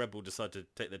 Because if Red Bull decide to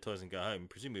take their toys and go home,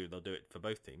 presumably they'll do it for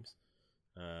both teams.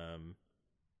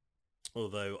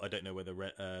 Although I don't know whether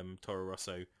Toro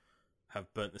Rosso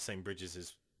have burnt the same bridges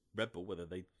as Red Bull, whether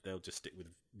they'll just stick with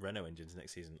Renault engines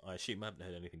next season. I assume I haven't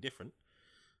heard anything different.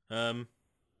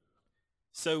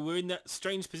 So we're in that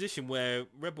strange position where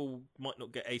Red Bull might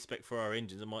not get A-spec for our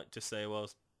engines and might just say, well,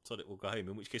 sod it, we'll go home,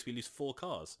 in which case we lose 4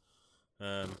 cars.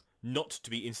 Not to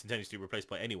be instantaneously replaced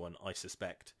by anyone, I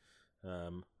suspect.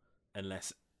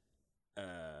 Unless,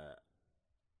 I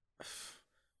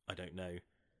don't know,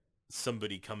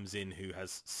 somebody comes in who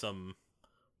has some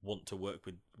want to work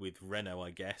with Renault,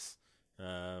 I guess.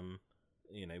 Whether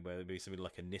it be something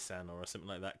like a Nissan or something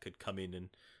like that could come in and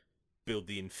build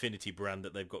the Infinity brand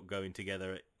that they've got going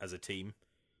together as a team.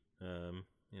 Team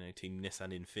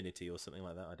Nissan Infinity or something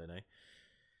like that, I don't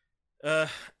know.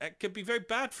 It could be very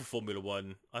bad for Formula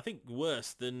One. I think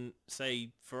worse than,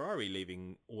 say, Ferrari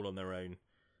leaving all on their own.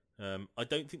 I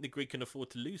don't think the grid can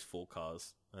afford to lose 4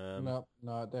 cars. No,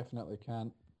 it definitely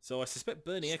can't. So I suspect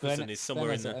Bernie Eccleston is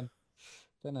somewhere in there.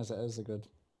 Then as it is a good.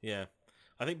 Yeah.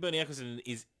 I think Bernie Eccleston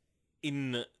is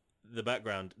in the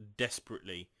background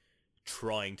desperately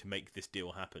trying to make this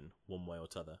deal happen one way or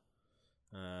t'other.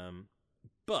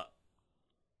 But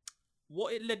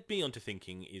what it led me on to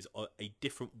thinking is a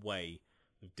different way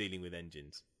of dealing with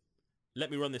engines.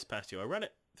 Let me run this past you. I ran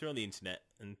it through on the internet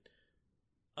and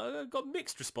I got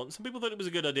mixed response. Some people thought it was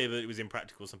a good idea, but it was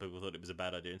impractical. Some people thought it was a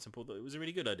bad idea, and some people thought it was a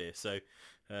really good idea. So,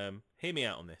 hear me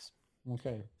out on this.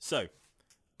 Okay. So,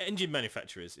 engine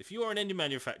manufacturers. If you are an engine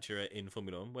manufacturer in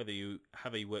Formula One, whether you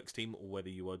have a works team or whether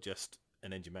you are just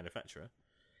an engine manufacturer,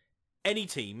 any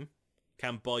team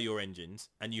can buy your engines,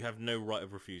 and you have no right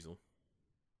of refusal.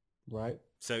 Right.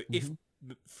 So, if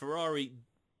Ferrari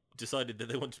decided that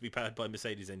they wanted to be powered by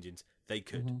Mercedes engines, they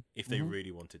could, if they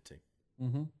really wanted to.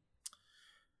 Mm-hmm.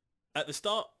 At the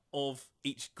start of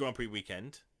each Grand Prix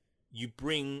weekend, you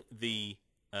bring the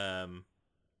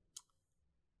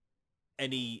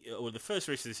the first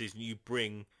race of the season, you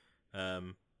bring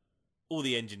all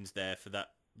the engines there for that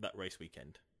race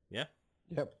weekend. Yeah?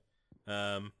 Yep.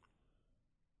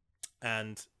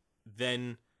 And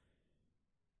then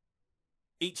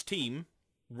each team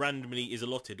randomly is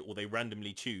allotted, or they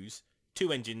randomly choose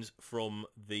 2 engines from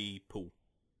the pool.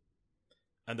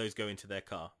 And those go into their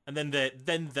car. And then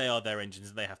they are their engines,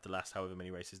 and they have to last however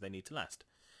many races they need to last.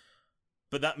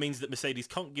 But that means that Mercedes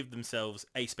can't give themselves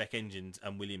A-spec engines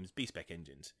and Williams B-spec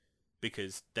engines,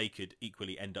 because they could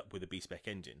equally end up with a B-spec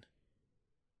engine.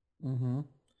 Mm-hmm.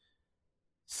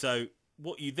 So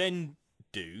what you then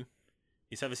do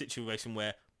is have a situation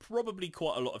where probably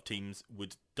quite a lot of teams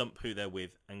would dump who they're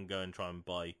with and go and try and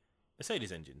buy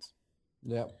Mercedes engines.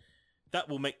 Yep. That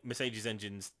will make Mercedes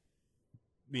engines,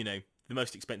 the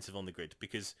most expensive on the grid,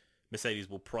 because Mercedes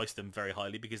will price them very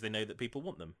highly because they know that people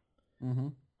want them. Mm-hmm.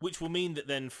 Which will mean that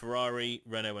then Ferrari,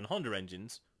 Renault and Honda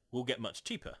engines will get much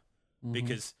cheaper,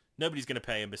 because nobody's going to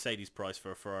pay a Mercedes price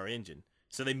for a Ferrari engine.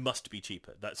 So they must be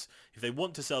cheaper. That's if they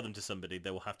want to sell them to somebody,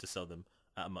 they will have to sell them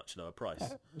at a much lower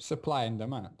price. Supply and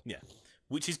demand. Yeah.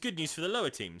 Which is good news for the lower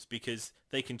teams, because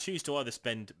they can choose to either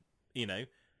spend,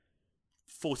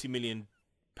 £40 million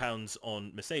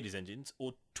on Mercedes engines,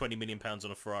 or £20 million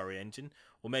on a Ferrari engine,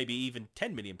 or maybe even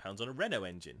 £10 million on a Renault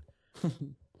engine.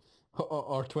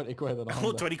 Or 20 quid on a Or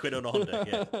Honda. 20 quid on a Honda,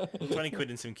 yeah. 20 quid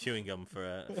and some chewing gum for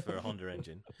a Honda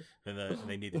engine. And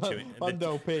they need the chewing... Honda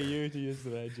will pay you to use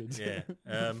their engines. Yeah.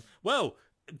 Well,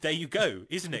 there you go,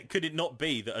 isn't it? Could it not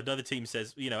be that another team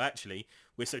says, actually,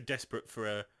 we're so desperate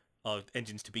for our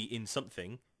engines to be in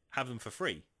something, have them for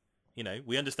free.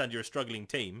 We understand you're a struggling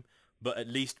team, but at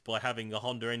least by having a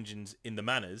Honda engines in the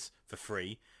Manors for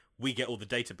free, we get all the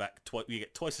data back. We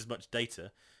get twice as much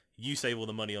data. You save all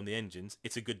the money on the engines.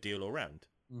 It's a good deal all round.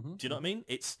 Do you know what I mean?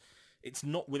 It's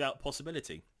not without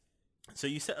possibility. So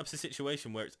you set up a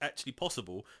situation where it's actually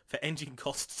possible for engine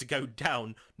costs to go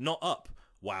down, not up.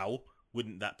 Wow,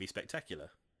 wouldn't that be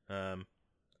spectacular?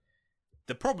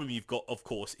 The problem you've got, of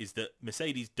course, is that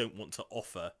Mercedes don't want to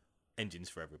offer engines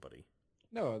for everybody.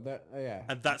 No, yeah.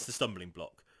 And that's the stumbling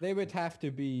block. They would have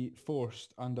to be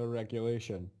forced under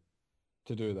regulation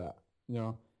to do that.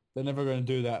 They're never going to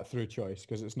do that through choice,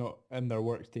 because it's not in their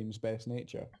work team's best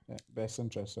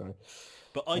interest. Sorry.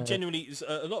 But I genuinely,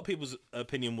 a lot of people's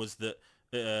opinion was that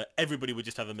everybody would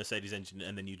just have a Mercedes engine,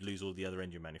 and then you'd lose all the other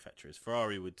engine manufacturers.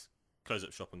 Ferrari would close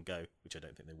up shop and go, which I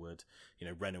don't think they would.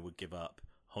 Renault would give up.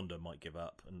 Honda might give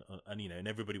up, and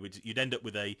everybody you'd end up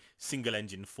with a single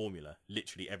engine formula.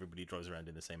 Literally everybody drives around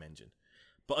in the same engine.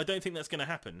 But I don't think that's going to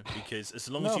happen, because as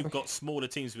long as you've got smaller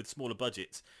teams with smaller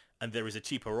budgets and there is a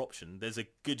cheaper option, there's a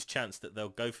good chance that they'll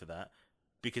go for that,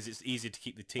 because it's easier to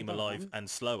keep the team alive and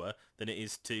slower than it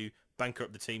is to banker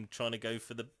up the team trying to go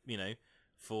for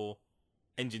for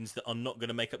engines that are not going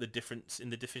to make up the difference in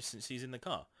the deficiencies in the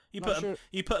car. You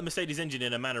put a Mercedes engine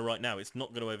in a Manor right now, it's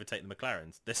not going to overtake the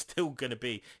McLarens. They're still going to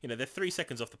be, they're 3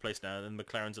 seconds off the place now, and the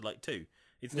McLarens are like 2.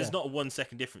 There's not a 1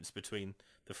 second difference between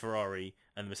the Ferrari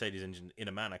and the Mercedes engine in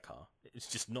a Manor car. It's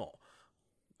just not.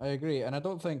 I agree, and I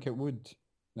don't think it would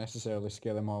necessarily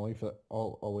scare them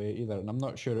all away either. And I'm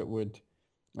not sure it would.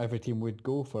 Every team would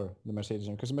go for the Mercedes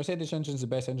engine, because the Mercedes engine is the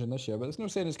best engine this year, but there's no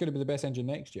saying it's going to be the best engine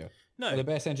next year. No. Or the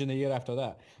best engine the year after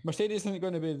that. Mercedes isn't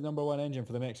going to be the number one engine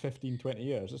for the next 15, 20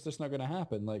 years. It's just not going to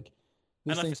happen.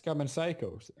 These things come in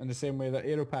cycles, in the same way that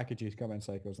aero packages come in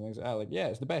cycles and things like that.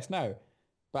 It's the best now,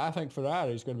 but I think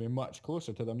Ferrari is going to be much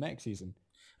closer to them next season.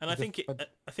 And I think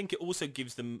it also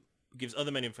gives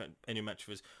other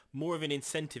manufacturers more of an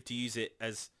incentive to use it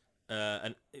as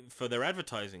for their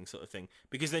advertising sort of thing,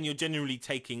 because then you're generally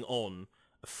taking on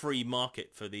a free market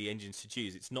for the engines to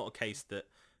choose. It's not a case that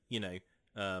the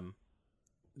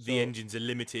engines are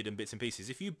limited and bits and pieces.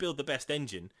 If you build the best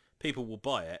engine, people will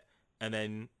buy it, and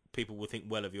then people will think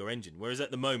well of your engine. Whereas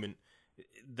at the moment,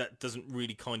 that doesn't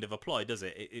really kind of apply, does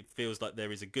it? It feels like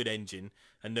there is a good engine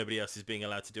and nobody else is being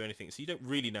allowed to do anything. So you don't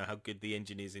really know how good the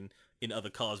engine is in other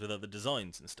cars with other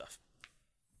designs and stuff.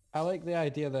 I like the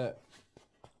idea that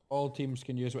all teams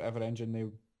can use whatever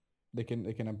engine they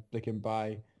can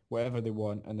buy whatever they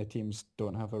want, and the teams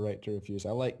don't have a right to refuse.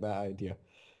 I like that idea.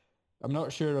 I'm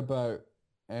not sure about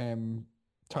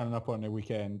turning up on a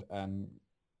weekend and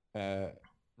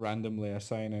randomly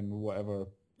assigning whatever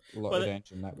lottered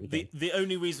engine that weekend. The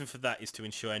only reason for that is to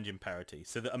ensure engine parity,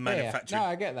 so that a Yeah. manufacturer No,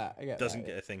 I get that. doesn't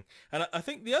get a thing. And I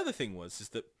think the other thing is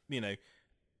that,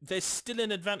 there's still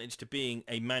an advantage to being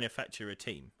a manufacturer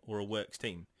team or a works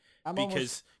team,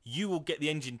 because you will get the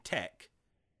engine tech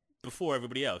before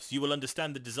everybody else. You will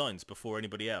understand the designs before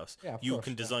anybody else. Yeah, of you course,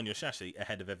 can design your chassis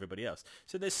ahead of everybody else.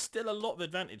 So there's still a lot of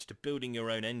advantage to building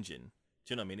your own engine.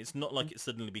 Do you know what I mean? It's not like it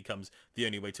suddenly becomes the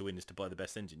only way to win is to buy the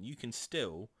best engine. You can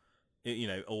still,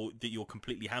 or that you're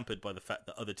completely hampered by the fact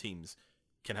that other teams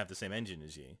can have the same engine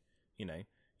as you.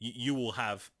 You will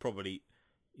have probably,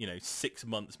 6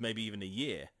 months, maybe even a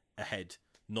year ahead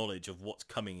knowledge of what's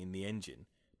coming in the engine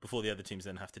before the other teams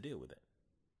then have to deal with it.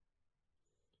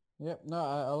 Yep. No,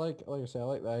 I like I say, I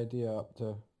like the idea up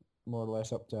to more or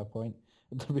less up to a point.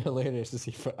 It'd be hilarious to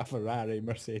see a Ferrari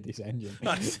Mercedes engine.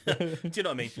 Do you know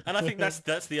what I mean? And I think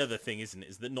that's the other thing, isn't it?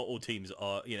 Is that not all teams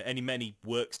are, many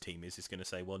works team is just going to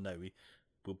say, well, no,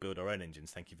 we'll build our own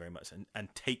engines, thank you very much,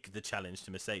 and take the challenge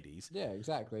to Mercedes. Yeah,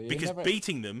 exactly. Because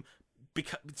beating them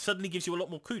suddenly gives you a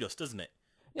lot more kudos, doesn't it?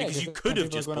 Yeah, because you could have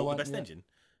just bought the best engine.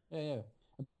 Yeah.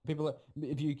 People,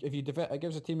 if you it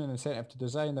gives a team an incentive to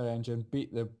design their engine,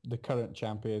 beat the current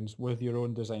champions with your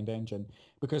own designed engine,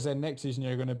 because then next season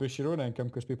you're going to boost your own income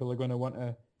because people are going to want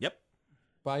to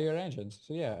buy your engines.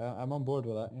 So yeah, I'm on board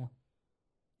with that. Yeah.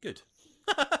 Good.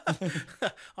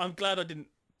 I'm glad I didn't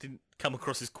come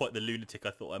across as quite the lunatic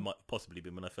I thought I might possibly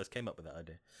be when I first came up with that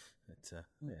idea. But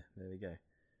yeah, there we go.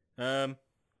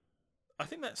 I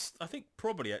think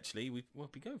probably actually we'll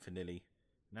be going for nearly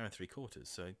an hour and 3/4.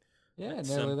 So yeah,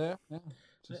 nearly there. Yeah.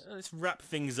 Let's wrap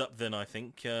things up then. I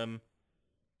think.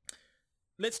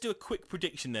 Let's do a quick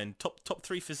prediction then. Top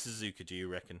 3 for Suzuka. Do you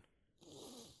reckon?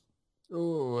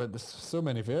 Oh, there's so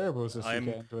many variables this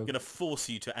weekend. I'm going to force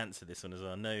you to answer this one, as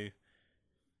I know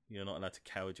you're not allowed to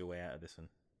coward your way out of this one.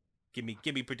 Give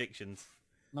me predictions.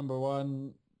 Number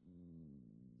 1,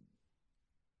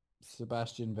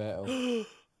 Sebastian Vettel.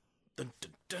 Dun,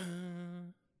 dun,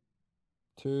 dun.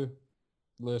 2,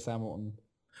 Lewis Hamilton.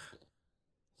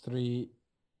 3,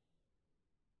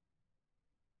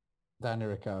 Daniel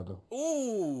Ricciardo.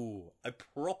 Ooh, a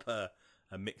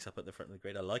mix up at the front of the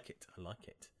grid. I like it.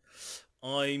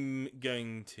 I'm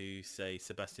going to say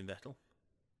Sebastian Vettel.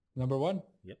 Number 1?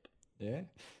 Yep. Yeah.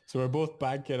 So we're both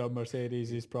banking on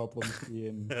Mercedes' problems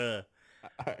being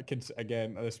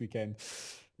again this weekend.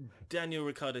 Daniel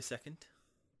Ricciardo second.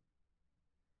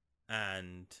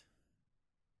 And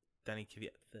Danny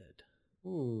Kvyat third.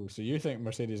 Ooh, so you think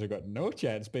Mercedes have got no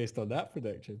chance based on that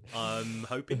prediction? I'm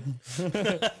hoping.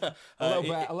 a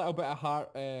little bit of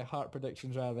heart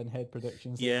predictions rather than head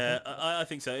predictions. Yeah, I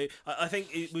think so. I think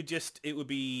it would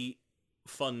be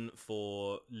fun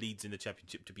for leads in the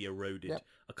championship to be eroded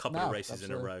a couple of races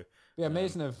in a row. It'd be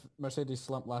amazing if Mercedes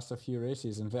slump lasts a few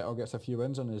races and Vettel gets a few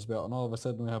wins on his belt, and all of a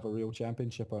sudden we have a real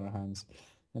championship on our hands.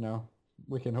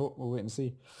 We can hope. We'll wait and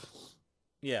see.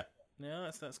 Yeah,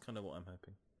 that's kind of what I'm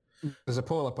hoping. There's a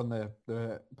poll up on the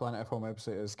Planet F1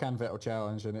 website. Is can Vettel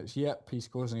challenge? And it's he's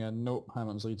closing in. Nope,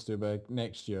 Hamilton's leads too big.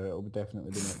 Next year, it'll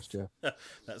definitely be next year.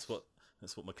 That's what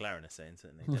McLaren is saying,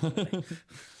 certainly.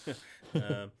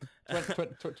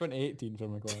 Definitely. 2018 for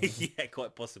McLaren. Yeah,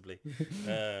 quite possibly.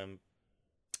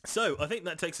 So I think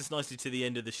that takes us nicely to the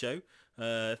end of the show.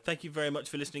 Thank you very much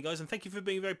for listening, guys, and thank you for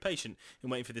being very patient in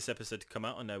waiting for this episode to come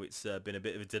out. I know it's been a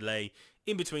bit of a delay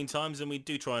in between times, and we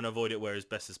do try and avoid it where as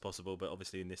best as possible, but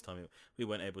obviously in this time we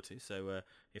weren't able to. So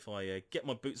if I get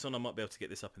my boots on, I might be able to get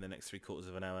this up in the next 3/4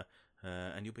 of an hour,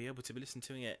 and you'll be able to be listening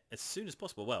to it as soon as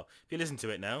possible. Well, if you listen to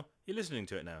it now, you're listening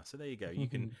to it now. So there you go. You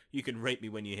can rate me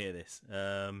when you hear this.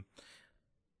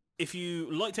 If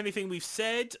you liked anything we've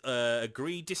said,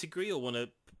 agree, disagree, or want to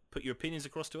put your opinions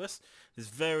across to us, there's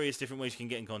various different ways you can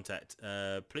get in contact.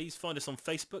 Please find us on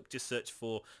Facebook. Just search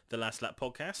for The Last Lap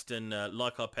Podcast and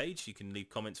like our page. You can leave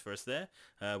comments for us there.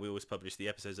 We always publish the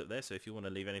episodes up there, so if you want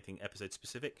to leave anything episode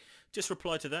specific, just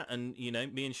reply to that, and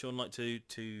me and Sean like to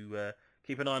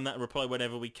keep an eye on that and reply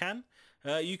whenever we can.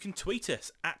 You can tweet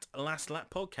us at Last Lap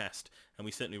Podcast, and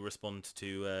we certainly respond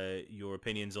to your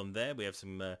opinions on there. We have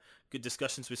some good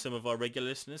discussions with some of our regular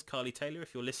listeners. Carly Taylor,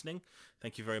 if you're listening,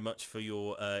 thank you very much for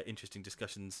your interesting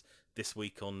discussions this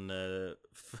week on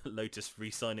Lotus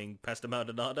re-signing Pastor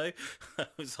Maldonado. I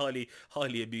was highly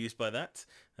amused by that.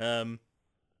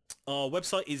 Our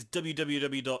website is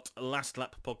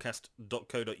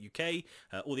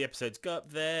www.lastlappodcast.co.uk. All the episodes go up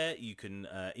there. You can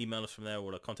email us from there.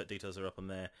 All our contact details are up on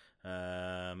there.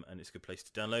 and it's a good place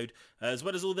to download, as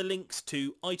well as all the links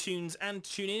to iTunes and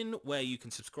TuneIn, where you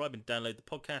can subscribe and download the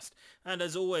podcast. And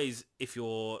as always, if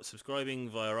you're subscribing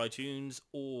via iTunes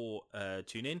or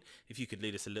TuneIn, if you could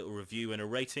leave us a little review and a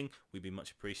rating, we'd be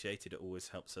much appreciated. It always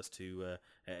helps us to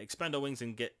expand our wings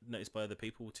and get noticed by other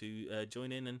people to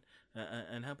join in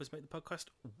and help us make the podcast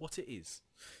what it is.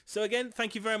 So again,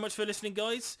 thank you very much for listening,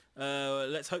 guys.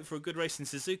 Let's hope for a good race in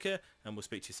Suzuka, and we'll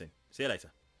speak to you soon. See you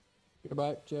later.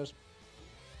 Goodbye. Cheers.